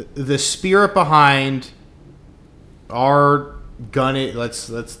 the spirit behind our gun. Let's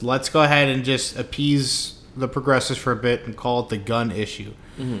go ahead and just appease the progressives for a bit and call it the gun issue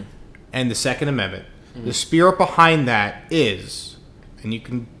and the Second Amendment. The spirit behind that is, and you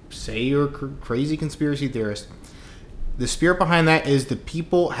can say you're a crazy conspiracy theorist. The spirit behind that is the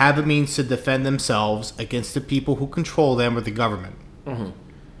people have a means to defend themselves against the people who control them or the government.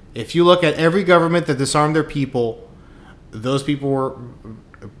 If you look at every government that disarmed their people, those people were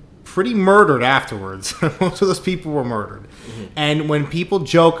pretty murdered afterwards. Most of those people were murdered. And when people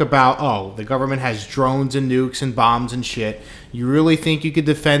joke about, oh, the government has drones and nukes and bombs and shit, you really think you could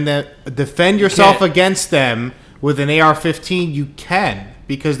defend yourself can't. against them with an AR-15? You can.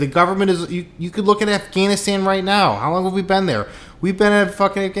 Because the government is... You could look at Afghanistan right now. How long have we been there? We've been in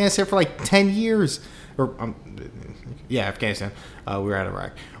fucking Afghanistan for like 10 years. Or, yeah, Afghanistan. We were at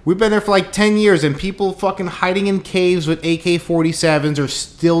Iraq. We've been there for like 10 years, and people fucking hiding in caves with AK-47s are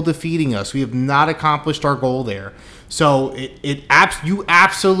still defeating us. We have not accomplished our goal there. So you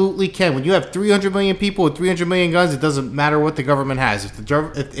absolutely can. When you have 300 million people with 300 million guns, it doesn't matter what the government has.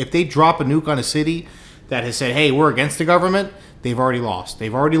 If they drop a nuke on a city that has said, hey, we're against the government, they've already lost.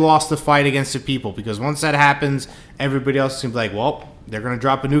 They've already lost the fight against the people, because once that happens, everybody else is going to be like, well, they're going to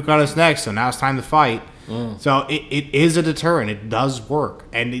drop a nuke on us next, so now it's time to fight. So it is a deterrent. It does work.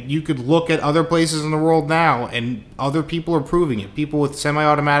 And you could look at other places in the world now, and other people are proving it. People with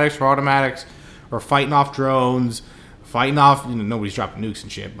semi-automatics or automatics are fighting off drones, fighting off, nobody's dropping nukes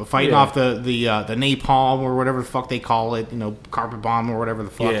and shit, but fighting off the napalm or whatever the fuck they call it, carpet bomb or whatever the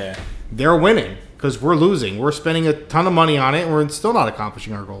fuck. Yeah. They're winning because we're losing. We're spending a ton of money on it, and we're still not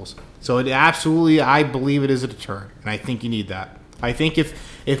accomplishing our goals. So it absolutely, I believe it is a deterrent, and I think you need that. I think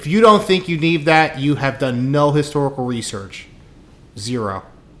if you don't think you need that, you have done no historical research. Zero.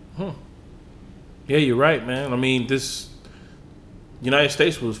 Yeah, you're right, man. I mean, this United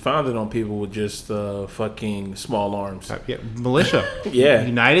States was founded on people with just fucking small arms. Yeah, militia. Yeah.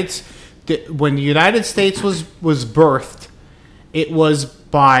 When the United States was birthed, it was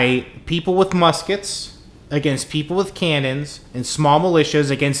by people with muskets against people with cannons and small militias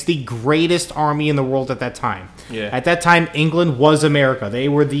against the greatest army in the world at that time. Yeah. At that time, England was America. They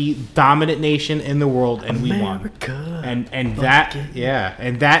were the dominant nation in the world, and we won. America. And that, yeah,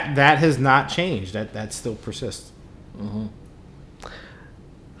 and that has not changed. That still persists.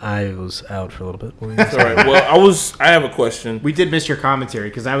 I was out for a little bit. All right. Well, I have a question. We did miss your commentary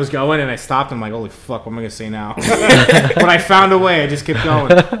because I was going and I stopped. I'm like, holy fuck, what am I gonna say now? But I found a way. I just kept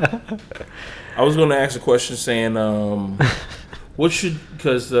going. I was going to ask a question saying,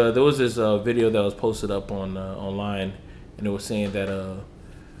 because there was this video that was posted up on online, and it was saying that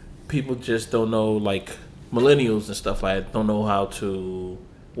people just don't know, like millennials and stuff like that, don't know how to,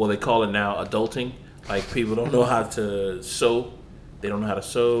 well, they call it now adulting. Like, people don't know how to sew. They don't know how to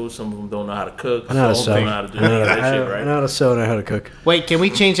sew. Some of them don't know how to cook. I know how to Some sew. don't know how to do any of that shit, I right? know how to sew and I know how to cook. Wait, can we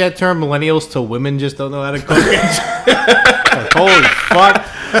change that term, millennials, to women just don't know how to cook? Holy fuck.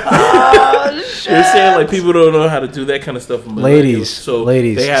 They're saying like people don't know how to do that kind of stuff. Ladies, so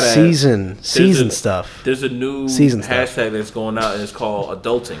ladies, they had season stuff. There's a new Season stuff. hashtag that's going out, and it's called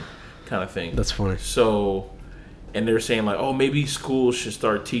adulting, kind of thing. That's funny. So, and they're saying like, oh, maybe schools should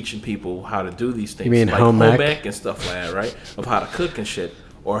start teaching people how to do these things. You mean like home ec? and stuff like that, right? Of how to cook and shit,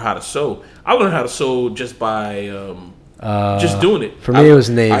 or how to sew. I learned how to sew just by just doing it. For me, it was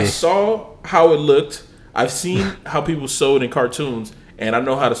Navy. I saw how it looked. I've seen how people sewed in cartoons. And I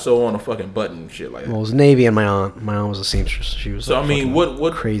know how to sew on a fucking button and shit like that. Well, it was Navy and my aunt. My aunt was a seamstress. She was So like I mean,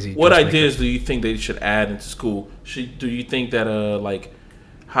 what crazy? What dressmaker. ideas do you think they should add into school? Do you think that like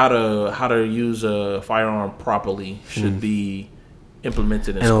how to use a firearm properly should be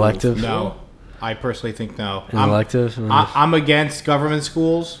implemented in An schools? elective? No. I personally think no. An elective? I'm against government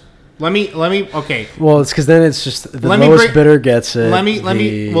schools. Let me. Okay. Well, it's because then it's just the Let me lowest bring- bridder gets it. let me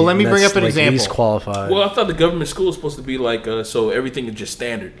bring up an example. Least qualified. Well, I thought the government school is supposed to be like so everything is just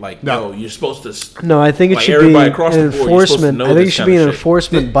standard. Like no, you're supposed to. No, I think it Like should be everybody across an the board, you're supposed to enforcement. know I think it this should kind be of an shit.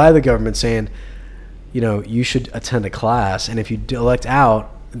 enforcement by the government saying, you should attend a class, and if you elect out,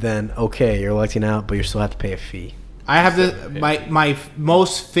 then okay, you're electing out, but you still have to pay a fee. I have my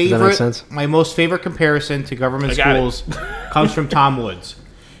most favorite sense? my most favorite comparison to government I got schools comes from Tom Woods.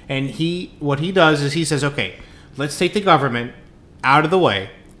 And what he does is he says, okay, let's take the government out of the way,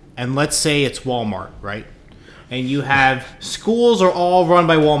 and let's say it's Walmart, right? And you have schools are all run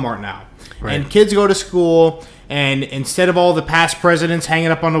by Walmart now. Right. And kids go to school, and instead of all the past presidents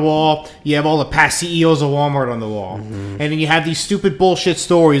hanging up on the wall, you have all the past CEOs of Walmart on the wall. And then you have these stupid bullshit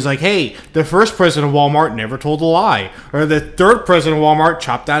stories like, hey, the first president of Walmart never told a lie. Or the third president of Walmart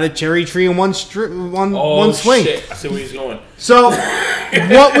chopped down a cherry tree in one swing. Shit. I see where he's going. So,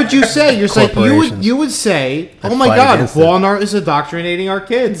 what would you say? You're like you would say, "Oh my fight God, against it. Walmart is indoctrinating our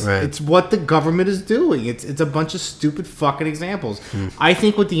kids." Right. It's what the government is doing. It's a bunch of stupid fucking examples. I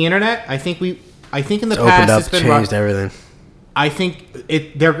think with the internet, I think in the Opened past up, it's been changed everything. I think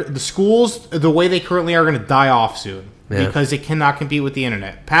the schools the way they currently are going to die off soon. Yeah. Because they cannot compete with the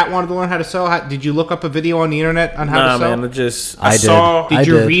internet. Pat wanted to learn how to sew. Did you look up a video on the internet on how to sew? Man, I saw Did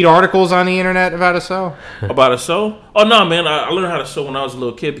you read articles on the internet about how to sew? about a sew. Oh no, man! I learned how to sew when I was a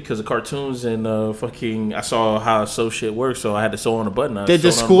little kid because of cartoons and I saw how sew shit works, so I had to sew on a button. Did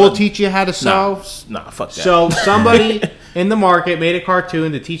the school teach you how to sew? Nah, fuck that. So somebody in the market made a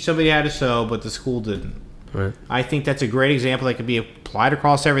cartoon to teach somebody how to sew, but the school didn't. Right. I think that's a great example that could be applied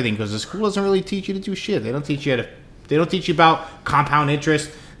across everything because the school doesn't really teach you to do shit. They don't teach you how to. They don't teach you about compound interest.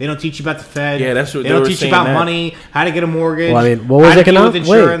 They don't teach you about the Fed. Yeah, that's what they they don't were teach you saying about that. money, how to get a mortgage. Well, I mean, what was how to deal with economics?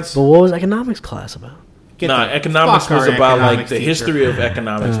 insurance. Wait, but what was economics class about? Economics fuck was our about like economics the teacher. history of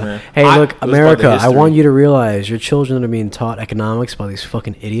economics, man. Hey, I- look, it was about America, the I history. want you to realize your children are being taught economics by these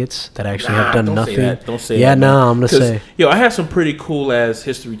fucking idiots that actually have done don't nothing. Say that. Don't say yeah, that. no, man. I'm gonna 'Cause, say. Yo, I had some pretty cool ass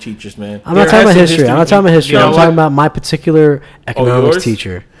history teachers, man. I'm not There talking had about some history. I'm not talking about history. You know I'm what? talking about my particular economics yours?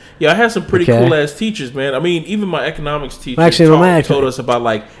 teacher. Yeah, I had some pretty Okay. cool ass teachers, man. I mean, even my economics teacher Actually, told us about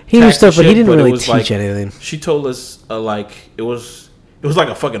like He knew tax stuff, but he shit, didn't it really was, teach like, anything. She told us like it was like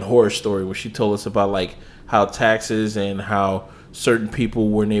a fucking horror story where she told us about like how taxes and how certain people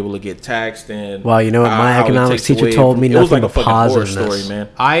weren't able to get taxed and Well, you know what? My how it economics takes teacher away told from- me it was nothing like a but fucking horror positiveness. story, man.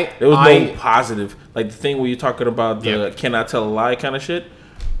 I There was no positive. Like the thing where you're talking about the Yep. cannot tell a lie kind of shit.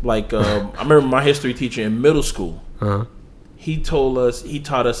 Like I remember my history teacher in middle school. Uh-huh. He taught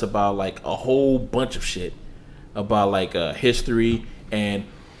us about like a whole bunch of shit about like history and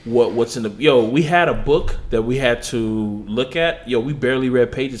what's in the we had a book that we had to look at. We barely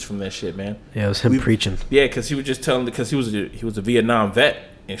read pages from that shit, man. Yeah, it was him preaching. Yeah, because he was just telling because he was a Vietnam vet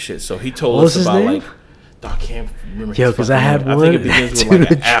and shit. So he told What was us his about name? like I can't remember. Yo, his because I fucking had name. one. I think it begins with Dude,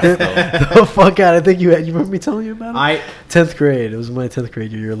 like an F though. the fuck out. I think you remember me telling you about it? 10th 10th grade. It was my 10th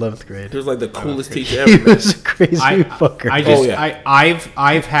grade year, your 11th grade. He was like the coolest teacher He ever. man. was a crazy fucker.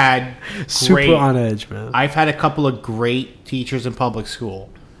 I've had super great, on edge, man. I've had a couple of great teachers in public school.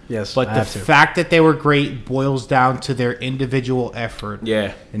 Yes, But I the have to. fact that they were great boils down to their individual effort.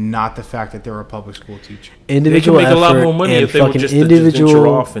 Yeah. And not the fact that they were a public school teacher. They Individual could make a lot effort more money and if they were fucking just to just venture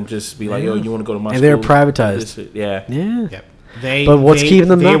individual. off and just be like, "Yo, you want to go to my And school?" they're privatized. This shit. Yeah. Yeah. Yep. But what's keeping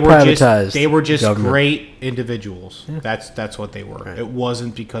them not were privatized? They were just Government. great individuals. That's what they were. It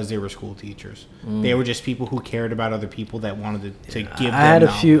wasn't because they were school teachers. They were just people who cared about other people that wanted to give them I had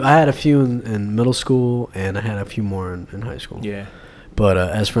knowledge. I had a few in middle school, and I had a few more in high school. Yeah. But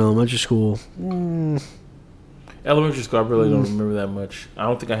as for elementary school, Elementary school, I really don't remember that much. I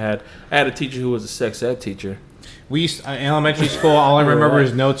don't think I had a teacher who was a sex ed teacher. We used, in elementary school, all I remember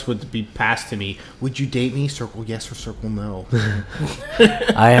his notes would be passed to me. Would you date me? Circle yes or circle no.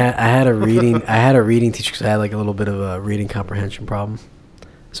 I had a reading teacher because I had like a little bit of a reading comprehension problem,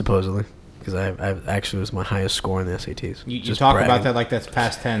 supposedly, because I actually was my highest score in the SATs. You Just talk bragging. about that like that's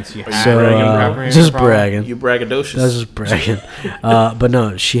past tense. You had So bragging, comprehension just problem. bragging. You braggadocious. That's just bragging. But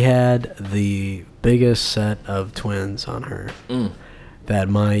no, she had the biggest set of twins on her that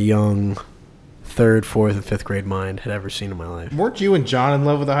my young 3rd, 4th, and 5th grade mind had ever seen in my life. Weren't you and John in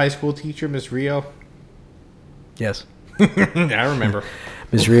love with a high school teacher, Miss Rio? Yes. I remember.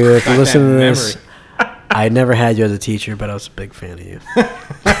 Ms. Rio, if you Got listen to that this, I never had you as a teacher, but I was a big fan of you.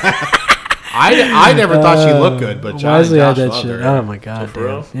 I never thought she looked good, but John Wisely and had Josh that loved shit. her. Oh my god, For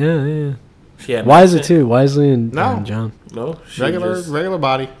real? dude. Yeah. She had an Wisely accent? too. Wisely and No. John. No, she Regular just- regular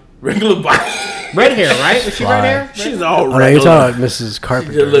body. regular body. Red hair, right? Is she red hair? She's all Oh no, regular. you're talking about Mrs.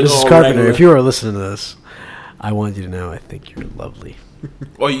 Carpenter. look Mrs. all Carpenter, regular. if you are listening to this, I want you to know I think you're lovely.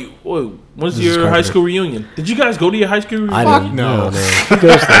 When's Mrs. your high Carpenter. school reunion? Did you guys go to your high school reunion? I Fuck didn't no. know, man. Who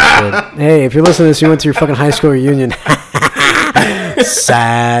goes to that shit? Hey, if you're listening to this, you went to your fucking high school reunion.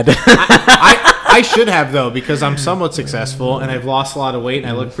 Sad. I should have though because I'm somewhat successful and I've lost a lot of weight and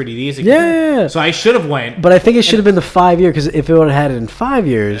I look pretty decent. Yeah. So I should have went. But I think it should have been the 5 year because if it would have had it in 5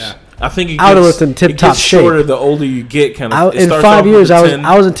 years, I think I would've looked in tip-top shape. Shorter the older you get, kind of. In 5 years,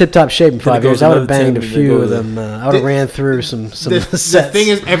 I was in tip top shape in it 5 goes years. I would have another banged a 10, few then of it them. I would have ran through some The sets. thing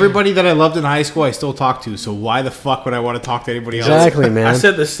is, everybody that I loved in high school, I still talk to. So why the fuck would I want to talk to anybody else? Exactly, man. I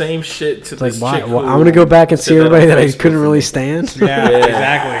said the same shit to Like, this why? chick. Well, who I'm gonna go back and said see everybody on that I Facebook couldn't for really me. stand. Yeah,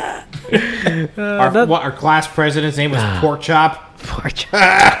 Yeah. exactly. Our class president's name was Pork Chop.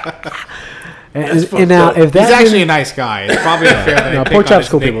 And now, up. if that He's actually didn't- a nice guy. It's probably unfair that I no, pick Pork on Chop's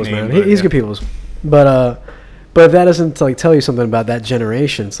his cool people's, nickname, man. but He's yeah. good people's. But if that doesn't like tell you something about that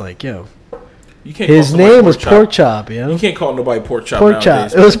generation, it's like, yo, You can't call his somebody name was Chop. Pork Chop, yo. You can't call nobody Pork Chop Pork Chop.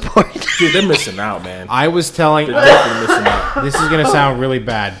 nowadays. It was Pork Chop. Dude, they're missing out, man. I was telling. They're definitely missing out. This is gonna sound really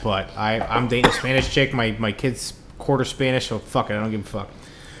bad, but I'm dating a Spanish chick. My kid's quarter Spanish, so fuck it. I don't give a fuck.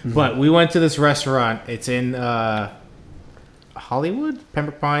 But we went to this restaurant. It's in Hollywood,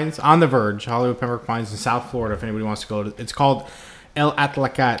 Pembroke Pines, on the verge. Hollywood, Pembroke Pines in South Florida. If anybody wants to go, it's called El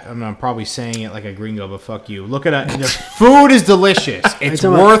Atlacat. I'm probably saying it like a gringo, but fuck you. Look at it. The food is delicious. It's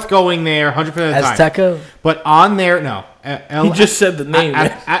talking about worth going there 100% of the time. Azteca. But on there, no. He just said the name. man.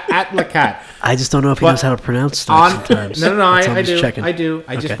 Atlacat. I just don't know if he But knows how to pronounce stuff sometimes. No, That's all I I'm just do. checking. I do.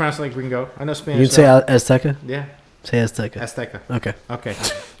 I just Okay. pronounce it like gringo. I know Spanish. You can say though. Azteca? Yeah, Say Azteca. Azteca. Okay. Okay.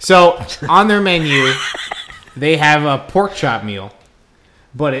 So on their menu, they have a pork chop meal,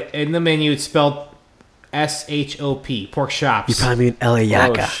 but in the menu it's spelled SHOP, pork chops. You probably mean El Oh,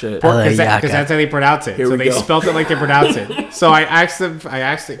 Yaca. shit. El Because Yaca. that's how they pronounce it. Here So we they go. spelled it like they pronounce it. So I asked them,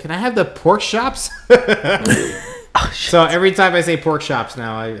 can I have the pork chops? So every time I say pork chops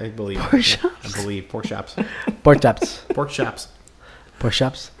now, I believe. Pork chops? I believe pork chops. Pork chops. Pork chops. Pork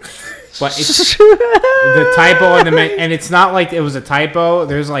chops. But it's the typo on the menu, and it's not like it was a typo.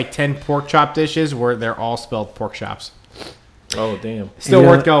 There's like 10 pork chop dishes where they're all spelled pork chops. Oh, damn. Still You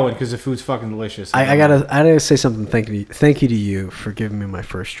know- worth going because the food's fucking delicious. I gotta say something. Thank you to you for giving me my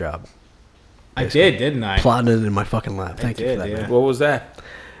first job. I did, didn't I? Plotting it in my fucking lap. Thank you did, for that, yeah. man. What was that?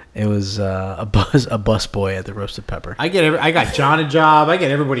 It was a bus boy at the Roasted Pepper. I got John a job. I get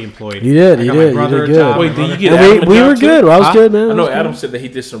everybody employed. You did, I you got my did, you brother did a good. job, Wait, my did you brother- get And Adam a we job were too? good. I was Huh? good, man. I I know was good. Adam said that he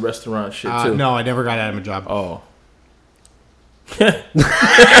did some restaurant shit too. No, I never got Adam a job. Oh. I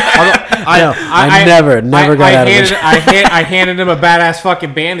never got Adam a job. I handed him a badass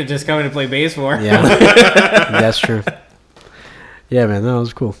fucking band to just come in and play bass for. Yeah, that's true. Yeah, man, that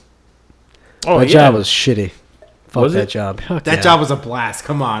was cool. Oh, My yeah. job was shitty. Fuck Was that it? job. Fuck That yeah. job was a blast.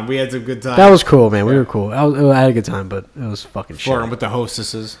 Come on, we had some good times. That was cool, man. We were cool. I had a good time, but it was fucking flirting shit. with the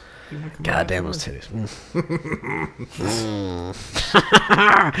hostesses. God damn those titties.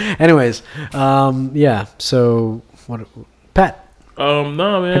 Anyways, yeah. So what? Pat, No,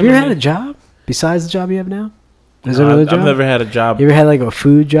 man. have you ever had a job besides the job you have now? Is there No, another job? I've never had a job. You ever had like a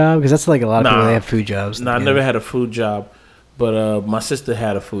food job? Because that's like a lot of people. Nah. They have food jobs. No, I never had a food job, but my sister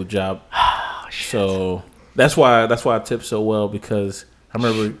had a food job. So that's why I tipped so well, because I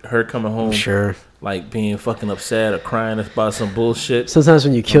remember her coming home Sure. like being fucking upset or crying about some bullshit. Sometimes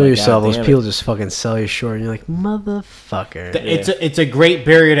when you kill my yourself, God those damn it. people just fucking sell you short, and you're like, motherfucker. It's a great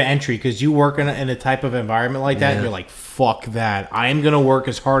barrier to entry because you work in a type of environment like that, and Yeah. you're like, fuck that. I am gonna work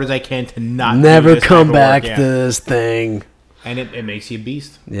as hard as I can to not do Never this come type of back work, yeah. to this thing. And it makes you a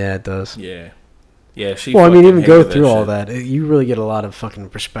beast. Yeah, it does. Yeah, yeah. She. Well, I mean, fucking even go hated through all shit. that. You really get a lot of fucking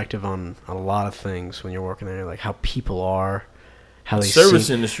perspective on a lot of things when you're working there, like how people are, how they Service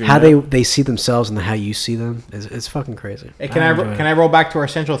see, industry, how man. they see themselves and how you see them. It's fucking crazy. Hey, enjoy can it. I roll back to our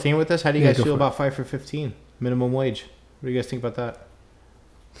central theme with this? How do you Yeah, guys go feel for it. about 5 for 15 minimum wage? What do you guys think about that?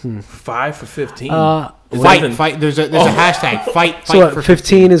 5 for 15. Fight. There's a hashtag. Fight So what, for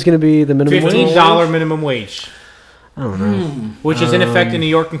 15 is going to be the minimum wage? $15 minimum wage, I don't know. which is in effect in New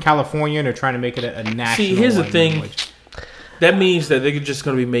York and California, and they're trying to make it a national. See, here's the minimum thing. wage. That means that they're just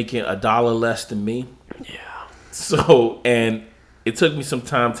going to be making $1 less than me. Yeah. So, and it took me some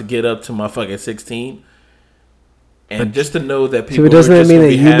time to get up to my fucking 16. And just to know that people So doesn't are that just mean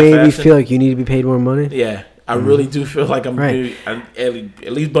gonna that be you maybe half-assing- feel like you need to be paid more money? Yeah, I really do feel like I'm Right.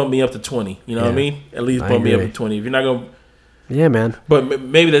 at least bump me up to 20. You know what I Yeah. mean? At least I bump me up agree. to 20. If you're not going to, Yeah, man. but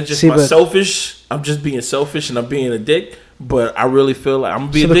maybe that's just See, my but- selfish. I'm just being selfish and I'm being a dick. But I really feel like I'm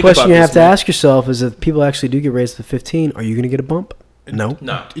gonna be So a the dick question about you this, have to man. ask yourself is, if people actually do get raised to 15, are you going to get a bump? No.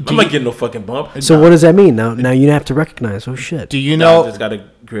 Nah, Do I'm not you- getting no fucking bump. So what does that mean? Now you have to recognize. Oh shit. Do you No, know? I just gotta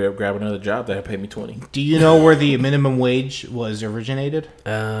grab another job that pay me 20. Do you know where the minimum wage was originated?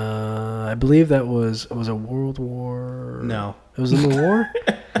 I believe that was a World War. No. It was in the war.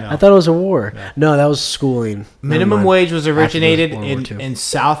 I thought it was a war. No, that was schooling. Never Minimum mind. wage was originated World War II. in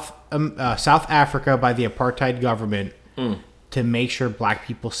South Africa by the apartheid government to make sure black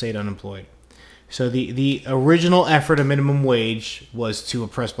people stayed unemployed. So the original effort of minimum wage was to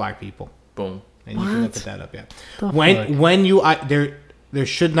oppress black people. Boom. And you can look at that up, yeah. The When you there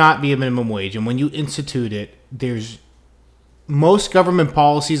should not be a minimum wage, and when you institute it, there's most government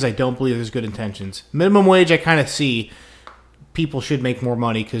policies. I don't believe there's good intentions. Minimum wage, I kind of see people should make more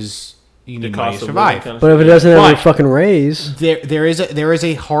money because you need money to survive. But if it doesn't have a But- fucking raise, There is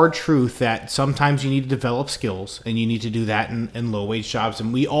a hard truth that sometimes you need to develop skills, and you need to do that in low wage jobs,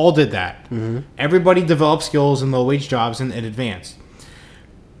 and we all did that. Everybody developed skills in low wage jobs and advanced.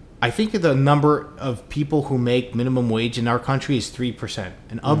 I think the number of people who make minimum wage in our country is 3%,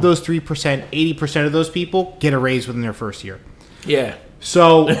 and of those 3%, 80% of those people get a raise within their first year. Yeah.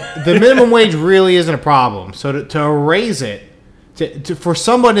 So the minimum wage really isn't a problem. So to raise it, for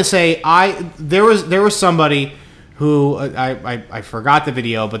someone to say there was somebody who I forgot the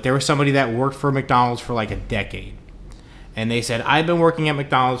video, but there was somebody that worked for McDonald's for like a decade, and they said, I've been working at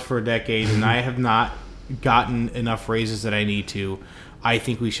McDonald's for a decade and I have not gotten enough raises that I need to. I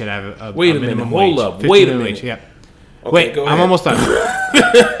think we should have a Wait a minimum minute, hold wage. up, 15 wait a minimum minute. wage, yeah. Okay, Wait, go I'm ahead. almost done.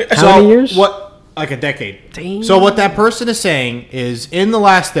 How many years? What? Like a decade. Damn. So what that person is saying is, in the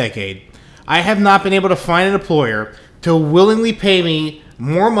last decade, I have not been able to find an employer to willingly pay me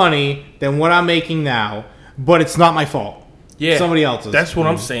more money than what I'm making now, but it's not my fault. Yeah. Somebody else's. That's what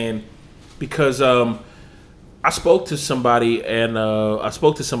I'm saying. Because I spoke to somebody, and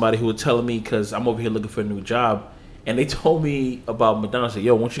who was telling me, because I'm over here looking for a new job, and they told me about McDonald's. I said,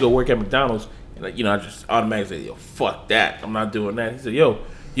 yo, why don't you go work at McDonald's? And I just automatically said, yo, fuck that. I'm not doing that. He said, yo,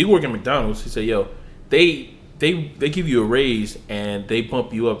 you work at McDonald's. He said, yo, they give you a raise, and they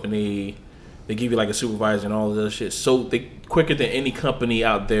bump you up, and they give you like a supervisor and all of this shit. So they quicker than any company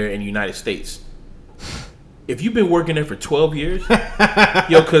out there in the United States. If you've been working there for 12 years,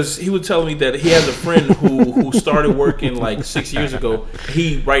 because he was telling me that he has a friend who started working like 6 years ago.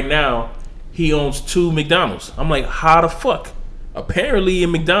 Right now he owns 2 McDonald's. I'm like, how the fuck? Apparently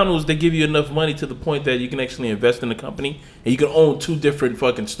in McDonald's they give you enough money to the point that you can actually invest in the company and you can own 2 different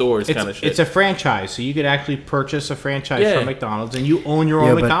fucking stores, kind of shit. It's a franchise, so you could actually purchase a franchise Yeah. from McDonald's and you own your yeah,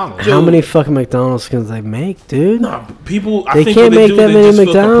 own but McDonald's. how many fucking McDonald's can they make, dude? Nah, people. I They think can't what make do, that they many just feel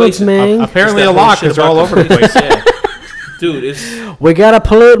McDonald's, complacent. man. Apparently It's a that whole lot shit because they're all about over the place. Yeah. Dude, it's We gotta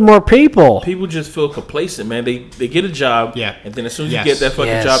pollute more people. people just feel complacent, man. They get a job, Yeah. and then as soon as Yes. you get that fucking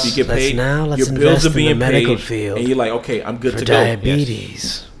Yes. job, you get Let's paid. now- let's your bills invest are in the being medical paid, field and you're like, okay, I'm good for to go.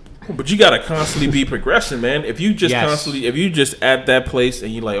 diabetes. But you gotta constantly be progressing, man. If you just Yes. if you just at that place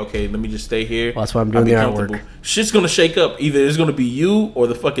and you're like, okay, let me just stay here. Well, that's why I'm I'll doing be the comfortable. artwork. Shit's gonna shake up. Either it's gonna be you or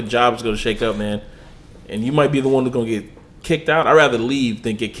the fucking job's gonna shake up, man. And you might be the one who's gonna get kicked out. I'd rather leave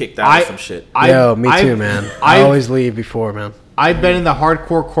than get kicked out of some shit. Yo, me too, man. I I've- always leave before, man. I've been in the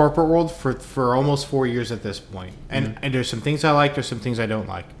hardcore corporate world for almost 4 years at this point. And there's some things I like, there's some things I don't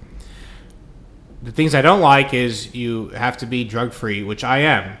like. The things I don't like is you have to be drug free, which I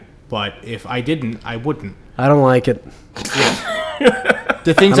am. But if I didn't, I wouldn't. I don't like it.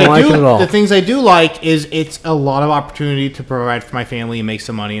 The things I don't like it at all. the things I do like is it's a lot of opportunity to provide for my family and make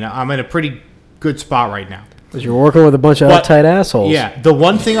some money, and I'm in a pretty good spot right now. Because you're working with a bunch of But- uptight assholes. Yeah, the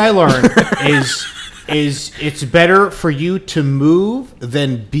one thing I learned is it's better for you to move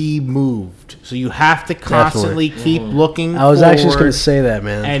than be moved. So you have to constantly keep looking. I was actually just forward gonna say that,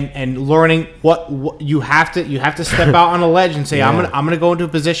 man. and learning what you have to step out on a ledge and say Yeah. I'm gonna go into a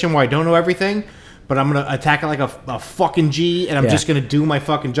position where I don't know everything, but I'm gonna attack it like a fucking G, and I'm Yeah. just gonna do my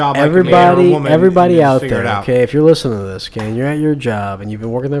fucking job. Like a man or a woman everybody and just out figure it there, out. okay, if you're listening to this, okay, and you're at your job and you've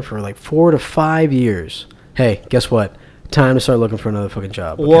been working there for like 4 to 5 years, hey, guess what? Time to start looking for another fucking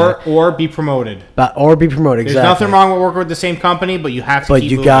job. Okay? Or be promoted. Or be promoted. There's Exactly. nothing wrong with working with the same company, but you have to. But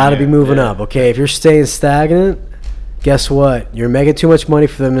keep you moving. gotta be moving Yeah. up, okay? If you're staying stagnant, guess what? You're making too much money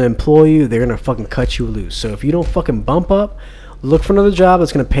for them to employ you. They're gonna fucking cut you loose. So if you don't fucking bump up, look for another job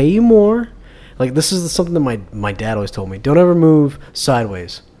that's gonna pay you more. Like this is something that my dad always told me. Don't ever move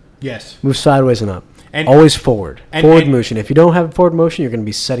sideways. Yes. Move sideways and up. And- Always forward. and- Forward and- motion. If you don't have forward motion, you're gonna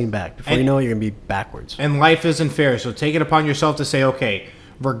be setting back. Before you and- know it, you're gonna be backwards. And life isn't fair, so take it upon yourself to say, okay,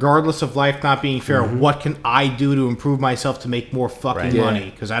 regardless of life not being fair, what can I do to improve myself to make more fucking Right.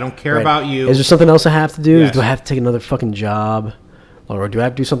 money? Because I don't care Right. about you. Is there something else I have to do? Yes. Do I have to take another fucking job? Or do I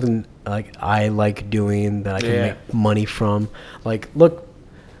have to do something like I like doing that I can Yeah. make money from? Like, look,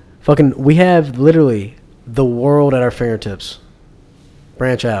 fucking, we have literally the world at our fingertips.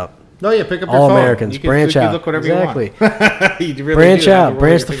 Branch out. No, yeah, pick up your All phone. Americans, You can, branch you can out. look whatever Exactly. you want. You really Branch do have out. world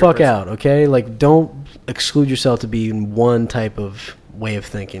Branch at the your fuck fingerprints. out, okay? Like, don't exclude yourself to be in one type of way of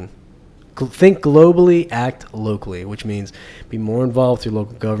thinking. think globally, act locally, which means be more involved through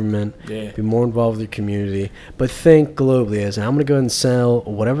local government, Yeah. be more involved with your community, but think globally as I'm going to go ahead and sell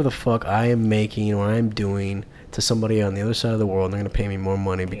whatever the fuck I am making or I'm doing to somebody on the other side of the world, and they're going to pay me more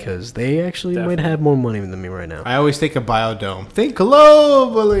money because they actually might Definitely. have more money than me right now. I always think of Biodome. Think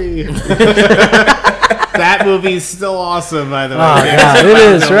globally. That movie's still awesome, by the way. Oh, God, it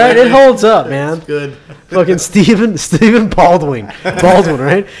is, right? It holds up, man. Good. Fucking Stephen Baldwin,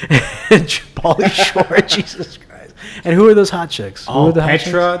 right? And Pauly Shore, Jesus Christ. And who are those hot chicks? Who Oh, are the hot chicks?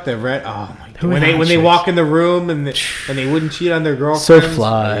 Petra, the red. Oh my Who god! are When the they hot when they chicks? walk in the room and they wouldn't cheat on their So girlfriends.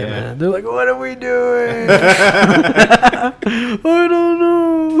 fly, Yeah. man. They're like, what are we doing? I don't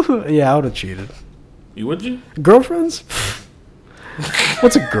know. Yeah, I would have cheated. Would you? Girlfriends?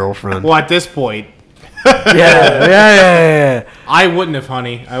 What's a girlfriend? Well, at this point, Yeah. I wouldn't have,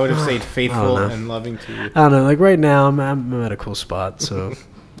 honey. I would have stayed faithful know. and loving to you. I don't know. Like right now, I'm at a cool spot, so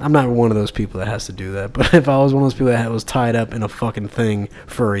I'm not one of those people that has to do that. But if I was one of those people that was tied up in a fucking thing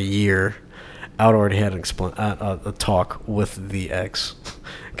for a year, I would already had a talk with the ex,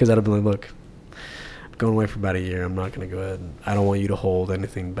 because I'd have been like, look, I'm going away for about a year. I'm not gonna go ahead. I don't want you to hold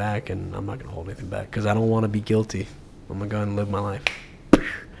anything back, and I'm not gonna hold anything back because I don't want to be guilty. I'm gonna go ahead and live my life.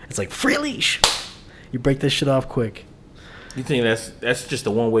 It's like free leash. You break this shit off quick. You think that's just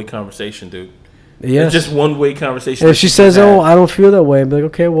a one-way conversation, dude? Yeah. It's just one-way conversation. If she says, "Oh, I don't feel that way," I'm like,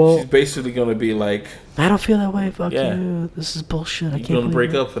 "Okay, well, she's basically gonna be like, I don't feel that way. Fuck Yeah. you. This is bullshit. I "You're can't gonna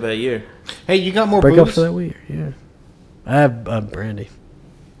break believe up for that year." Hey, you got more it. Break booze? up for that week. Yeah. I have brandy.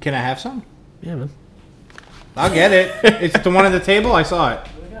 Can I have some? Yeah, man. I'll get it. It's the one at the table. I saw it.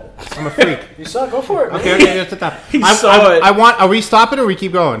 I'm a freak. You saw it. Go for it. Okay, that's the time. He saw it. I want. Are we stopping or we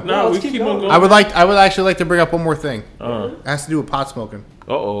keep going? No, let's we keep keep on going. going. I would actually like to bring up one more thing. It has to do with pot smoking.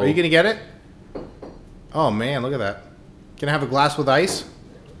 Uh-oh. Are you gonna get it? Oh man, look at that. Can I have a glass with ice?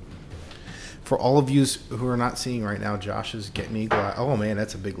 For all of you who are not seeing right now, Josh is getting me a glass. Oh man,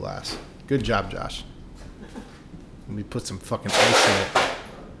 that's a big glass. Good job, Josh. Let me put some fucking ice in it.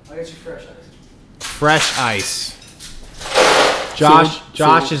 I got you fresh ice. Fresh ice.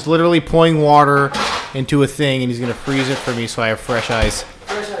 Josh is literally pouring water into a thing, and he's gonna freeze it for me, so I have fresh ice.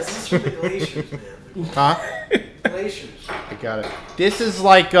 Fresh ice. This is from the glaciers, man. Huh? Glaciers. I got it. This is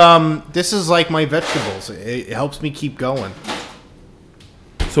like my vegetables. It helps me keep going.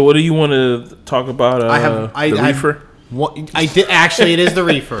 So what do you want to talk about? The reefer? What I did actually, it is the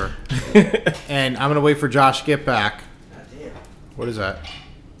reefer, and I'm gonna wait for Josh to get back. What is that?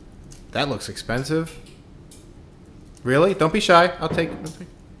 That looks expensive. Really? Don't be shy. I'll take a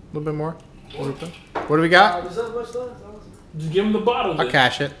little bit more. What do we got? Is that much left? Just give him the bottle. I'll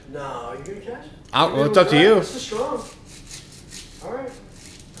cash it. No, you're gonna cash it? Well, it's up to you. This is strong. All right.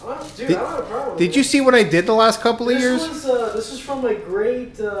 Dude, Did- I don't have a problem. Did you see what I did the last couple of years? This is from my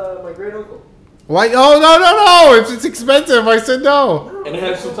great uncle. Why? Oh no! It's expensive. I said no. And it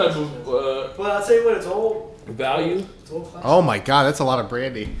has some type of But I'll tell you what, it's all value. classic. Oh my god, that's a lot of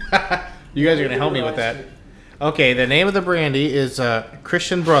brandy. You guys are gonna help me with that. Okay, the name of the brandy is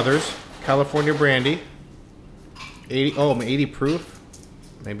Christian Brothers California Brandy. 80 proof.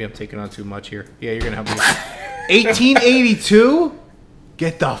 Maybe I'm taking on too much here. Yeah, you're gonna help me. 1882.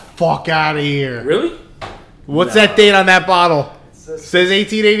 Get the fuck out of here. Really? What's that date on that bottle? Says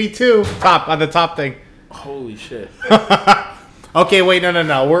 1882. Top on the top thing. Holy shit. Okay, wait,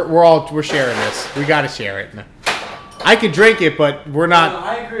 no. We're sharing this. We gotta share it. I could drink it, but we're not.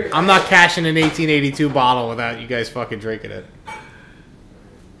 I agree. I'm not cashing an 1882 bottle without you guys fucking drinking it.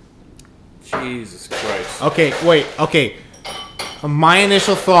 Jesus Christ. Okay, wait. Okay. My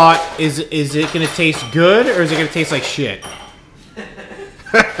initial thought is it gonna taste good or is it gonna taste like shit?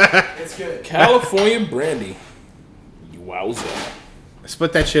 It's good. California brandy. Wowza.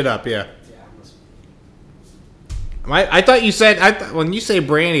 Split that shit up, yeah. I thought you said when you say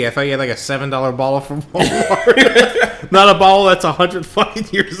brandy, I thought you had like a $7 bottle from Walmart, not a bottle that's 100 fucking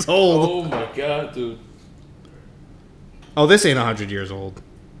years old. Oh my god, dude. Oh, this ain't 100 years old.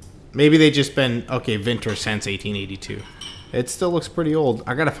 Maybe they just been vinter since 1882. It still looks pretty old.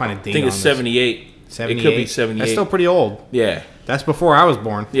 I gotta find a date. I think it's on 78. 78. It could be 78. That's still pretty old. Yeah. That's before I was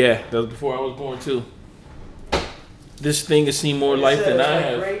born. Yeah, that was before I was born too. This thing has seen more life than I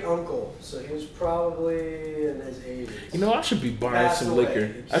have. Great uncle, so he was probably in his 80s. You know, I should be buying Passed some away.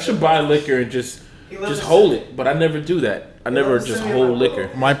 liquor. I should buy liquor and just lived hold in- it, but I never do that. I never lived in just San hold Diego.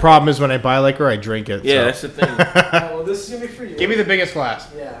 liquor. My problem is when I buy liquor, I drink it. Yeah, so. that's the thing. well, this is gonna be for you. Give me the biggest glass.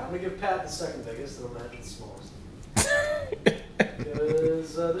 Yeah, I'm gonna give Pat the second biggest, and I'm gonna have the smallest.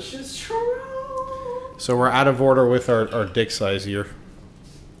 Because the shit's true. So we're out of order with our dick size here,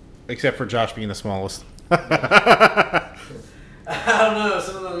 except for Josh being the smallest. I don't know,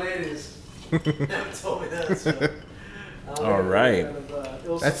 some of the ladies. All right.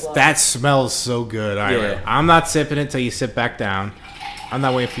 That smells so good. All right, Yeah. I'm not sipping it until you sit back down. I'm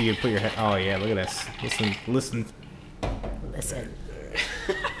not waiting for you to put your head. Oh yeah, look at this. Listen.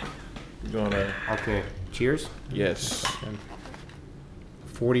 You gonna? Okay. Cheers. Yes.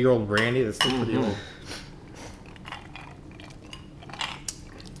 40-year-old brandy. That's still pretty old.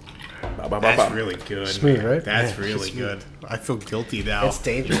 That's really good. Smooth, right? That's Yeah, really it's good. I feel guilty now. It's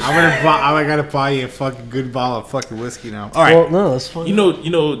dangerous. I gotta buy you a fucking good bottle of fucking whiskey now. All right. Well, no, that's fine. You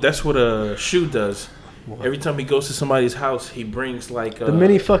know that's what a shoe does. Every time he goes to somebody's house, he brings like the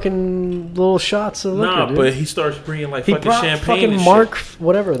mini fucking little shots of liquor, Nah, dude. but he starts bringing like He fucking brought champagne fucking and Mark, shit.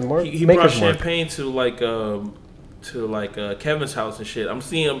 whatever, the Mark. He brought Maker's Mark. champagne to Kevin's house and shit. I'm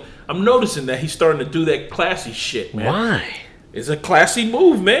seeing him. I'm noticing that he's starting to do that classy shit, man. Why? It's a classy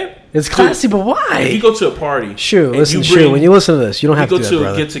move, man. It's classy, but why? If you go to a party, Shoot, and listen, you Shoot, bring- when you listen to this, you don't you have go to do to that, a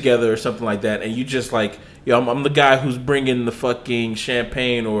brother. get together or something like that, and you just like, yo, I'm the guy who's bringing the fucking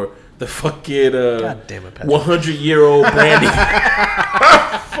champagne or the fucking God damn it, Patrick. 100-year-old brandy.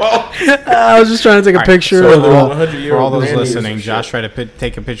 I was just trying to take a picture so of the- the. 100-year-old For all those brandy is listening, some Josh shit. tried to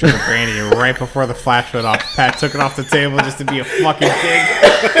take a picture of the brandy and right before the flash went off. Pat took it off the table just to be a fucking pig.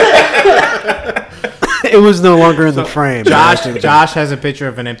 It was no longer in the frame. Josh has a picture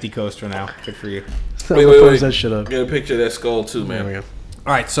of an empty coaster now. Good for you. Wait. Close that shit up. Get a picture of that skull too, There we man. go.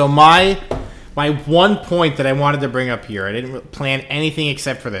 All right, so my one point that I wanted to bring up here, I didn't plan anything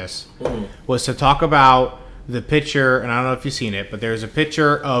except for this, was to talk about the picture, and I don't know if you've seen it, but there's a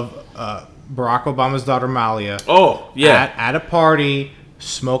picture of Barack Obama's daughter Malia Oh yeah, at a party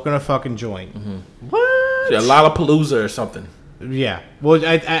smoking a fucking joint. yeah, Lollapalooza or something. Yeah. Well,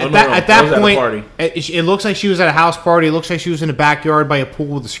 at no, that that was at a point, party. it looks like she was at a house party. It looks like she was in the backyard by a pool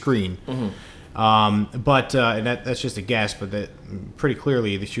with a screen. But and that's just a guess, but that pretty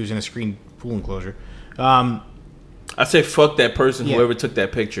clearly that she was in a screen pool enclosure. I say fuck that person, Yeah. whoever took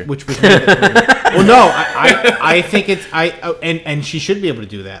that picture. Which was well, no, I think it's and she should be able to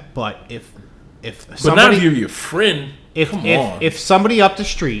do that. But if but somebody, not if you're your friend. Come on. if somebody up the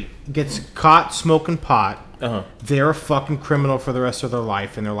street gets caught smoking pot, Uh-huh. they're a fucking criminal for the rest of their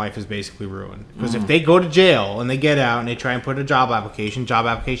life, and their life is basically ruined. Because Mm. if they go to jail and they get out and they try and put a job application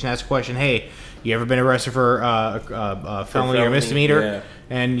asks a question, hey, you ever been arrested for felony or felony, misdemeanor? yeah.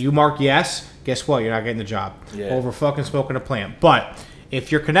 And you mark yes, guess what? You're not getting the job Yeah. over fucking smoking a plant. But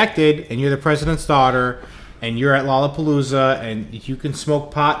if you're connected and you're the president's daughter and you're at Lollapalooza and you can smoke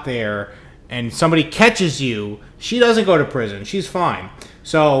pot there and somebody catches you, she doesn't go to prison. She's fine.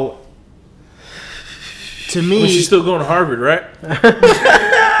 So to me, But she's still going to Harvard, right?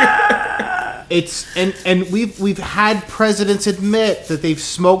 it's and we've had presidents admit that they've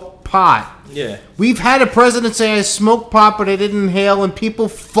smoked pot. Yeah. We've had a president say I smoked pot, but I didn't inhale, and people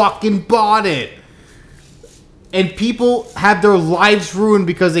fucking bought it. And people have their lives ruined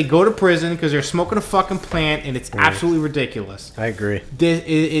because they go to prison because they're smoking a fucking plant, and it's absolutely ridiculous. I agree.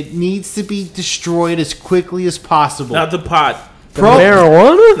 It needs to be destroyed as quickly as possible. Not the pot.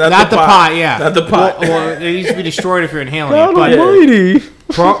 Marijuana? Not the pot, yeah. Not the pot. Well, it needs to be destroyed if you're inhaling God it. But almighty.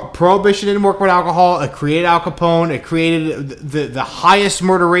 Prohibition didn't work with alcohol. It created Al Capone. It created the highest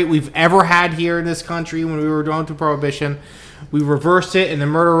murder rate we've ever had here in this country when we were going through Prohibition. We reversed it, and the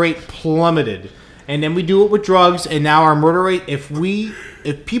murder rate plummeted. And then we do it with drugs, and now our murder rate, if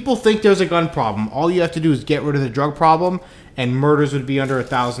people think there's a gun problem, all you have to do is get rid of the drug problem, and murders would be under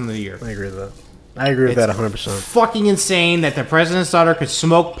 1,000 a year. I agree with that. I agree with that 100%. Fucking insane that the president's daughter could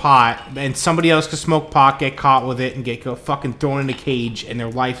smoke pot and somebody else could smoke pot, get caught with it, and get fucking thrown in a cage, and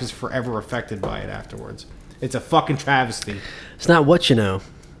their life is forever affected by it afterwards. It's a fucking travesty. It's not what you know,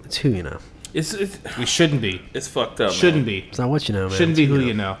 it's who you know. It's We shouldn't be. it's fucked up. Shouldn't man. be. It's not what you know, man. Shouldn't It's be who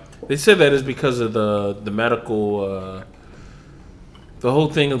you know. They said that is because of the medical, the whole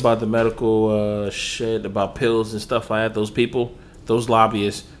thing about the medical shit about pills and stuff like that. Those people, those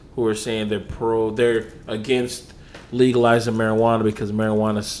lobbyists who are saying they're against legalizing marijuana because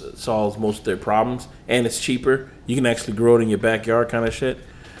marijuana solves most of their problems and it's cheaper. You can actually grow it in your backyard, kind of shit.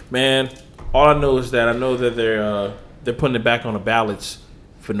 Man, all I know is that they're putting it back on the ballots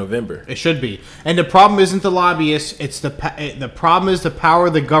for November. It should be. And the problem isn't the lobbyists. It's the problem is the power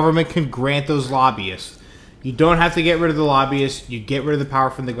the government can grant those lobbyists. You don't have to get rid of the lobbyists. You get rid of the power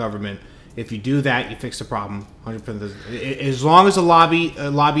from the government. If you do that, you fix the problem. 100%. As long as a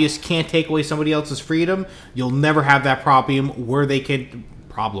lobbyist can't take away somebody else's freedom, you'll never have that problem where they can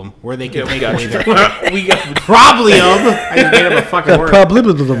take away their We got problem. I just made up a fucking word.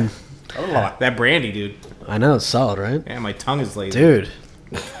 Problem. That brandy, dude. I know, it's solid, right? Yeah, my tongue is lazy. Dude.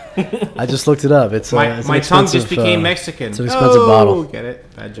 I just looked it up. It's My it's my an tongue just expensive, became Mexican. It's an expensive bottle. Get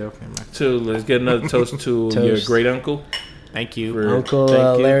it? Bad joke. Never mind. So let's get another toast to your Toast. great uncle, Thank you. For- Uncle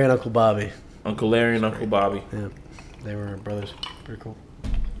Thank you. Larry and Uncle Bobby. Uncle Larry and Uncle Bobby. Yeah, they were brothers. Pretty cool.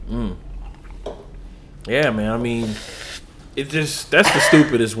 Yeah, man. I mean, that's the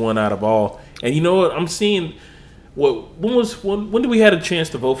stupidest one out of all. And you know what? I'm seeing when did we had a chance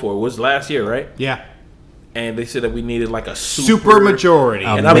to vote for? It was last year, right? Yeah. And they said that we needed like a Super majority.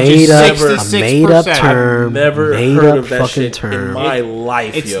 And A I was made just up, never- a made up 66%. term. Never made heard up of that fucking shit term. in my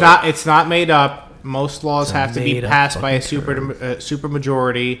life. It's yo. not. It's not made up. Most laws It's a have to be made up passed by a fucking super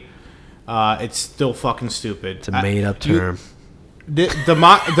majority. It's still fucking stupid. It's a made up you- term.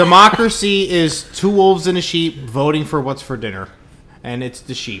 Democracy is two wolves and a sheep voting for what's for dinner, and it's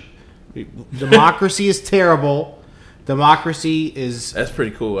the sheep. Democracy is terrible. Democracy is That's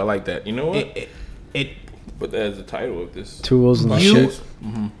pretty cool. I like that. You know what? it Put that as the title of this. Tools and the You-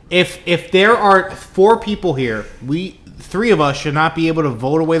 shit. if there are 4 people here, 3 of us should not be able to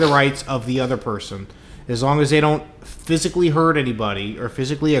vote away the rights of the other person, as long as they don't physically hurt anybody or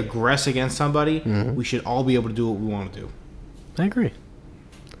physically aggress against somebody. We should all be able to do what we want to do. I agree.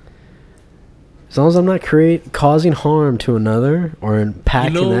 As long as I'm not causing harm to another or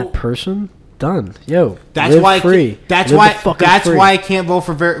impacting You know- that person, done. Yo, That's live why. free. That's Live why. the fucking That's free. why I can't vote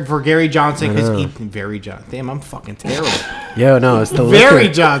for Gary Johnson I because know. he very Johnson. Damn, I'm fucking terrible. Yo, no, it's the Very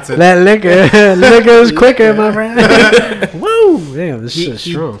liquor. Johnson. That liquor is quicker, my friend. Woo! Damn, this shit's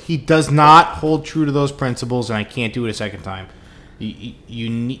strong. He does not hold true to those principles, and I can't do it a second time. You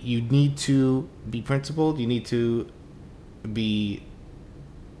need to be principled. You need to be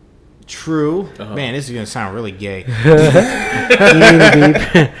true. Man, this is gonna sound really gay. You need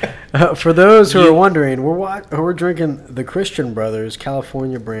to be- for those who are wondering, we're drinking the Christian Brothers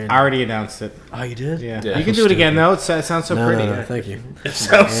California brand. I already announced it. Oh, you did? Yeah, Yeah. you can do it again though. It sounds so No, pretty. no, thank you. It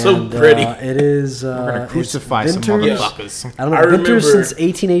sounds so And, pretty. It is. We're gonna it's crucify some Vintners- motherfuckers. I don't know. I Vintners remember- since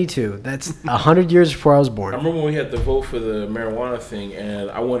 1882. That's 100 years before I was born. I remember when we had to vote for the marijuana thing, and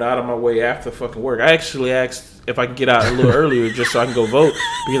I went out of my way after fucking work. I actually asked if I could get out a little earlier just so I can go vote,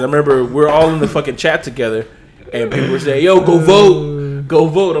 because I remember we're all in the fucking chat together, and people were saying, "Yo, go vote, go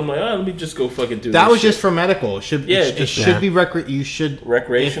vote." I'm like, "Oh, let me just go fucking do." That this was shit. just for medical. It should. Yeah, it just- should be You should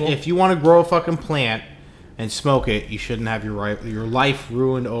Recreational? If you want to grow a fucking plant and smoke it, you shouldn't have your life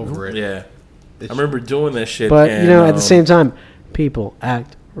ruined over it. Yeah, I remember doing that shit. But and, you know, at the same time, people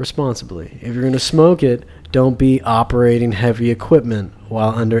act responsibly. If you're going to smoke it, don't be operating heavy equipment while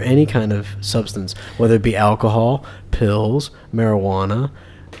under any kind of substance, whether it be alcohol, pills, marijuana,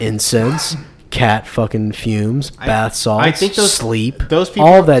 incense, cat fucking fumes, bath salts, I think sleep, those people-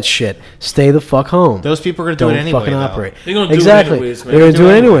 all of that shit. Stay the fuck home. Those people are gonna do Don't it anyway. fucking though. operate. They're gonna do it exactly. anyways, man. They're gonna do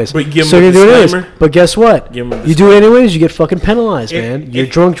it anyways. But give 'em so a you're gonna do it anyways. disclaimer. But guess what? Give 'em a You do it anyways, you get fucking penalized, If- man. You're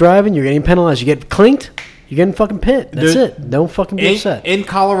if- drunk driving, you're getting penalized. You get clinked, you're getting fucking pit. That's The- it. Don't fucking be upset. In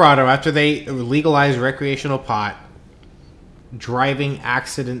Colorado, after they legalized recreational pot, driving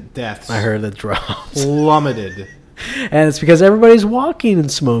accident deaths I heard that drop. plummeted. And it's because everybody's walking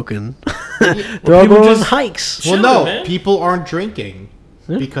and smoking. They're all people going on just- hikes. Well, Chilling, no, man. people aren't drinking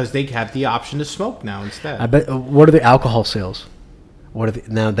because they have the option to smoke now instead. I bet. What are the alcohol sales? What are the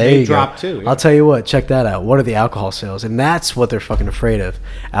now? There They you go. dropped too, yeah. I'll tell you what. Check that out. What are the alcohol sales? And that's what they're fucking afraid of.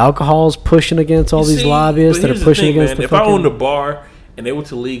 Alcohol's pushing against all You these see, lobbyists but that are here's pushing thing, against man. the If fucking. I owned a bar and they were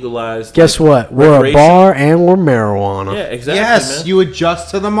to legalize, Guess like, what? We're a recreation- bar and we're marijuana. Yeah, exactly. Yes, man. you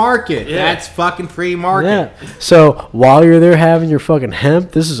adjust to the market. Yeah. That's fucking free market. Yeah. So while you're there having your fucking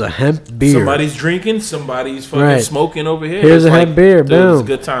hemp, this is a hemp beer. Somebody's drinking, somebody's fucking Right. smoking over here. Here's It's a hemp beer, dude, it's a boom.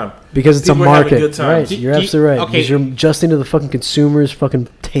 good time. Because it's People a are having market. good times. Right. Do- You're do- absolutely right. okay. Because you're adjusting to the fucking consumer's fucking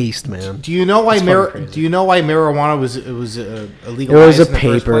taste, man. Do you know why It's fucking crazy. Do you know why marijuana was illegal? It was a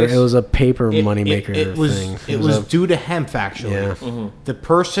paper. It was a paper moneymaker It was thing. it was a- due to hemp actually. Yeah. The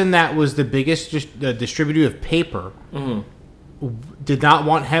person that was the biggest distributor of paper did not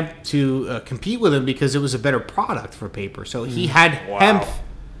want hemp to compete with him because it was a better product for paper. So he had hemp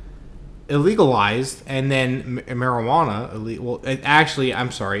illegalized, and then marijuana. Actually,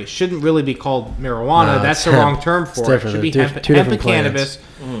 I'm sorry, it shouldn't really be called marijuana. No, That's it's the hemp. wrong term It's for it. It different. should be They're hemp, two hemp and different plants.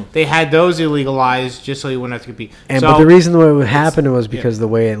 cannabis. They had those illegalized just so you wouldn't have to compete. And So- but the reason why it would happen was because the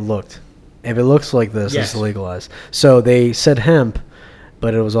way it looked. If it looks like this, Yes. it's legalized. So they said hemp,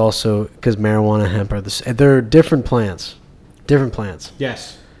 but it was also because marijuana and hemp are they're different plants,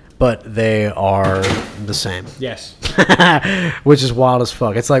 yes, but they are the same. yes. Which is wild as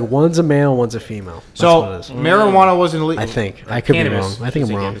fuck. It's like one's a male, one's a female. That's So what it is. marijuana wasn't illegal. I think. I could be wrong. I think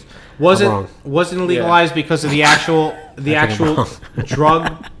I'm wrong. Wasn't I'm wasn't legalized because of the actual I'm wrong.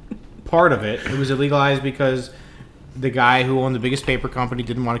 drug part of it. It was illegalized because the guy who owned the biggest paper company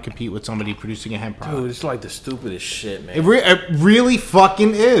didn't want to compete with somebody producing a hemp product. Dude, it's like the stupidest shit, man. It really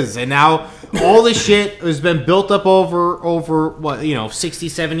fucking is. And now all this shit has been built up over what, 60,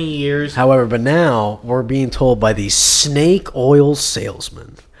 70 years. However, but now we're being told by these snake oil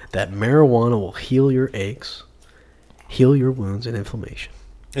salesmen that marijuana will heal your aches, heal your wounds and inflammation.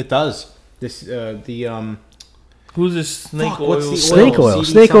 It does. Who's this snake Fuck, oil? what's the Snake oil? oil.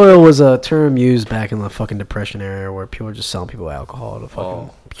 CD Snake something. oil was a term used back in the fucking Depression era where people were just selling people alcohol to fucking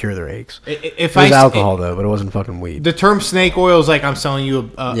cure their aches. If It was alcohol, though, but it wasn't fucking weed. The term snake oil is like I'm selling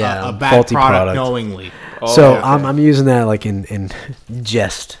you a bad faulty product knowingly. So okay. I'm using that like in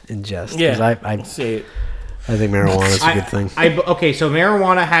jest. Yeah, 'cause I see it. I think marijuana is a good thing. Okay, so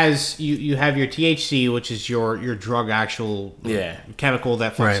marijuana has you have your THC, which is your drug actual chemical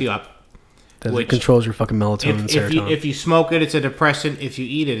that fucks Right. you up. That which- controls your fucking melatonin and serotonin. If you smoke it, it's a depressant. If you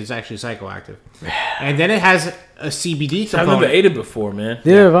eat it, it's actually psychoactive. And then it has a CBD I've never component. ate it before, man.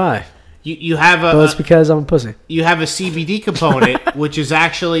 Neither have I. You have But it's because I'm a pussy. you have a CBD component, which is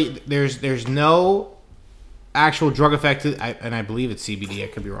actually there's no actual drug effect, and I believe it's CBD. I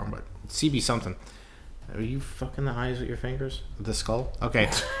could be wrong, but it's CB something. Are you fucking the eyes with your fingers? The skull? Okay.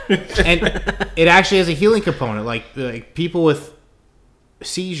 And it actually has a healing component, like people with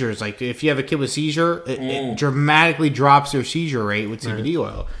seizures. Like if you have a kid with seizure, it dramatically drops their seizure rate with CBD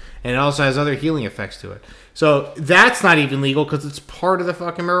oil, and it also has other healing effects to it. So that's not even legal because it's part of the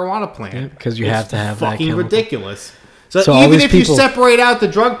fucking marijuana plant. Because you have to have that fucking chemical. ridiculous. So So all even these if you people- separate out the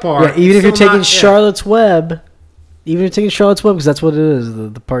drug part, Yeah, even if you're it's still taking not- Charlotte's Web, because that's what it is,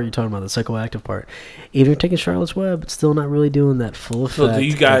 the part you're talking about, the psychoactive part. Even if you're taking Charlotte's Web, it's still not really doing that full effect. So do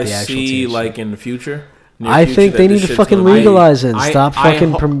you of guys the actual see, THC. like, in the future? I think they need to fucking legalize it and stop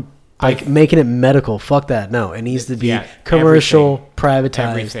fucking I- making it medical. Fuck that. No, it needs to be Yeah, commercial, privatized.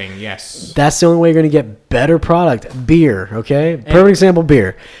 everything. Yes. That's the only way you're going to get better product. Beer, okay? Perfect example,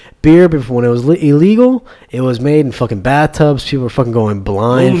 beer. Beer, before when it was illegal, it was made in fucking bathtubs. People were fucking going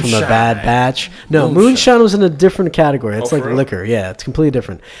blind from the Moonshine. bad batch. No, Moonshine. moonshine was in a different category. It's Oh, like for real? liquor. Yeah, it's completely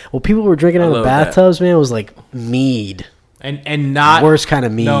different. Well, people were drinking I out of love that. bathtubs, man. It was like mead. And not Worst kind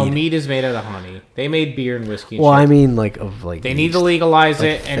of mead. No, mead is made out of honey. They made beer and whiskey. And Well, shit. I mean, like, of like. They need to yeast. legalize Like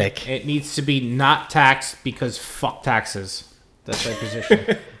it, and thick. it needs to be not taxed because fuck taxes. That's my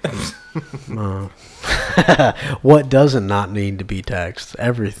position. What doesn't not need to be taxed?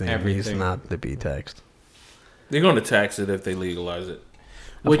 Everything needs Everything. not to be taxed. They're going to tax it if they legalize it.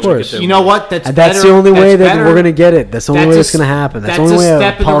 Which, course. you know what? That's And that's better- the only way that's that better. we're going to get it. That's the only way it's going to happen. That's the only way a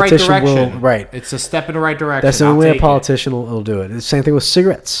step in the right politician direction. will. Right. It's a step in the right direction. That's the only I'll way a take it. politician will do it. It's the same thing with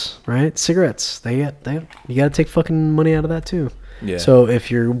cigarettes, right? Cigarettes. You got to take fucking money out of that too. Yeah. So if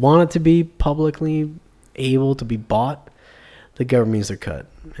you want it to be publicly able to be bought, the government needs their cut.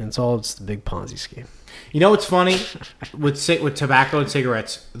 And it's all just a big Ponzi scheme. You know what's funny with tobacco and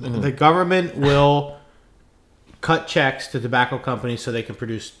cigarettes? The government will cut checks to tobacco companies so they can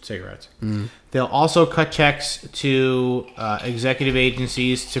produce cigarettes. They'll also cut checks to executive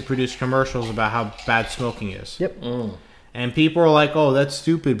agencies to produce commercials about how bad smoking is. Yep. And people are like, "Oh, that's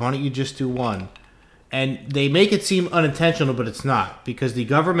stupid. Why don't you just do one?" And they make it seem unintentional, but it's not, because the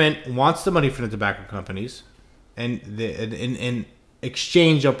government wants the money from the tobacco companies, and in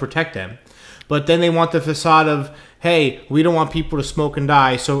exchange they'll protect them. But then they want the facade of, hey, we don't want people to smoke and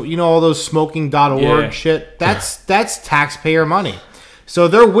die. So, all those smoking.org Yeah. shit, that's taxpayer money. So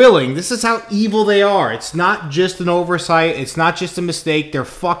they're willing. This is how evil they are. It's not just an oversight. It's not just a mistake. They're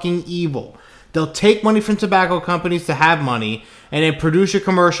fucking evil. They'll take money from tobacco companies to have money and then produce a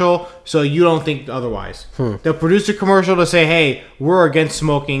commercial so you don't think otherwise. They'll produce a commercial to say, hey, we're against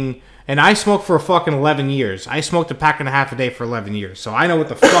smoking. And I smoked for fucking 11 years. I smoked a pack and a half a day for 11 years. So I know what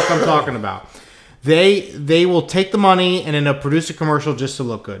the fuck I'm talking about. They will take the money and then they'll produce a commercial just to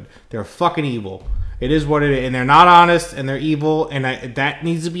look good. They're fucking evil. It is what it is. And they're not honest and they're evil. And that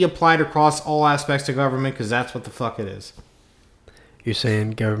needs to be applied across all aspects of government because that's what the fuck it is. You're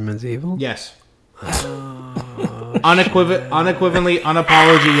saying government's evil? Yes. Unequivocally,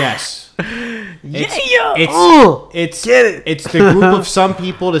 unapology, yes. It's Get it. It's the group of some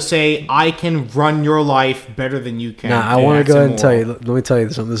people to say, I can run your life better than you can. Now, I And want to that's go ahead and tell you. immoral. Let me tell you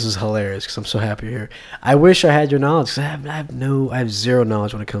something. This is hilarious because I'm so happy you're here. I wish I had your knowledge because I have zero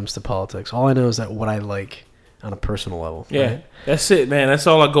knowledge when it comes to politics. All I know is that what I like on a personal level. Yeah, right? that's it, man. That's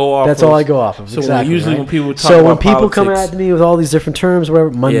all I go off. That's of. all I go off of. So exactly, usually right? when people talk so about when people come politics- at me with all these different terms, whatever,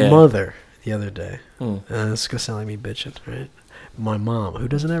 my Yeah. mother the other day, it's gonna sound like me bitching, right? My mom, who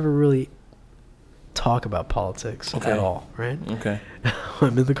doesn't ever really talk about politics Okay. at all, right? Okay.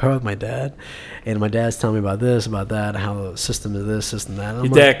 I'm in the car with my dad, and my dad's telling me about this, about that, how the system is this, system that. And I'm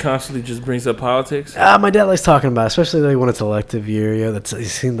Your like, dad constantly just brings up politics. my dad likes talking about it, especially like when it's elective year. Yeah, it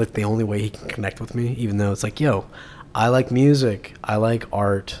seems like the only way he can connect with me, even though it's like, yo, I like music, I like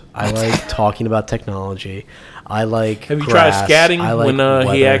art, I like talking about technology, I like. Have you grass, tried scatting I like when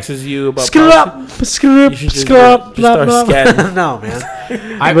he weather. asks you about Screw politics? up, screw up, You should just screw up, just start blah, blah. scatting. No, man.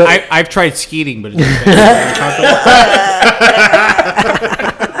 I've tried skeeting, but it's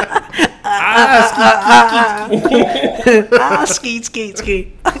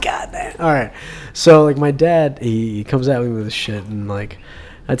skeet. I got that. All right. So like my dad, he comes at me with this shit, and like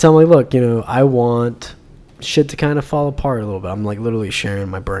I tell him like, look, you know, I want shit to kind of fall apart a little bit. I'm like literally sharing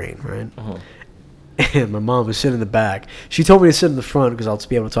my brain, right? Uh-huh. And my mom was sitting in the back. She told me to sit in the front because I'll just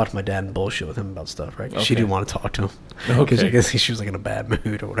be able to talk to my dad and bullshit with him about stuff, right? 'Cause she Okay. didn't want to talk to him because Okay. I guess she was like in a bad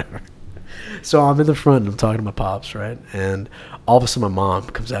mood or whatever. So I'm in the front and I'm talking to my pops, right? And all of a sudden my mom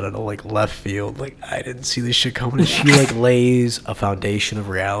comes out of like left field, like I didn't see this shit coming, and she like lays a foundation of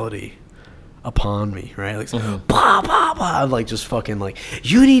reality upon me, right? Like blah blah blah, like just fucking like,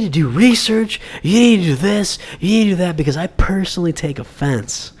 you need to do research, you need to do this, you need to do that, because I personally take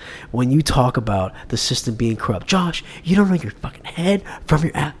offense when you talk about the system being corrupt. Josh, you don't know your fucking head from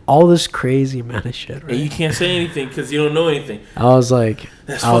your ass. All this crazy amount of shit, right? And you can't say anything because you don't know anything. I was like,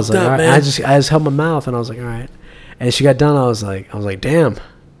 That's I was fucked like, up, all right. man. I just held my mouth and I was like, all right. And she got done. I was like, damn.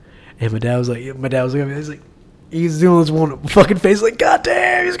 And my dad was like, he's like, he's doing this one fucking face like, God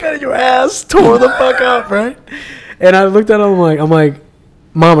damn, he's got your ass tore the fuck up, right? And I looked at him, I'm like,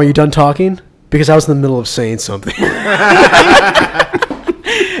 Mom, are you done talking? Because I was in the middle of saying something.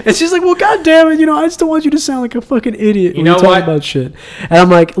 And she's like, well, God damn it, you know, I just don't want you to sound like a fucking idiot when know you talk what? about shit. And I'm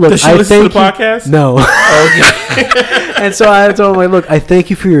like, look, Does she I listen to think the podcast? No. Okay. And so I told him, like, look, I thank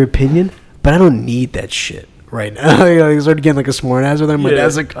you for your opinion, but I don't need that shit right now. You know, he started getting like a smart ass with her. My Yeah.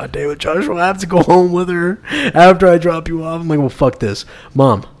 dad's like, God damn it, Joshua, I have to go home with her after I drop you off. I'm like, well, fuck this.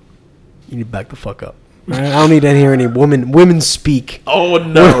 Mom, you need to back the fuck up. All right? I don't need to hear any women speak. Oh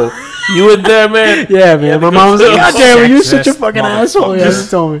no, you in there, man? Yeah, man. My mom was like, God damn it, you're such a Sexist fucking asshole. Yeah, motherfuckers. she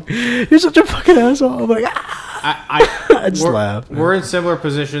told me. You're such a fucking asshole. I'm like, I just laugh. We're in similar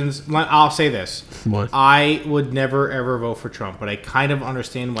positions. I'll say this: What? I would never ever vote for Trump, but I kind of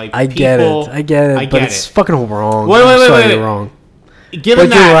understand why. I get it. I get it. But it's fucking wrong. Wait, I'm sorry, wait. you're wrong. Given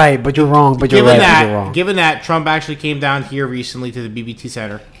But that, you're right. But you're wrong. But you're given right. that, But you're wrong. given that Trump actually came down here recently to the BBT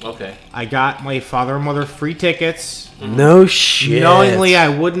Center, Okay. I got my father and mother free tickets. No shit. Knowingly, I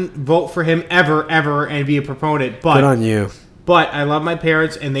wouldn't vote for him ever, and be a proponent. Good But on you. I love my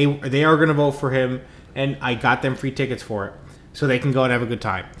parents, and they are going to vote for him, and I got them free tickets for it, so they can go and have a good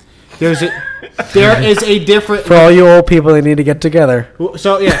time. There is a different. For all you old people, they need to get together.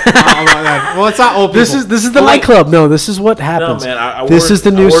 So yeah, well, it's not old people. This is the But, like, nightclub. No, this is what No, happens. man. I This work- is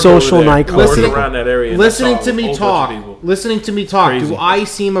the I new work over social there. nightclub. I work Listening- around that area. and I Listening saw to a me whole talk. bunch of people. Listening to me talk. Crazy. Do I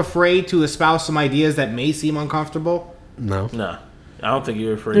seem afraid to espouse some ideas that may seem uncomfortable? No, Nah, I don't think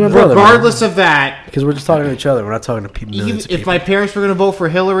you're afraid. You're of my that. brother, Regardless of that, because we're just talking to each other. We're not talking to people. even Millions of if people. my parents were going to vote for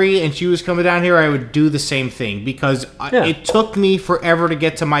Hillary and she was coming down here, I would do the same thing because Yeah. it took me forever to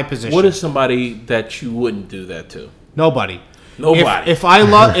get to my position. What is somebody that you wouldn't do that to? Nobody? Nobody. If I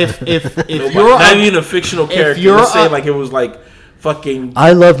love if Nobody. you're Not a- even a fictional character. you're Let's say a- like it was like fucking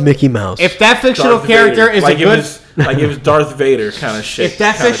I love Mickey Mouse. if that fictional Darth character Vader. is like a good it was Darth Vader kind of shit. if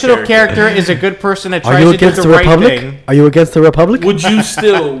that kinda fictional character is a good person that Are tries you to do against the the right Republic? thing. Are you against the Republic? would you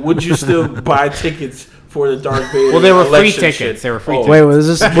still buy tickets for the Darth Vader? Well, they were free election tickets. shit? They were free Oh, Wait, was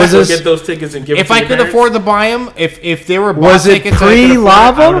this get those tickets and give If them I to your could parents? afford to buy them, if they were Was bought it tickets, and I could afford it,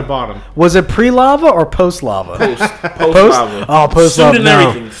 pre-lava? I would have bought them. Was it pre-lava or post-lava? post lava. Oh, post Suit lava. and No,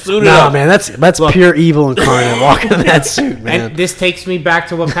 everything. Suit it nah, up. man, that's pure evil incarnate. Walking in that suit, man. And this takes me back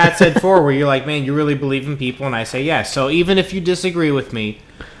to what Pat said before, where you're like, man, you really believe in people, and I say yes. So even if you disagree with me,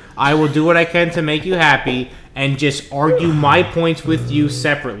 I will do what I can to make you happy and just argue my points with you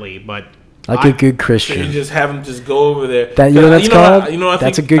separately. But Like a good So you Christian. just have them just go over there. That- you know what that's called? I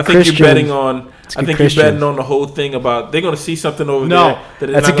That's think, a good I think Christian. you're betting on. a I good think Christian. you're betting on the whole thing about they're going to see something over No, there that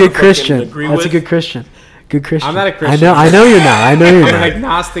they're That's a not good gonna fucking Christian. agree That's with. a good Christian. Good Christian. I'm not a Christian. I know you're not. I know you're I'm an not.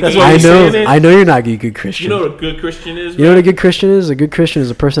 agnostic. That's atheist. what I he's saying know. it. I know you're not a good Christian. You know what a good Christian is? You know what a good Christian is? A good Christian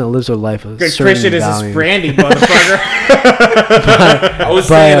is a person that lives their life with Good certain Christian is values. this brandy motherfucker. I was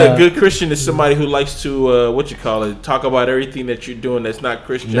saying a uh, good Christian is somebody who likes to talk about everything that you're doing that's not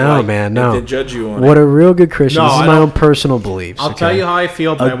Christian. No, like, man, and no. then judge you on What it. a real good Christian. No, This is I my don't- own personal beliefs. I'll okay? tell you how I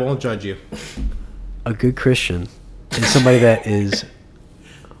feel, but I won't judge you. A good Christian is somebody that is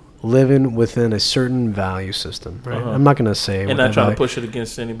living within a certain value system, right? I'm not gonna say And what not that trying to value- push it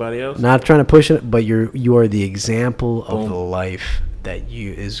against anybody else. not trying to push it, but you are the example of Boom. the life that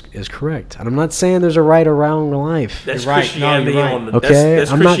you is correct. And I'm not saying there's a right or wrong life. That's You're right. No, Christianity you're right. on the. Okay,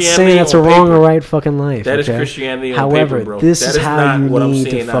 that's I'm not Christianity saying that's a on wrong paper. or right fucking life. That is okay? Christianity on However, paper, bro. this That is is how not you what I'm need to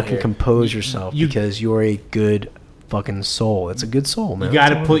seeing out fucking here. compose yourself you- because you're a good fucking soul. It's a good soul, man. You got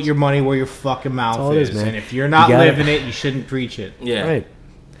to That's all put it your money where your fucking mouth all it is, is, man. and if you're not You gotta- living it, you shouldn't preach it. Yeah. Right.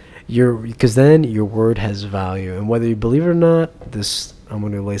 Because then your word has value, and whether you believe it or not, I'm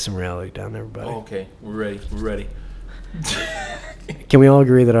going to lay some reality down, everybody. Oh, okay, we're ready. We're ready. Can we all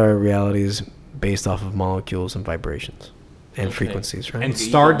agree that our reality is based off of molecules and vibrations and Okay. frequencies, right? And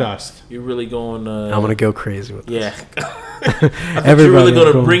stardust. You're really going. I'm going to go crazy with this. Yeah. Everybody, You're really I'm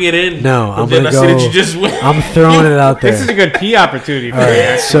gonna going- bring it in. No, but I'm then going to I go. see that you just went. I'm throwing it out there. This is a good pee opportunity for All you.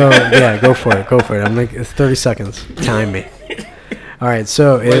 right, so yeah, go for it. Go for it. I'm like, it's 30 seconds. Time me. All right,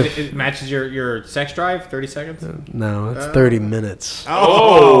 so But if it matches your sex drive. 30 seconds. no, it's 30 minutes.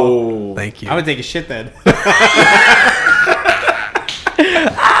 Oh. Thank you. I would take a shit then.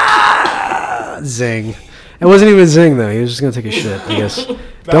 Zing. It wasn't even zing though. He was just gonna take a shit. I guess.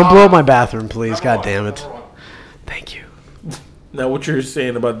 Don't blow up my bathroom, please. God damn it. Thank you. Now, what you're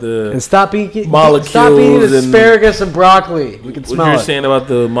saying about the And stop eating Molecules and- asparagus and broccoli. We can what smell you're it. saying about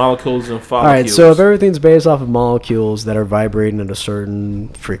the molecules and All molecules. right, so if everything's based off of molecules that are vibrating at a certain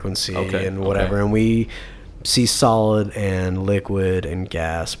frequency Okay, and whatever, okay. and we see solid and liquid and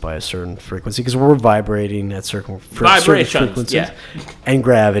gas by a certain frequency because we're vibrating at certain Vibrations, frequencies yeah. and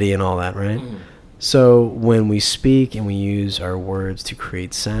gravity and all that, right? So when we speak and we use our words to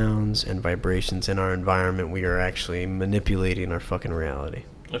create sounds and vibrations in our environment, we are actually manipulating our fucking reality.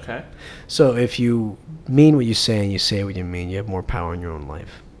 Okay. So if you mean what you say and you say what you mean, you have more power in your own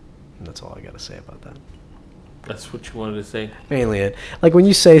life. And that's all I got to say about that. That's what you wanted to say. Mainly it. Like when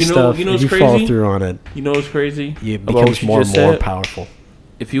you say You know- stuff, you know if you what's follow crazy? through on it, You know what's crazy? it about what becomes you more and just more said? powerful.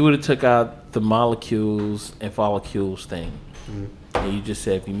 If you would have took out the molecules and follicles thing, and you just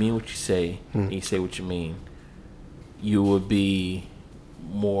said, if you mean what you say, and you say what you mean, you would be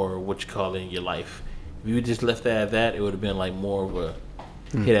more what you call it in your life. If you just left that at that, it would have been like more of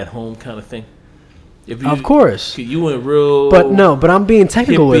a hit at home kind of thing. If you, Of course. You went real. But I'm being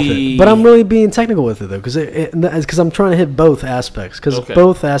technical with it. hippie. But I'm really being technical with it though, because I'm trying to hit both aspects, because Okay.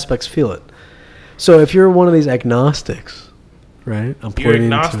 both aspects feel it. So if you're one of these agnostics, right? I'm You're pointing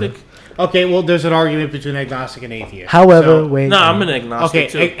to- agnostic? Okay, well, there's an argument between agnostic and atheist. However, So- wait. No, I'm an agnostic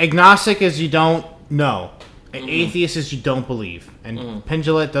Okay, too. agnostic is you don't know. An atheist is you don't believe. And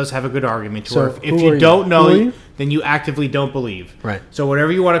Pendulette does have a good argument to So where who if are you you? don't know, Who are you? then you actively don't believe. Right. So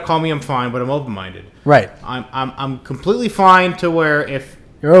whatever you want to call me, I'm fine, but I'm open-minded. Right. I'm completely fine to where if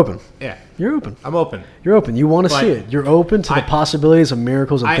You're open. yeah, You're open. I'm open. You're open. You want to But see it. You're open to the I- possibilities of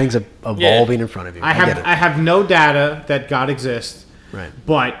miracles and I- things evolving in front of you. I get have it. I have no data that God exists, Right.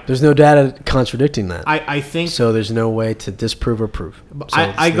 but There's no data contradicting that. I think So there's no way to disprove or prove. So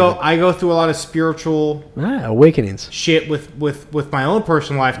I it's go through a lot of spiritual awakenings. shit with my own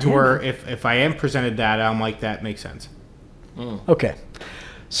personal life to where if I am presented data, I'm like, that makes sense. Okay.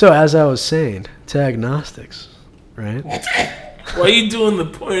 So as I was saying, to agnostics, right? Why are you doing the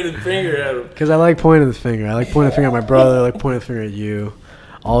pointed finger at him? Because I like pointing the finger. I like pointing the finger at my brother. I like pointing the finger at you.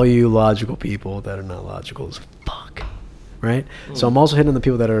 All you logical people that are not logical as fuck. Right? So I'm also hitting the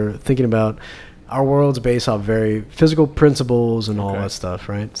people that are thinking about our world's based off very physical principles and all Okay. that stuff,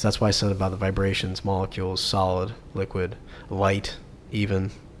 right? So that's why I said about the vibrations, molecules, solid, liquid, light,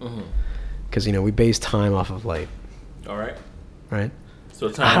 even. Because, we base time off of light, All right. right? So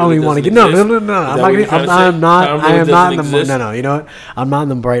time I don't really even want to doesn't get exist? no. Is I'm that not. what you're Gonna, trying to say? I'm not. Time I really am not in doesn't the exist? no. You know what? I'm not in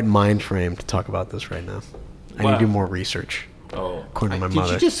the bright mind frame to talk about this right now. I need Wow. to do more research. Oh. According to my Did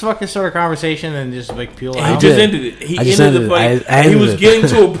mother. you just fucking start a conversation and just like peel He out? just did. ended it. He I just ended ended the it. fight. I He was ended it. getting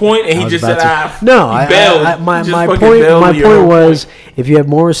to a point, and I he was just about said, to- No, he bailed. He my just my fucking point. bailed My on your point own was, if you have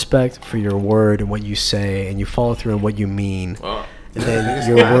more respect for your word and what you say, and you follow through on what you mean, Well, then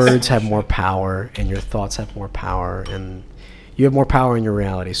your words have more power, and your thoughts have more power, and you have more power in your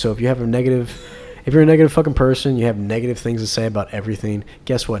reality. So if you have a negative. If you're a negative fucking person, you have negative things to say about everything,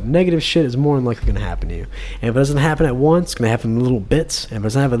 guess what? Negative shit is more than likely going to happen to you. And if it doesn't happen at once, it's going to happen in little bits. And if it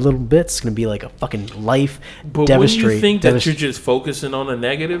doesn't happen in little bits, it's going to be like a fucking life but wouldn't demonstrate. you think that you're just focusing on the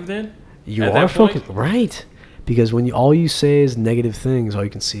negative then? You at are that point? focused, right? Because when all you say is negative things, all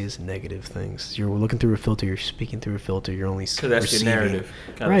you can see is negative things. You're looking through a filter. You're speaking through a filter. You're only Because that's receiving. your narrative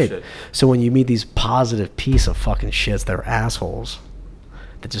kind right? of shit. So when you meet these positive piece of fucking shits that are assholes,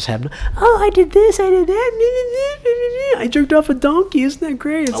 that just have, oh, I did this, I did that, I jerked off a donkey. Isn't that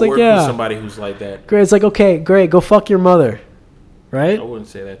great? It's I like, work yeah, with somebody who's like that. great. It's like, okay, great, go fuck your mother. right? I wouldn't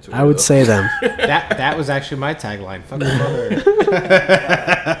say that to her. I would though. say them. That was actually my tagline. Fuck your mother.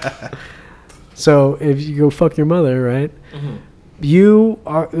 So if you go fuck your mother, right? Mm-hmm. You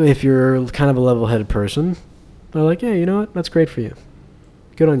are, if you're kind of a level-headed person, they're like, yeah, you know what? That's great for you.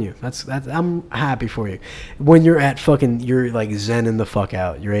 Good on you. That's. I'm happy for you. When you're at you're like zenning the fuck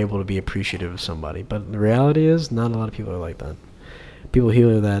out. You're able to be appreciative of somebody. But the reality is, not a lot of people are like that. People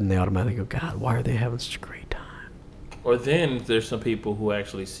hear that and they automatically go, God, why are they having such a great time? Or then there's some people who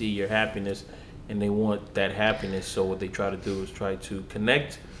actually see your happiness and they want that happiness. So what they try to do is try to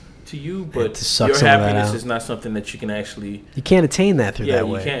connect to you, but to suck your some of that happiness out. is not something that you can actually. You can't attain that through that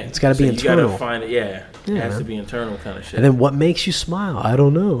You way. can't. It's got to be So internal. You gotta find it. Yeah, it has man. to be internal kind of shit. And then what makes you smile? I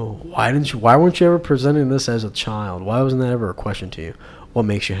don't know. Why weren't you ever presenting this as a child? Why wasn't that ever a question to you? What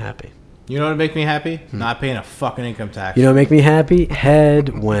makes you happy? You know what would make me happy? Not paying a fucking income tax. You know what make me happy? Head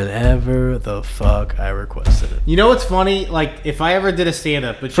whenever the fuck I requested it. You know what's funny? Like, if I ever did a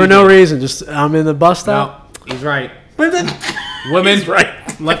stand-up, but For you no did- reason. Just, I'm in the bus stop. No, he's right. Women. Women, He's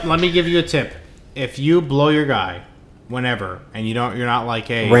right. Let me give you a tip. If you blow your guy, whenever, and you're not like,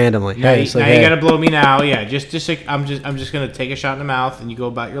 hey, Randomly. now, Hey, you, it's like, now you hey. gotta blow me now. Yeah, just like, I'm just gonna take a shot in the mouth, and you go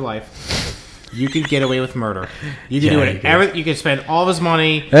about your life. You could get away with murder. You can Yeah, do you whatever. You can spend all of his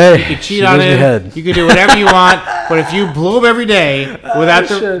money. Hey, you can cheat she on gives me him. head. You can do whatever you want. But if you blow him every day without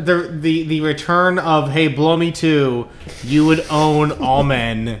shit. the return of hey, blow me too, you would own all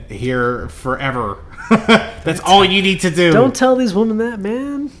men here forever. That's all you need to do. Don't tell these women that,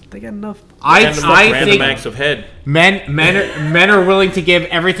 man. They got enough. I Random think acts of head. men are willing to give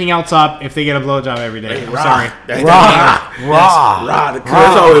everything else up if they get a blowjob every day. I'm sorry. That's Raw.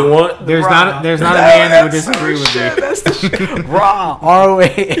 That's all they want. There's not a man that would disagree with me. That's the shit. Raw.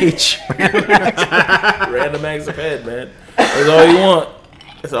 R-O-A-H. Random acts of head, man. That's all you want.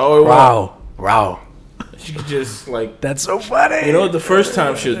 That's all we want. Wow. She could just like. That's so funny. You know, the first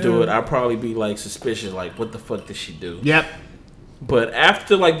time she'll do it, I'll probably be like suspicious, like, what the fuck did she do? Yep. But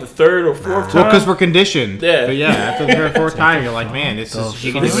after like the third or fourth Well, time, because we're conditioned. Yeah. But yeah, after the third or fourth time, you're like, man, this is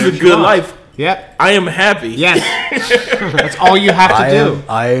you can do this is a whatever you good want. life. Yep. I am happy. Yes. That's all you have to do.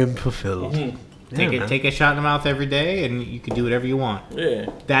 I am fulfilled. Take a shot in the mouth every day, and you can do whatever you want. Yeah.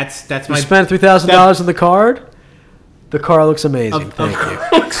 That's You my spent $3,000 on the card. The car looks amazing. Thank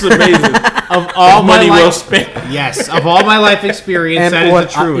you. Looks amazing. of all my Money life. well spent. Yes, of all my life experience, that is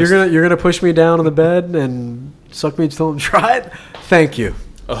the truest. You're gonna push me down on the bed and suck me till I'm tried. Thank you.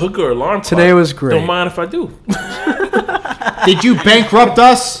 A hooker alarm clock. Today was great. Don't mind if I do. Did you bankrupt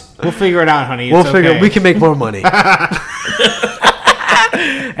us? We'll figure it out, honey. It's We'll figure. okay. We can make more money.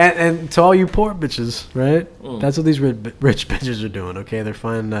 and to all you poor bitches, right? That's what these rich bitches are doing. Okay, they're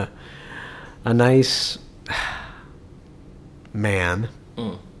finding a nice man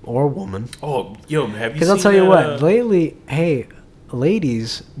or woman. Oh, yo, have you? Because I'll seen tell you that, what, lately, hey,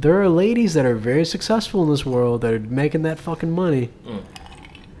 ladies, there are ladies that are very successful in this world that are making that fucking money.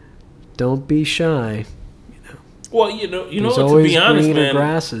 Don't be shy. Well, you know. There's To always be honest, greener man,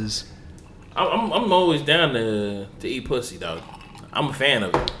 grasses. I'm always down to eat pussy, dog. I'm a fan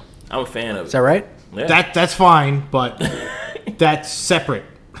of it. Is that right? Yeah. That's fine, but that's separate.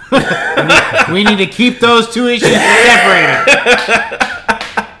 we need to keep those two issues separated.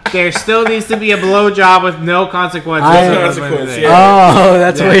 There still needs to be a blowjob with no consequences. Yeah. Oh,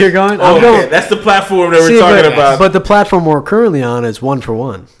 that's where you're going? Oh, I'm going. okay. That's the platform that we're See, talking about. But the platform we're currently on is 1 for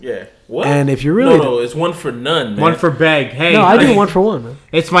 1. Yeah. What? And if you really no, it's one for none, man. One for beg. Hey, No, I do honey, 1 for 1, man.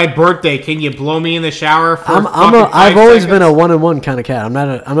 It's my birthday. Can you blow me in the shower for I've always been a 1-on-1 kind of cat. I'm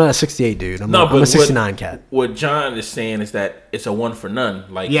not a 68 dude. I'm a 69 cat. What John is saying is that it's a one for none.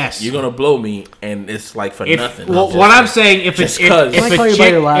 Like, Yes. you're gonna blow me, and it's like for nothing. Well, Just what like- I'm saying, if just it's cause. if Can I a call you by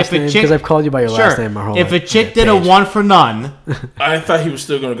chick, your last if a name? chick, Because I've called you by your last sure. name my whole If life. a chick did a Paige. 1 for none, I thought he was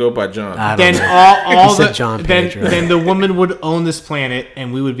still gonna go by John. I don't then know. all said the John then Page, right? then the woman would own this planet,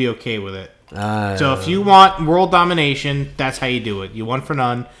 and we would be okay with it. Uh, So if you want world domination, that's how you do it. You 1 for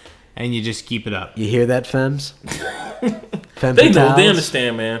none, and you just keep it up. You hear that, femmes? Femmes They know. fatales? They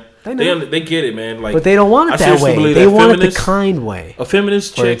understand, man. They know. They get it, man. Like, But they don't want I it that seriously way. believe They that want it the feminists- kind way. A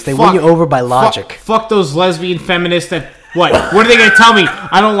feminist Where chick. it's they win you over by logic. Fuck those lesbian feminists that what? What are they gonna tell me?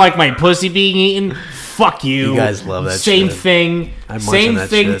 I don't like my pussy being eaten. Fuck you. You guys love that Same shit. thing. I munch Same on that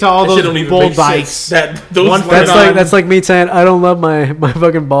thing shit. to all That shit those don't even bull make dykes. sense. That those One for women- none. That's like me saying I don't love my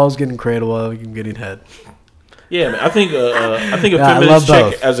fucking balls getting cradled while I'm getting head. Yeah, man. I think a Yeah, I feminist love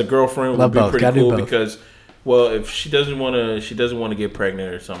chick both. as a girlfriend Love would be both. pretty Gotta do cool both. because, well, if she doesn't want to get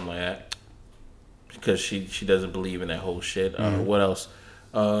pregnant or something like that, because she doesn't believe in that whole shit. What else?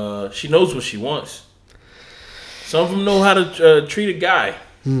 She knows what she wants. Some of them know how to treat a guy.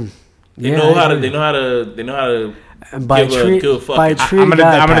 You They Yeah, know I how to. agree. They know how to. They know how to. And by give a treat, good fuck. by treat I'm gonna-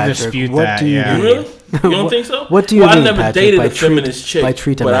 guy, I'm gonna Patrick, dispute what that, do you yeah. mean? Really? You don't think so? What do you well, mean, I never Patrick, dated by a feminist treat- chick. by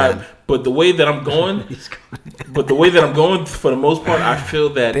treat a but man? but the way that I'm going, but the way that I'm going, for the most part, I feel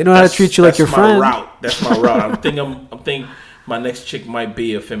that They know how to that's- treat you like that's your my friend. Route. That's my route. I'm think my next chick might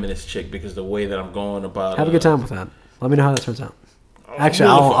be a feminist chick because the way that I'm going about. Have a good time with that. Let me know how that turns out. I'm Actually,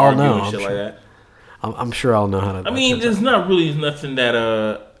 willing I'll to argue know. and I'm shit sure. like that. I'm sure I'll know how to. I mean, there's not really nothing that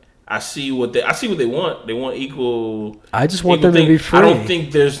I see what they want. They want equal. I just want equal them to be thing. I don't free.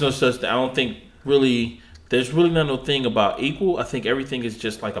 think there's no such. I don't think really. There's really not no thing about equal. I think everything is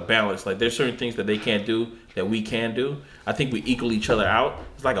just like a balance. Like there's certain things that they can't do that we can do. I think we equal each other out.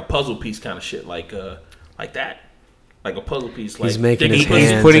 It's like a puzzle piece kind of shit. Like that. Like a puzzle piece. Like He's making his digging-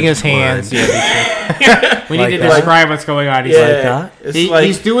 hands. He's putting his intertwined. hands. Yeah, we need Like to that? describe what's going on. He's Yeah, like, that? it's he- like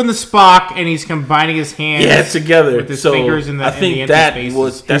he's doing the Spock and he's combining his hands. yeah together. with his so fingers in the- I in the think empty that spaces.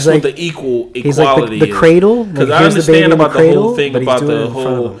 was that's He's like- what the equal He's like equality the is. cradle. Because Like, I here's the baby understand in the about the whole cradle, thing but he's about doing it the in front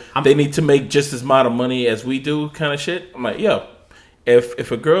of whole him. they need to make just as amount of money as we do kind of shit. I'm like, yo,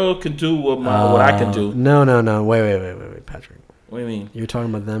 if a girl can do what I can do, No. Wait, Patrick. what do you mean? You're talking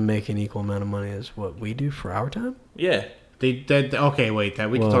about them making equal amount of money as what we do for our time? Yeah, Okay, wait. That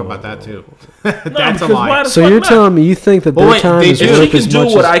we can Whoa, talk about whoa, that too. No, That's a because lie. why the So fuck you're not? telling me you think that Well, their wait, time they is do. If she worth can as do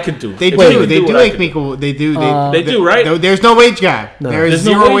much what as I can do, They If do. she can They what do I make can do. equal. They do. They do, right? There's no wage gap. No. There is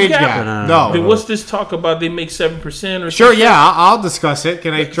There's no zero wage wage gap? gap. No. Then what's this talk about? They make 7% or Sure. something? Yeah. I'll discuss it.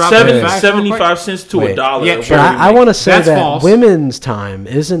 Can I drop it back? 75 cents to Wait. a dollar. Yeah, of sure. But whatever I we want to make. say That's that false. women's time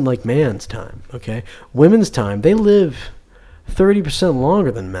isn't like man's time. Okay, women's time, they live 30%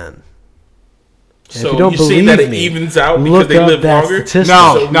 longer than men. And if So you don't you say believe that it me, evens out because look they up live that longer? statistic.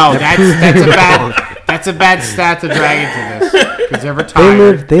 No, So- that's a bad stat to drag into this because they're They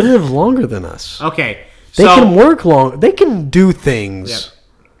retired. live longer than us. Okay. They So can work long. They can do things. Yep.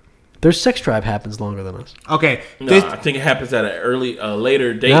 Their sex drive happens longer than us. okay. No, This, I think it happens at an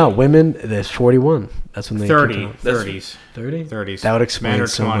later date. No, women, there's 41. That's when they 30, kick off. 30s. 30? 30s. That would Men explain are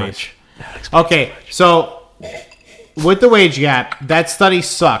so 20s. much. Okay, so with the wage gap, that study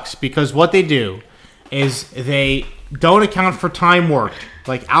sucks because what they do is they don't account for time worked,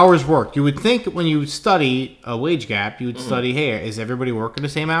 like hours worked. You would think when you study a wage gap, you would study, hey, is everybody working the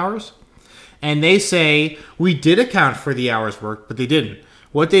same hours? And they say we did account for the hours worked, but they didn't.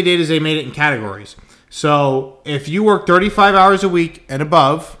 What they did is they made it in categories. So if you work 35 hours a week and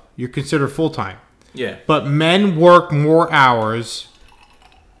above, you're considered full time. Yeah. But men work more hours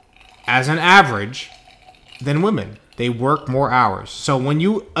as an average than women. They work more hours. So when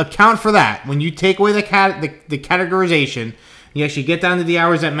you account for that, when you take away the categorization, you actually get down to the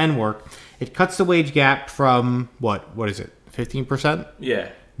hours that men work, it cuts the wage gap from what is it? 15%? Yeah.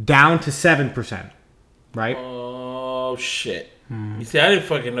 Down to 7%. Right? Oh shit! You see, I didn't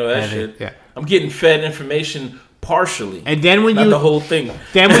fucking know that shit. yeah. I'm getting fed information partially, And then when not you the whole thing.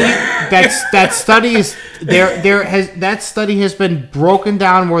 Then when you, that study is that study has been broken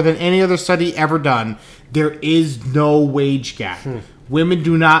down more than any other study ever done. There is no wage gap. Women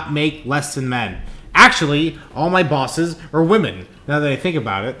do not make less than men. Actually, all my bosses are women. Now that I think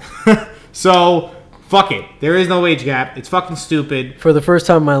about it, so fuck it. There is no wage gap. It's fucking stupid. For the first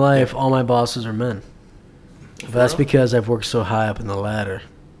time in my life, all my bosses are men. But that's because I've worked so high up in the ladder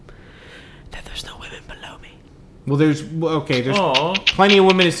that there's no women below me. Well, there's Aw. plenty of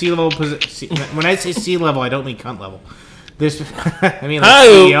women at sea level. When I say sea level, I don't mean cunt level. There's, I mean like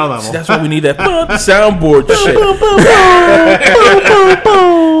Hi-yo. CEO level. See, that's why we need that soundboard shit.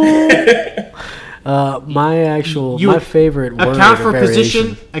 My favorite word account or for variation.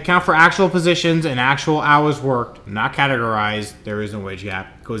 position, account for actual positions and actual hours worked, not categorized. There is no wage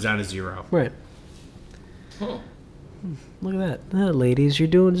gap. Goes down to 0. Right. Look at that. Ladies, you're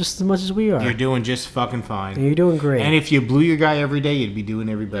doing just as much as we are. You're doing just fucking fine. And you're doing great. And if you blew your guy every day, you'd be doing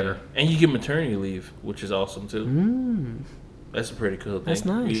every better. And you get maternity leave, which is awesome too. That's a pretty cool thing. That's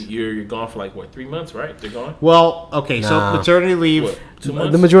nice. You're gone for like what, 3 months, right? They're gone. Well, okay, so Nah. maternity leave. What, 2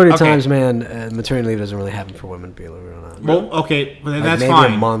 months? the majority of Okay. times, man, maternity leave doesn't really happen for women, believe it or not. Well, okay, but then Like that's maybe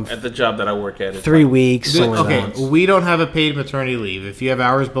fine. a month, At the job that I work at, it's 3 like- weeks, something like Okay, that. we don't have a paid maternity leave. If you have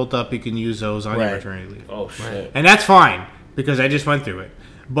hours built up, you can use those on your Right. maternity leave. Oh shit! And that's fine because I just went through it.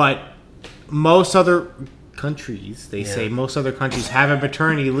 But most other countries, they say most other countries have a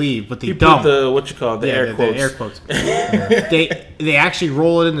maternity leave, but they You don't. put the what you call it, the air quotes. air quotes. They actually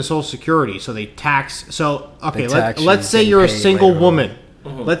roll it into Social Security, so they tax. So okay, They tax let's you say getting you're a paid single later on. woman.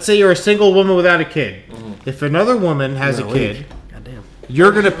 Let's say you're a single woman without a kid. If another woman has a Leave. kid, Goddamn.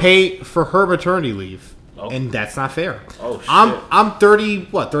 you're gonna pay for her maternity leave, Oh. and that's not fair. Oh, shit. I'm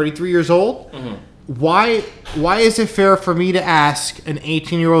 33 years old. why is it fair for me to ask an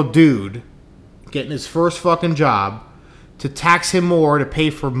 18-year-old dude getting his first fucking job to tax him more to pay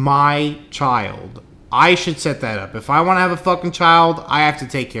for my child? I should set that up. If I want to have a fucking child, I have to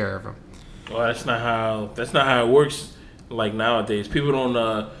take care of him. Well, that's not how it works. Like nowadays, people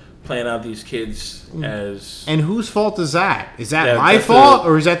don't plan out these kids as. And whose fault is that? Is that Yeah, my that's fault,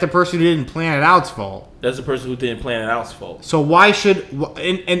 or is that the person who didn't plan it out's fault? That's the person who didn't plan it out's fault. So why should?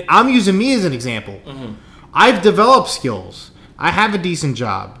 And I'm using me as an example. Mm-hmm. I've developed skills. I have a decent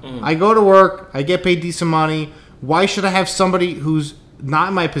job. Mm-hmm. I go to work. I get paid decent money. Why should I have somebody who's not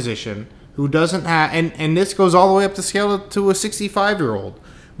in my position, who doesn't have? And this goes all the way up the scale to a 65-year-old.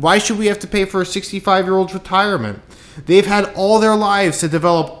 Why should we have to pay for a 65-year-old's retirement? They've had all their lives to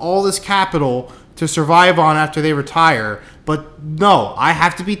develop all this capital to survive on after they retire. But no, I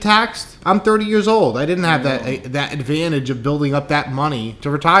have to be taxed. I'm 30 years old. I didn't have that advantage of building up that money to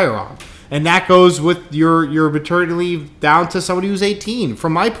retire on. And that goes with your maternity leave down to somebody who's 18,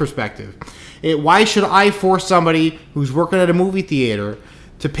 from my perspective. Why should I force somebody who's working at a movie theater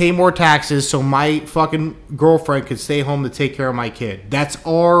to pay more taxes so my fucking girlfriend could stay home to take care of my kid? That's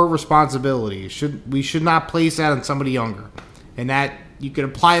our responsibility. We should not place that on somebody younger. And that you can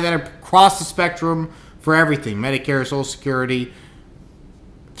apply that across the spectrum for everything. Medicare, Social Security.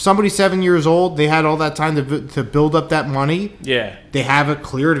 If somebody's 7 years old, they had all that time to build up that money. Yeah. They have a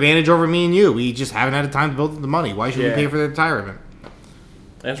clear advantage over me and you. We just haven't had the time to build up the money. Why should we Yeah. pay for their retirement?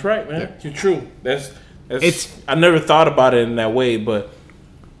 That's right, man. Yeah. You're true. That's It's- I never thought about it in that way, but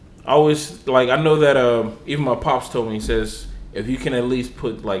I always I know that even my pops told me, he says if you can at least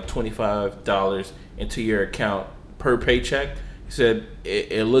put like $25 into your account per paycheck, he said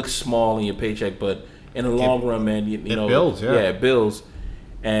it looks small in your paycheck, but in the long run, man, you know, builds, yeah. it builds.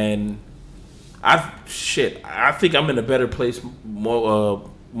 And I think I'm in a better place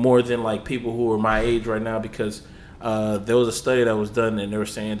more than like people who are my age right now, because there was a study that was done and they were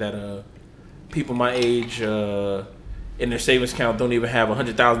saying that people my age in their savings account don't even have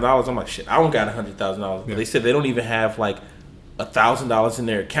 $100,000. I'm like, shit, I don't got $100,000. But they said they don't even have like $1,000 in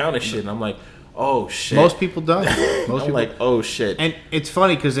their account and shit. And I'm like, oh shit. Most people don't. Most I'm people. like, oh shit. And it's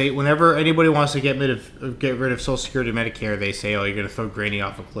funny because whenever anybody wants to get rid of Social Security, Medicare, they say, "Oh, you're going to throw Granny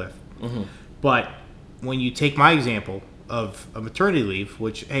off a cliff." Mm-hmm. But when you take my example of a maternity leave,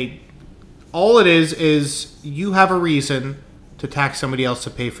 which all it is you have a reason to tax somebody else to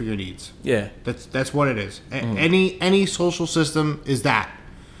pay for your needs. Yeah. That's what it is. Any social system is that.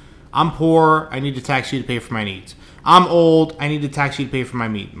 I'm poor, I need to tax you to pay for my needs. I'm old, I need to tax you to pay for my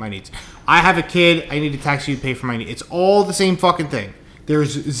needs. I have a kid, I need to tax you to pay for my needs. It's all the same fucking thing. There's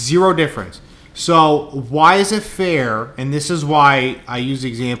zero difference. So why is it fair, and this is why I use the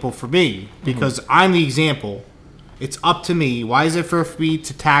example for me, because I'm the example. It's up to me. Why is it fair for me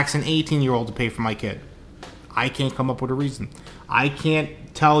to tax an 18-year-old to pay for my kid? I can't come up with a reason. I can't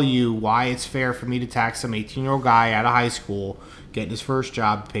tell you why it's fair for me to tax some 18-year-old guy out of high school getting his first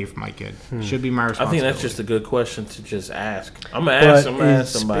job to pay for my kid. Should be my I responsibility. think that's just a good question to just ask. I'm gonna ask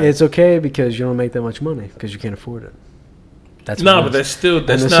somebody. It's okay because you don't make that much money because you can't afford it. That's No, what it but is. that's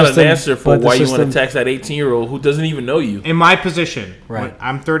the not system- an answer for but the why you want system- to tax that 18-year-old who doesn't even know you. in my position. Right.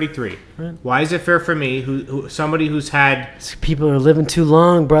 I'm 33. Why is it fair for me, who somebody who's had? People are living too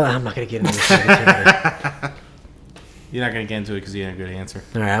long, brother. I'm not gonna get into this. You're not gonna get into it because you had a good answer.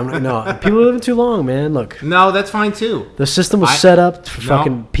 All right, no. People are living too long, man. Look, No, that's fine too. the system was I- set up for No.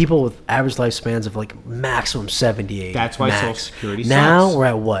 fucking people with average lifespans of like maximum 78. That's why max. Social Security Now sucks. we're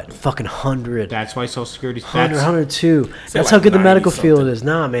at what? Fucking 100. That's why Social Security. 100, That's, 102. That's like how good the 90 medical field something. is.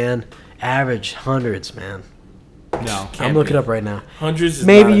 Nah, man. Average hundreds, man. no. Can't I'm looking be. up right now. Hundreds is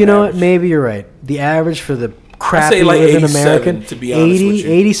Maybe not you an know what? average. Maybe you're right. The average for the crappy say like living 87, American, to be honest 80, with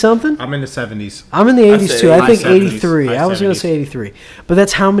you. 80 something. I'm in the 70s. I'm in the 80s say too. I high think 70s. 83. High I was gonna 70s. say 83, but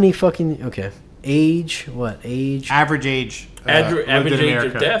that's how many fucking okay. Age? What age? Average age. Average lived in age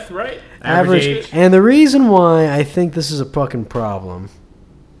America. of death, right? Average Average. age. And the reason why I think this is a fucking problem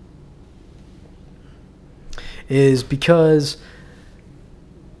is because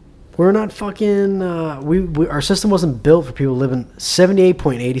we're not fucking. Our system wasn't built for people living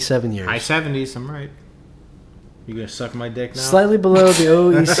 78.87 years. High 70s. I'm right. You gonna suck my dick now? Slightly below the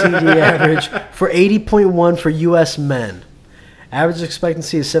OECD average for 80.1 for U.S. men. Average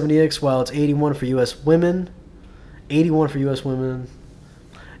expectancy is 76, while it's 81 for U.S. women. 81 for U.S. women.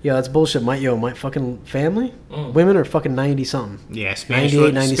 Yeah, that's bullshit. My fucking family? Women are fucking 90 something. Yeah, Spanish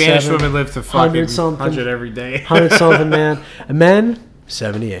 98, Spanish 97, women live to fucking 100 something. 100 every day. 100 something, man. And men,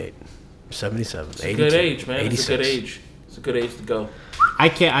 78, 77, It's a 82, good age, man. 86. It's a good age. It's a good age to go. I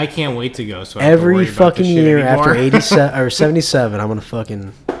can't wait to go. So I don't have to Every worry about fucking this shit year anymore. after 87 or 77, I'm gonna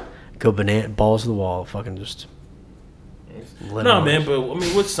fucking go balls to the wall, fucking just. No, man, but I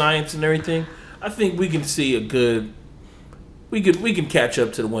mean, with science and everything, I think we can see a good. We can catch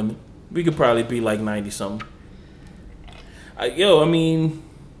up to the women. We could probably be like 90 something. I mean,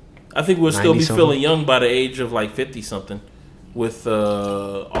 I think we'll still be feeling young by the age of like 50 something, with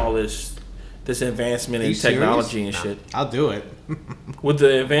all this advancement in technology and shit. I'll do it. With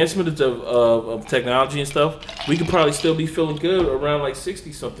the advancement of technology and stuff, we could probably still be feeling good around like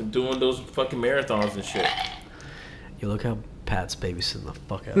 60 something, doing those fucking marathons and shit. You look how Pat's babysitting the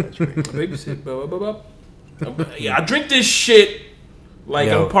fuck out of that drink. Babysit, yeah, I drink this shit like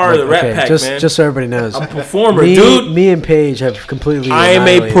I'm part of the Rat Pack, man. Just so everybody knows, I'm a performer, dude. Me and Paige have completely. I am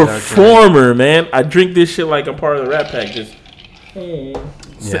a performer, man. I drink this shit like I'm part of the Rat Pack. Just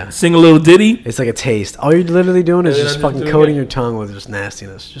sing a little ditty. It's like a taste. All you're literally doing is just fucking coating your tongue with just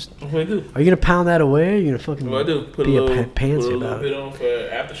nastiness. Just. What do I do? Are you gonna pound that away? Or are you gonna fucking What do I do? Put be a little pansy about bit it? on for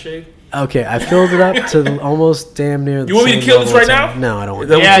aftershave. Okay, I filled it up to almost damn near. You want me to kill this right now? No, I don't want.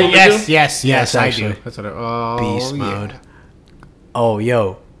 Is that to. what you want me to do? Yes, I actually. do. That's what I. Beast mode. Oh,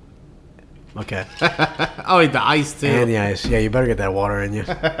 yo. Okay. Oh, the ice too. And the ice. Yeah, you better get that water in you.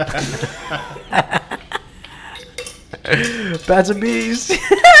 That's a beast.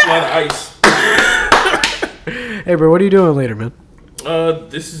 A lot of ice. Hey, bro, what are you doing later, man?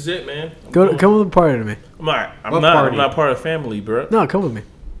 This is it, man. Come with a party to me. I'm not part of the family, bro. No, come with me.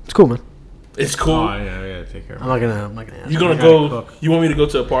 It's cool, man. It's cool. Oh, yeah, take care of it. I'm not gonna ask. You gonna go? You want me to go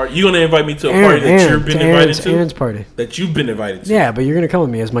to a party? You gonna invite me to a party that you've been invited to? Aaron's party. That you've been invited to? Yeah, but you're gonna come with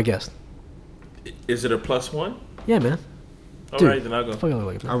me as my guest. Is it a +1? Yeah, man. All Dude, right, then I'll go. Fuck, I look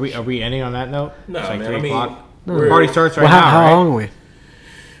like, man. Are we ending on that note? No, It's like man. 3 I mean, o'clock. No. Party starts right Well, now. how right? long are we?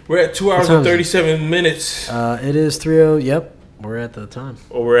 We're at 2 hours time and is it? 37 minutes. It is 3:00. Yep, we're at the time.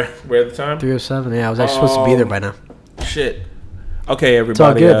 Or we're at the time. 3:07. Yeah, I was actually supposed to be there by now. Shit. Okay, everybody. It's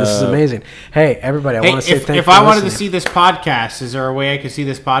all good. This is amazing. Hey, everybody, I want to say thank you. If I wanted to see this podcast, is there a way I could see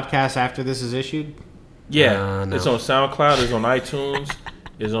this podcast after this is issued? Yeah, No. it's on SoundCloud. It's on iTunes.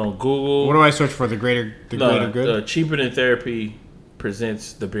 It's on Google. What do I search for? The greater good? Cheaper Than Therapy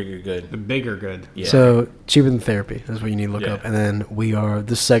presents The Bigger Good. The bigger good. Yeah. So, Cheaper Than Therapy. That's what you need to look Yeah. up. And then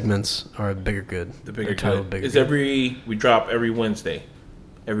the segments are Bigger Good. The Bigger They're titled Good. Bigger It's Good. we drop every Wednesday.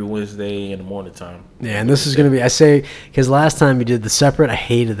 Every Wednesday in the morning time. Yeah, and this is going to be, because last time you did the separate, I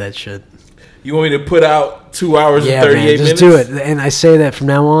hated that shit. You want me to put out 2 hours Yeah, and 38 man, just minutes? do it. And I say that from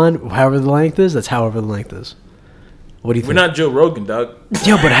now on, however the length is, that's however the length is. What do you We're think? not Joe Rogan, dog.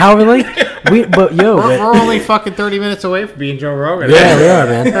 Yo, but however length, We're only fucking 30 minutes away from being Joe Rogan. yeah, we are,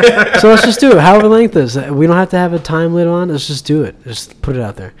 man. So let's just do it. However length is. We don't have to have a time limit on. Let's just do it. Just put it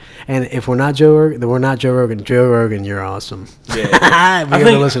out there. And if we're not Joe Rogan, then we're not Joe Rogan. Joe Rogan, you're awesome. Yeah. we got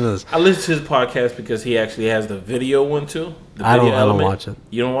to listen to this. I listen to his podcast because he actually has the video one too. The I video don't element. watch it.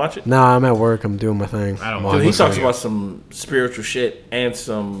 You don't watch it? No, I'm at work. I'm doing my thing. I don't Well, watch Dude, he it. talks about some spiritual shit and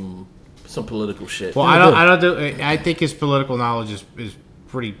some political shit. Well, I don't do. I think his political knowledge is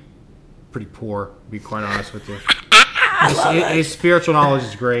pretty poor. To be quite honest with you. His spiritual knowledge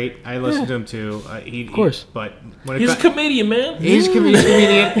is great. I listen to him too. Of course. But when He's a comedian, man. he's a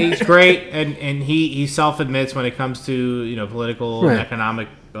comedian. He's great, and he self admits when it comes to political and Right. economic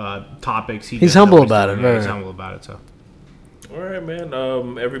topics. He's does humble know what about doing. it, Yeah, right, he's right. humble about it. So All right,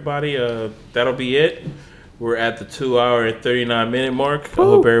 man. Everybody, that'll be it. We're at the 2 hour and 39 minute mark. I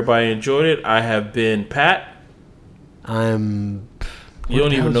hope everybody enjoyed it. I have been Pat. I'm. You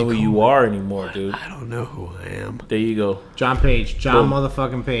don't even know who you are anymore, dude. I don't know who I am. There you go. John Page, John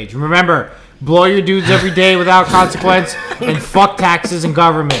motherfucking Page. Remember, blow your dudes every day without consequence, and fuck taxes and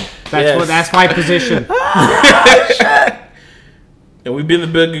government. That's my position. And we've been the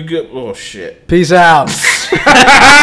bigger good. Oh shit. Peace out.